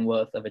 85 million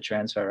worth of a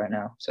transfer right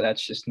now. So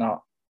that's just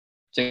not.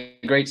 It's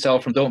a great sell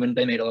from Dortmund.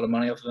 They made a lot of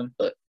money off of him,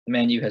 but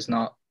Man U has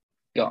not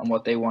gotten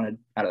what they wanted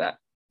out of that,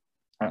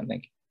 I don't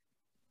think.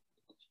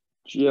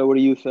 Gio, what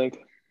do you think?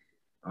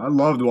 I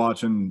loved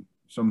watching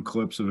some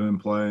clips of him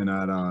playing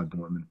at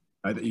Dortmund.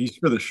 He's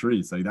for the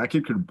streets. Like, that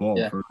kid could ball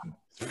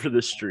for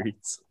the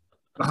streets.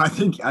 I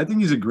think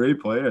he's a great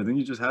player. I think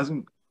he just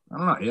hasn't I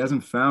don't know. He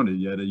hasn't found it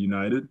yet at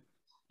United.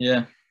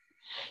 Yeah.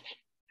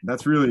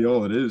 That's really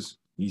all it is.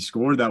 He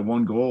scored that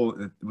one goal.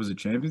 Was it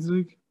Champions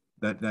League?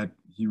 That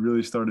he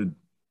really started.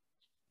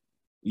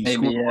 He Maybe,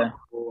 scored yeah. one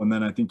goal, and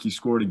then I think he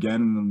scored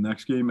again in the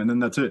next game, and then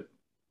that's it.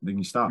 Then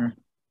he stopped.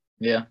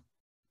 Yeah.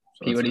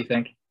 So Pete, what do you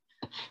think?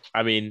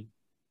 I mean,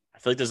 I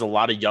feel like there's a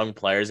lot of young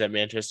players at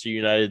Manchester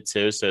United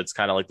too, so it's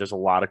kind of like there's a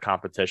lot of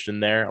competition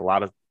there. A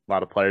lot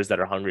of players that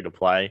are hungry to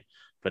play.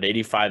 But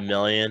 85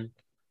 million,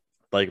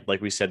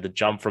 like we said, the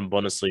jump from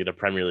Bundesliga to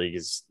Premier League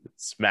it's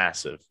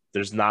massive.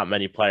 There's not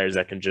many players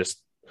that can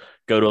just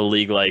go to a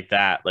league like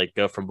that, like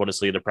go from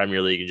Bundesliga to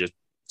Premier League and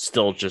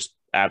just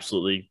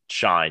absolutely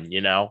shine.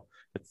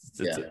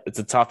 It's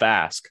a tough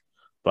ask,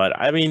 but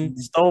I mean,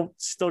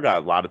 still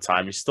got a lot of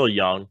time. He's still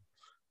young.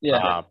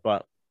 Yeah.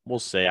 But we'll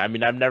see. I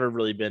mean, I've never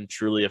really been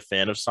truly a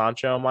fan of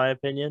Sancho, in my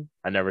opinion.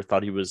 I never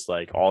thought he was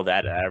like all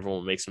that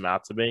everyone makes him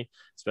out to be,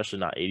 especially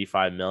not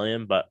 85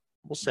 million. But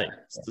we'll see.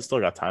 Still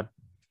got time.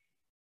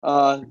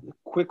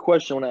 Quick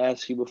question I want to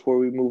ask you before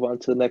we move on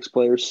to the next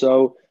player.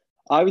 So,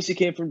 obviously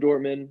came from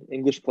Dortmund,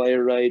 English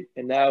player, right?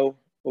 And now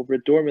over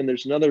at Dortmund,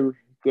 there's another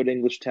good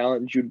English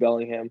talent, Jude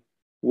Bellingham.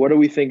 What do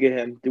we think of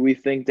him? Do we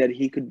think that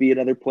he could be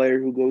another player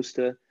who goes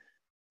to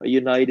a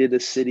United, a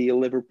City, a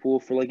Liverpool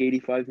for like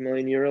 85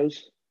 million euros?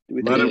 Do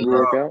we think it would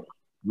work out?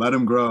 Let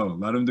him grow.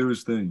 Let him do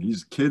his thing.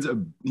 He's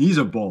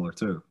a baller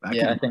too.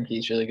 I think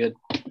he's really good.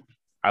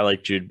 I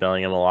like Jude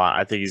Bellingham a lot.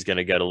 I think he's going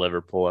to go to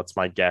Liverpool. That's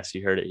my guess.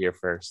 You heard it here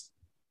first.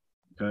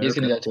 Okay, He's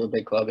going to go to a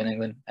big club in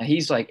England. And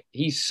he's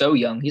so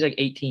young. He's like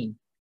 18.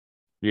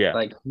 Yeah.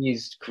 Like,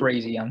 he's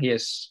crazy young. He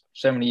has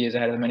so many years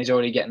ahead of him, and he's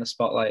already getting the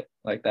spotlight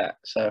like that.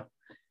 So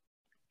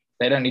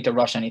they don't need to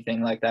rush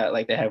anything like that,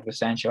 like they have with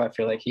Sancho. I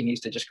feel like he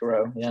needs to just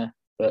grow. Yeah.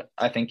 But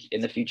I think in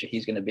the future,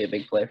 he's going to be a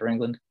big player for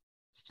England.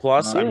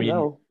 Plus, Yeah, I mean,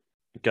 no.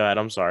 go ahead.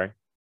 I'm sorry.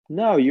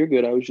 No, you're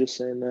good. I was just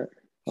saying that.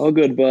 All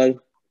good, bud.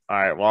 All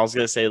right. Well, I was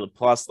going to say,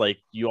 plus, like,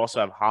 you also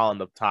have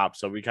Haaland up top.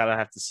 So we kind of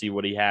have to see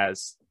what he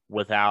has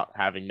without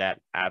having that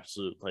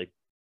absolute, like,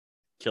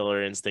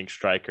 killer instinct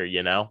striker,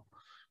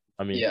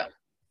 I mean, Yeah.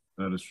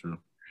 That is true.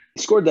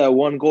 He scored that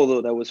one goal,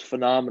 though, that was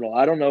phenomenal.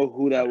 I don't know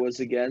who that was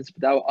against,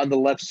 but that on the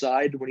left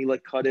side when he,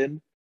 like, cut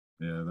in.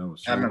 Yeah, that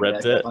was I true. remember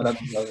ripped that. it. I don't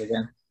think that was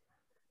again.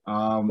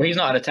 But he's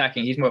not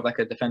attacking. He's more of like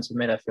a defensive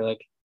mid, I feel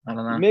like. I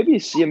don't know.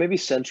 Maybe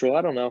central.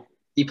 I don't know.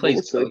 He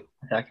plays We'll both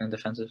attacking and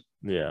defensive.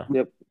 Yeah.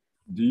 Yep.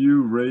 Do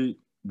you rate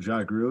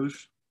Jack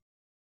Grealish?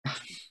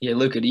 Yeah,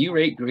 Luca, do you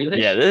rate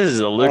Grealish? Yeah, this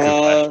is a Luca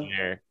question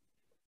here.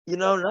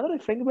 Now that I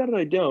think about it,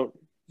 I don't.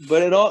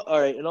 But in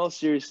all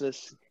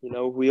seriousness,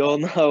 we all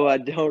know I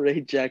don't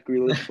rate Jack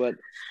Grealish, but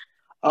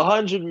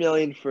 100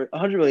 million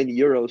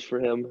euros for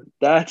him.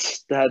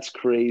 That's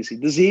crazy.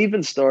 Does he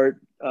even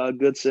start,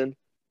 Goodson?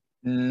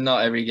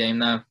 Not every game,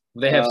 no.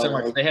 They have so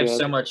much. They have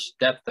so much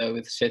depth though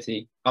with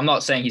City. I'm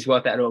not saying he's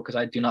worth that at all because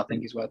I do not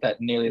think he's worth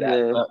that nearly that.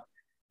 Yeah. But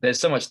there's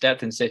so much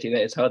depth in City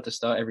that it's hard to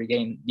start every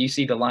game. You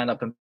see the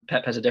lineup, and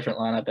Pep has a different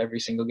lineup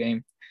every single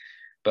game.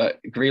 But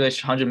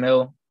Grealish, 100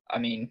 mil. I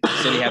mean,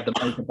 City have the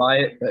money to buy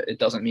it, but it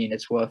doesn't mean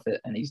it's worth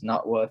it, and he's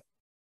not worth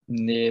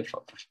near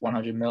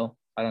 100 mil.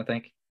 I don't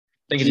think. I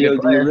think he's a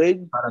good player. Do you rate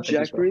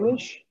Jack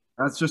Grealish?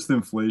 That's just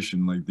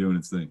inflation, like doing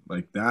its thing.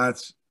 Like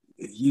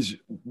he's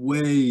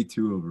way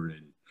too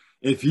overrated.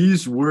 If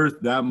he's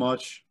worth that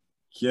much,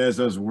 he has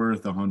us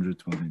worth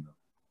 120 mil.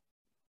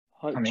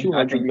 I mean,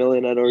 200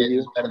 million, I'd argue.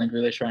 He's better than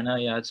Grealish right now.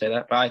 Yeah, I'd say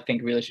that. But I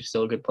think Grealish is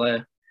still a good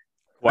player.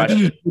 I think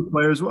he's a good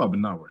player as well, but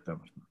not worth that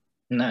much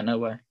money. No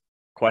way.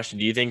 Question: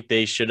 do you think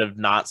they should have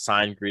not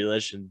signed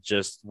Grealish and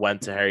just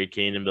went to Harry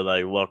Kane and be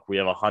like, "Look, we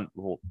have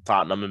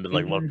Tottenham," and been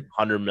like, "Look,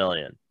 100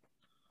 million."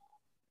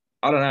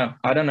 I don't know.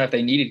 I don't know if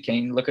they needed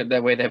Kane. Look at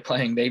the way they're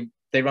playing.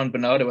 They run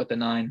Bernardo at the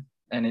 9,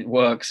 and it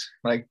works.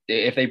 Like,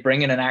 if they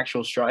bring in an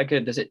actual striker,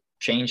 does it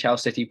change how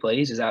City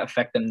plays? Does that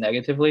affect them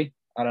negatively?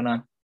 I don't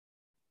know.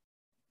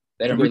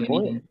 They don't really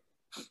need him.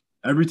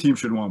 Every team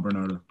should want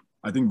Bernardo.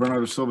 I think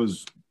Bernardo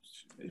Silva's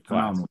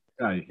phenomenal.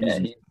 Yeah,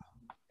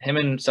 him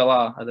and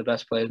Salah are the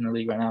best players in the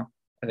league right now.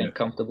 I think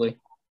comfortably.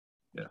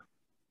 Yeah.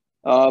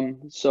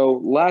 So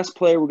last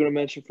player we're going to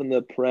mention from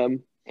the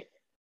Prem.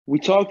 We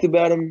talked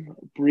about him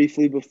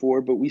briefly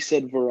before, but we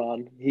said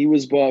Varane. He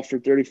was bought for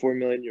 34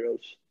 million euros.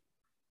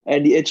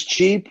 And it's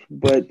cheap,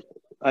 but,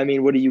 I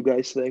mean, what do you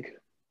guys think?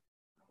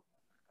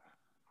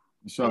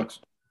 He sucks.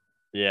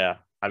 Yeah.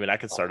 I mean, I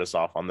can start us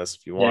off on this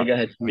if you want. Yeah,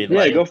 go ahead. I mean,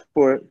 go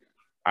for it.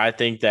 I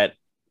think that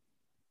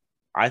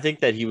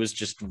he was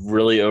just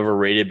really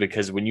overrated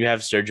because when you have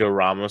Sergio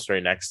Ramos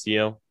right next to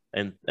you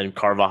and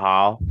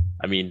Carvajal,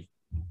 I mean,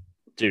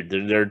 dude,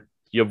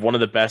 you have one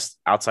of the best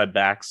outside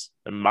backs,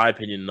 in my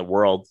opinion, in the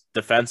world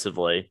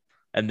defensively,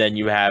 and then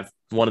you have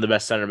one of the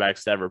best center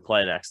backs to ever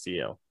play next to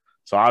you.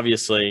 So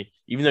obviously,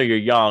 even though you're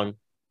young,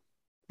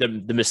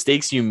 the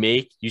mistakes you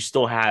make, you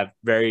still have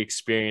very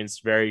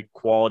experienced, very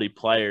quality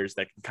players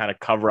that can kind of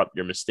cover up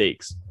your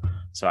mistakes.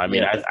 So, I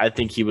mean, I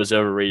think he was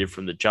overrated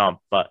from the jump,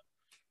 but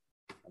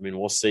I mean,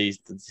 we'll see.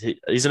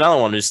 He's another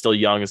one who's still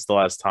young and still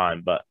has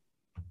time, but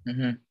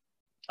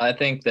I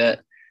think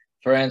that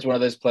Varane's one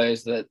of those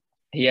players that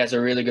he has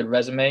a really good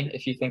resume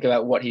if you think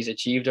about what he's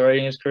achieved already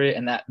in his career,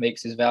 and that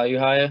makes his value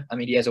higher. I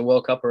mean, he has a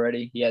World Cup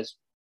already. He has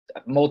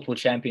multiple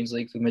Champions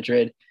Leagues with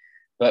Madrid.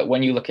 But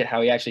when you look at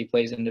how he actually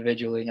plays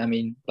individually, I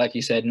mean, like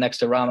you said, next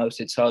to Ramos,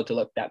 it's hard to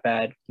look that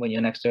bad when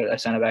you're next to a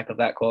centre back of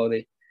that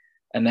quality.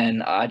 And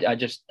then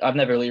I've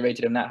never really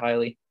rated him that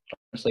highly.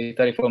 Honestly,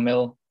 34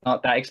 mil,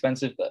 not that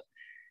expensive, but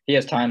he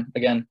has time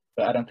again.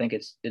 But I don't think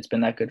it's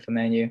been that good for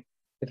Man U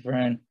with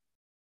Varane.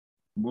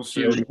 We'll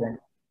see.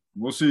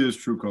 We'll see his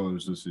true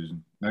colors this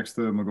season. Next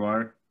to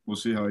Maguire, we'll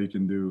see how he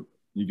can do.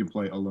 He can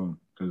play alone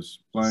because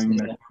playing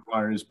next to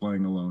Maguire is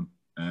playing alone,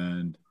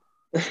 and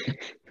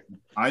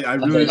I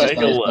really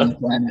Playing alone.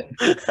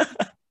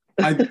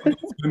 I think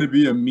it's going to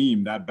be a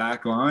meme. That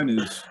back line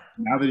is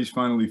now that he's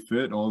finally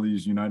fit. All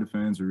these United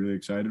fans are really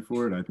excited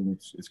for it. I think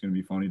it's going to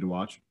be funny to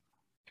watch.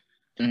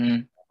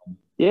 Mm-hmm.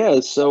 Yeah.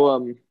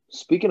 So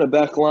speaking of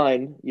back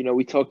line,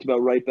 we talked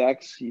about right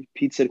backs.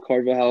 Pete said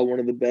Carvajal, one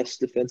of the best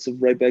defensive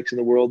right backs in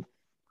the world.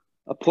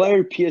 A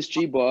player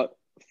PSG bought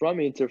from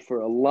Inter for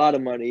a lot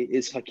of money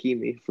is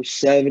Hakimi for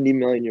 70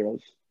 million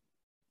euros.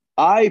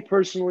 I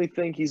personally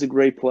think he's a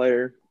great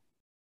player,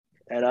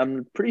 and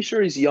I'm pretty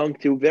sure he's young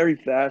too, very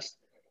fast.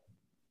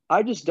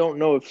 I just don't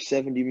know if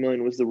 70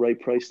 million was the right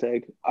price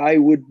tag. I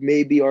would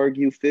maybe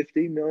argue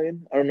 50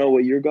 million. I don't know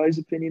what your guys'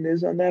 opinion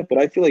is on that, but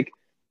I feel like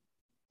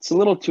it's a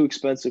little too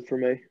expensive for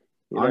me.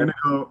 I'm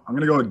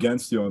gonna go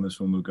against you on this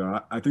one,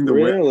 Luca. I think the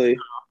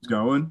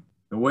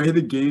way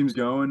the game's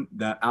going,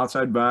 that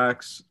outside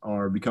backs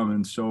are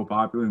becoming so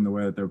popular in the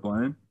way that they're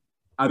playing.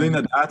 I think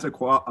that's a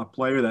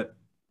player that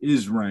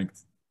is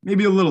ranked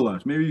maybe a little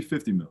less, maybe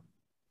 50 mil,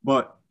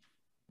 but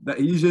that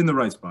he's in the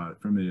right spot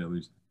for me at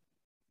least.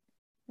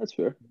 That's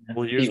fair.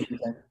 Well,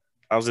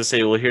 I was gonna say,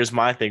 here's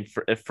my thing.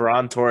 If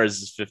Ferran Torres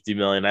is 50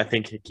 million, I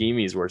think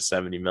Hakimi's worth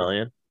 70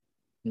 million.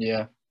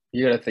 Yeah,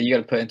 you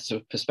gotta put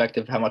into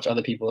perspective how much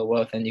other people are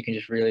worth, and you can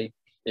just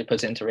it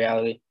puts it into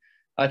reality.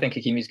 I think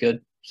Hakimi's good.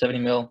 70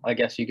 mil, I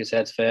guess you could say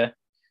it's fair.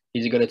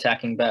 He's a good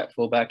attacking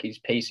fullback. He's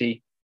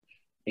pacey.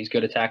 He's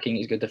good attacking.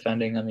 He's good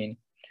defending. I mean,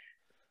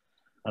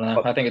 I don't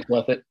know. I think it's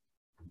worth it.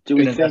 Do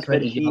we think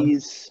that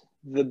he's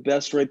the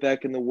best right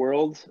back in the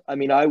world? I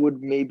mean, I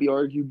would maybe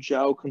argue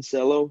João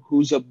Cancelo,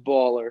 who's a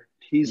baller.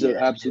 He's an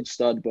absolute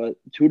stud. But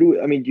do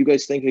you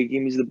guys think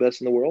Hakimi's the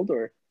best in the world,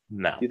 or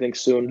no? Do you think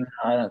soon?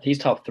 I don't. He's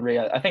top 3.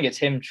 I think it's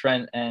him,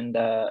 Trent, and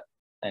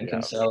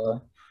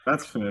Cancelo.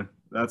 That's fair.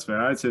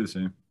 I'd say the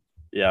same.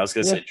 Yeah, I was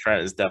gonna say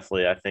Trent is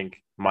definitely, I think,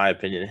 my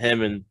opinion,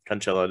 him and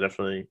Cancelo are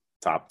definitely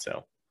top 2.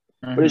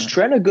 Mm-hmm. But is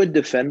Trent a good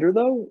defender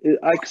though?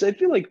 Because I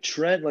feel like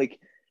Trent,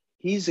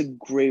 he's a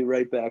great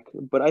right back,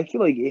 but I feel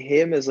like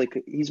him is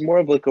he's more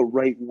of a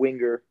right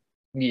winger.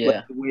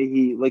 Yeah, the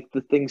way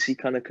the things he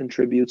kind of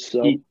contributes.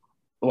 So,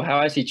 how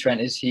I see Trent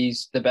is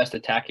he's the best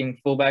attacking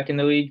fullback in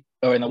the league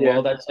or in the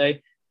world. I'd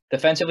say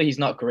defensively he's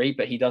not great,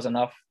 but he does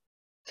enough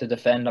to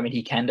defend. I mean,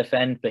 he can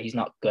defend, but he's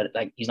not good.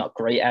 He's not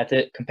great at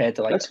it compared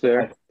to that's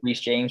fair.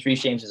 Reece James.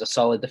 Reece James is a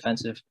solid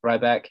defensive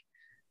right back,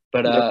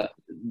 but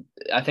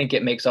I think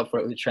it makes up for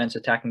it with Trent's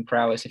attacking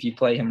prowess. If you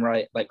play him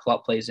right, like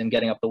Klopp plays him,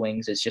 getting up the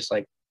wings, it's just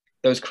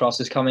those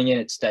crosses coming in.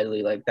 It's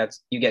steadily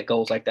you get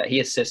goals like that. He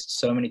assists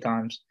so many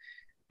times.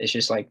 It's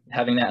just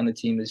having that on the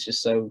team is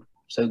just so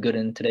good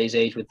in today's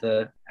age with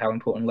how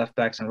important left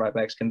backs and right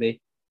backs can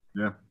be.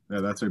 Yeah,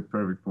 that's a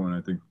perfect point.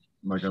 I think,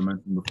 like I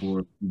mentioned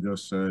before, you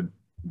just said.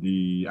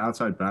 The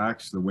outside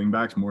backs, the wing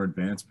backs, more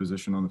advanced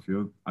position on the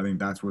field. I think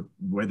that's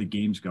where the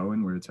game's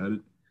going, where it's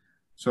headed.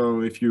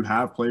 So if you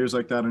have players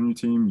like that on your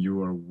team,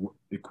 you are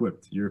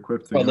equipped. You're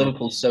equipped to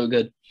Liverpool's so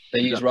good.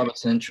 They use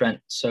Robertson and Trent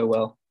so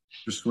well.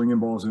 Just swinging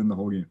balls in the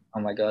whole game. Oh,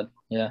 my God.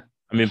 Yeah.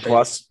 I mean,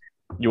 plus,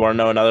 you want to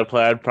know another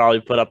player I'd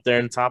probably put up there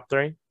in top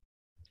 3?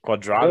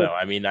 Cuadrado.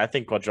 I mean, I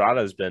think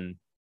Cuadrado's been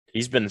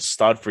a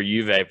stud for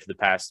Juve for the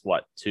past,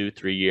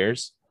 2-3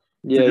 years?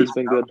 Yeah, he's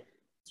been good.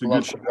 It's a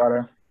good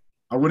Cuadrado.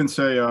 I wouldn't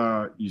say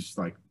he's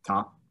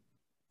top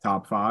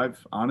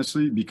 5,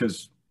 honestly,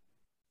 because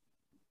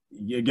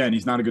again,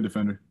 he's not a good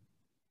defender.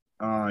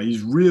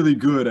 He's really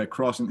good at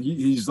crossing.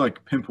 He's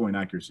pinpoint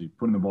accuracy,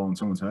 putting the ball in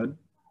someone's head,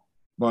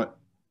 but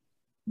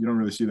you don't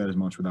really see that as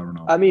much without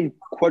Ronaldo. I mean,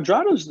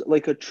 Cuadrado's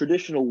a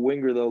traditional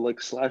winger though,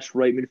 /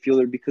 right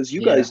midfielder, because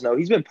you guys know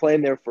he's been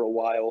playing there for a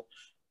while.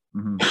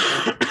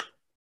 Mm-hmm.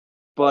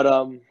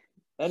 But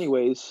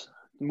anyways,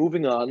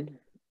 moving on.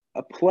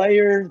 A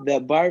player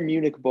that Bayern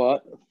Munich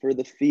bought for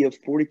the fee of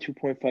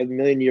 42.5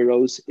 million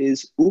euros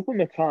is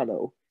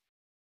Upamecano.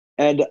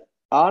 And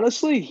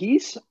honestly,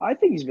 I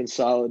think he's been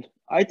solid.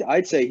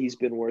 I'd say he's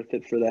been worth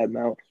it for that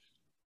amount.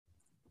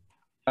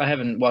 I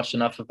haven't watched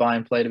enough of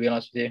Bayern play, to be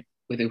honest with you,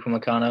 with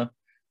Upamecano.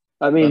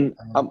 I mean,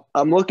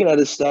 I'm looking at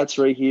his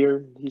stats right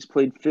here. He's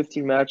played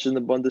 15 matches in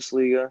the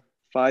Bundesliga,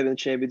 5 in the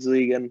Champions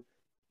League, and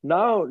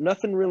now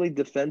nothing really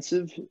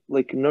defensive,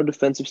 no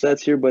defensive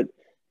stats here, but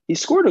he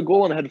scored a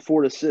goal and had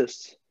 4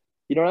 assists.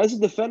 As a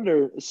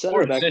defender,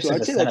 center back, too,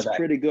 I'd say that's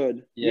pretty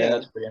good. Yeah,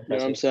 that's pretty impressive. You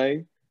know what I'm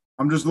saying?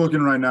 I'm just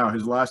looking right now.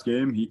 His last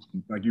game, he,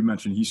 like you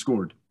mentioned, he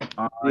scored. He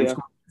scored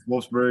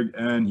Wolfsburg,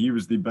 and he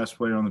was the best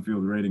player on the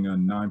field, rating a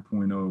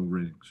 9.0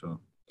 rating. So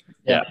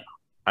Yeah.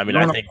 I mean,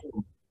 I think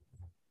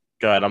 –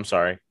 go ahead. I'm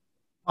sorry.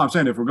 I'm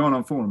saying if we're going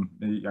on form,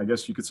 I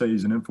guess you could say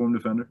he's an informed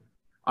defender.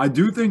 I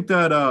do think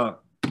that,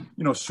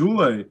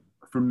 Sule,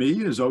 for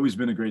me, has always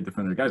been a great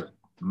defender. The guy's a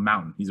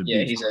mountain. He's a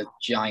beast. He's a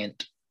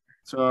giant.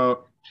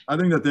 So I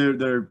think that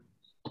they're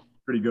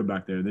pretty good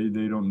back there.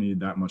 They don't need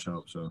that much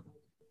help. So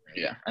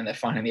yeah, and they're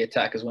finding the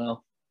attack as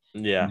well.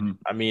 Yeah,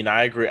 I mean,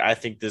 I agree. I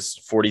think this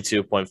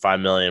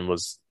 $42.5 million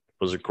was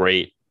a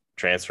great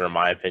transfer in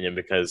my opinion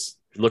because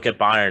look at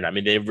Bayern. I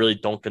mean, they really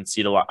don't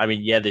concede a lot. I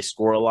mean, yeah, they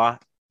score a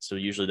lot, so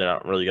usually they're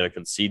not really going to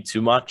concede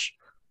too much,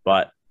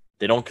 but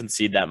they don't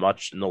concede that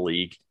much in the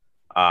league.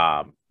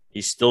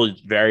 He's still a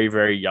very,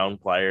 very young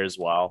player as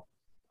well.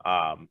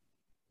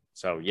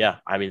 So, yeah,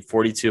 I mean,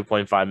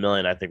 $42.5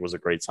 million I think was a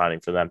great signing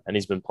for them. And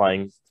he's been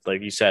playing,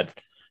 like you said,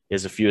 he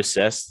has a few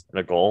assists and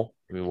a goal.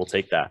 I mean, we'll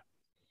take that.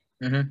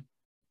 Mm-hmm.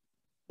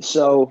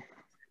 So,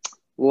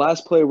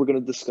 last player we're going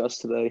to discuss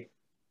today,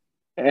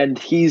 and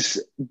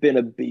he's been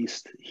a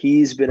beast.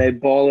 He's been a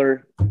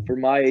baller for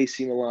my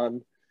AC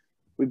Milan.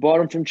 We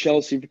bought him from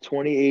Chelsea for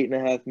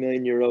 28.5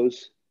 million euros.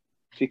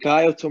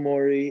 Fikayo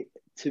Tomori,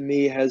 to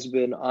me, has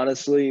been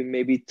honestly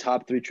maybe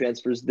top 3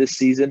 transfers this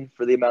season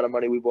for the amount of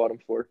money we bought him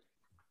for.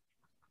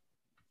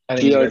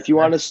 Gio, if you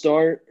want to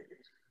start.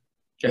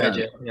 Go ahead,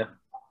 Gio. Yeah.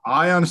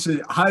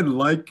 I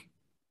like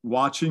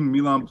watching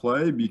Milan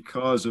play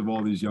because of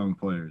all these young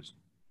players.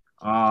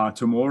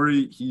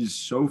 Tomori, he's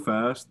so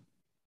fast.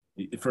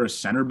 For a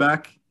center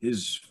back,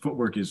 his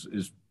footwork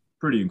is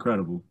pretty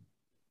incredible.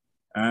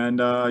 And,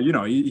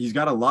 he's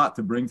got a lot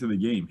to bring to the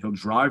game. He'll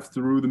drive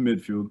through the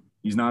midfield.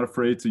 He's not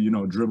afraid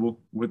to, dribble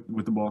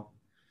with the ball.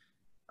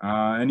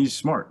 And he's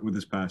smart with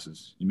his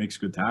passes. He makes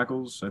good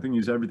tackles. I think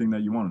he's everything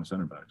that you want in a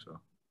center back. So,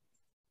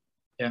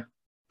 yeah.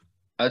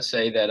 I'd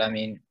say that, I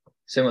mean,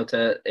 similar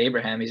to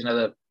Abraham, he's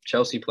another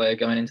Chelsea player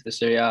going into the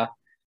Serie A,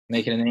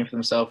 making a name for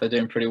themselves. They're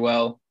doing pretty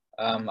well.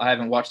 I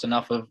haven't watched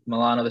enough of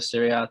Milan or the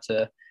Serie A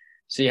to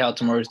see how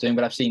Tomori's doing,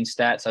 but I've seen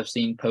stats. I've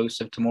seen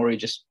posts of Tomori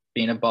just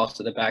being a boss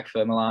at the back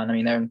for Milan. I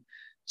mean, they're in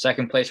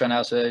second place right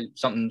now, so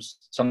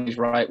something's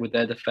right with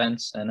their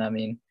defense. And I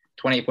mean,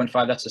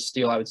 28.5, that's a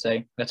steal, I would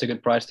say. That's a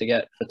good price to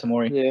get for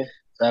Tomori. Yeah.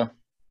 So I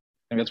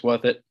think that's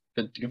worth it.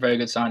 Very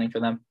good signing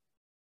for them.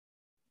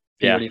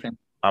 Yeah. What do you think?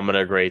 I'm going to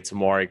agree.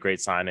 Tomori,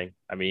 great signing.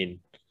 I mean,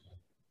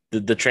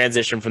 the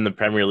transition from the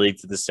Premier League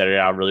to the Serie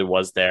A really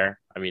was there.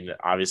 I mean,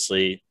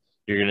 obviously,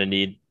 you're going to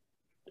need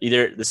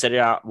either the Serie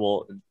A,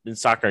 well, in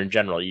soccer in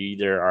general, you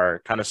either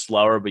are kind of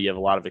slower, but you have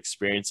a lot of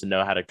experience and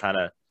know how to kind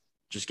of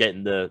just get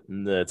in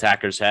the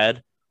attacker's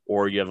head,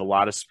 or you have a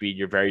lot of speed.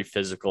 You're very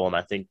physical, and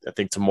I think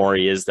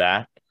Tomori is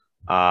that.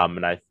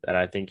 And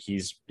I think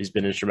he's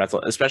been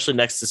instrumental, especially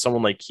next to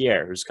someone like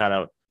Kier, who's kind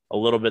of a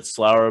little bit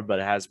slower but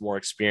has more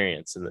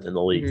experience in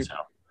the league. Mm-hmm. So,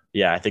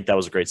 yeah, I think that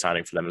was a great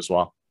signing for them as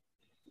well.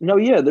 No,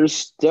 yeah,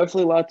 there's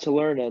definitely a lot to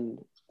learn, and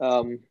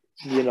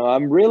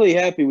I'm really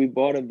happy we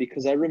bought him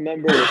because I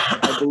remember,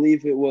 I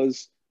believe it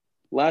was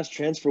last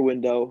transfer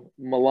window,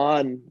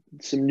 Milan,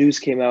 some news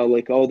came out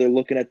like, oh, they're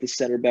looking at the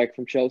center back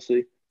from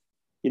Chelsea.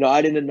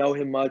 I didn't know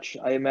him much.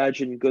 I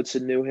imagine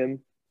Goodson knew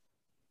him.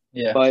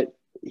 Yeah. But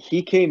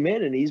he came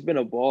in and he's been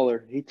a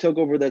baller. He took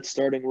over that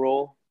starting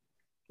role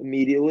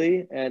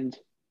immediately, and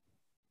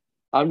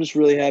I'm just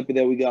really happy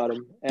that we got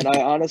him. And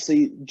I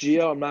honestly,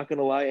 Gio, I'm not going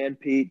to lie, and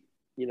Pete,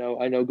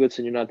 I know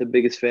Goodson, you're not the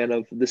biggest fan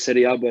of the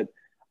Serie A, but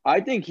I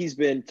think he's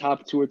been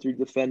top 2 or 3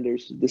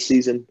 defenders this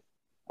season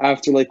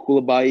after like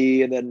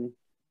Koulibaly and then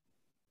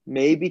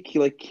maybe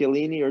like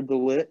Chiellini or De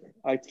Ligt.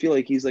 I feel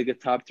like he's like a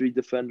top 3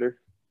 defender.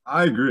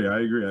 I agree.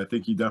 I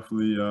think he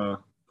definitely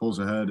pulls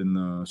ahead in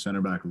the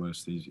center back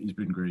list. He's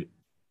been great.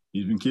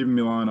 He's been keeping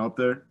Milan up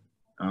there.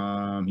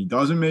 He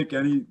doesn't make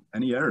any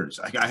errors.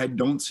 I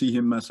don't see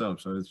him mess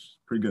up, so it's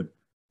pretty good.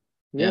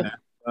 Yeah.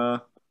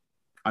 And,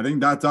 I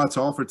think that's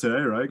all for today,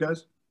 right,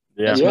 guys?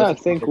 Yeah, I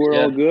think we're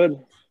all good.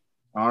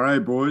 All right,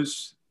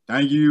 boys.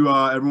 Thank you,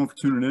 everyone, for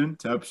tuning in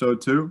to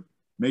episode 2.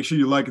 Make sure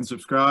you like and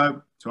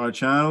subscribe to our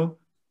channel.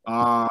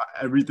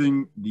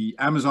 Everything, the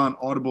Amazon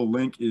Audible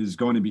link is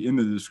going to be in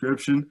the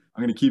description.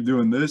 I'm going to keep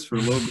doing this for a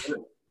little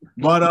bit.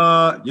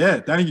 But, yeah,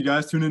 thank you,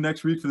 guys. Tune in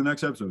next week for the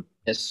next episode.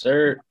 Yes,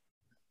 sir.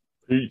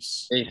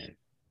 Peace. Peace.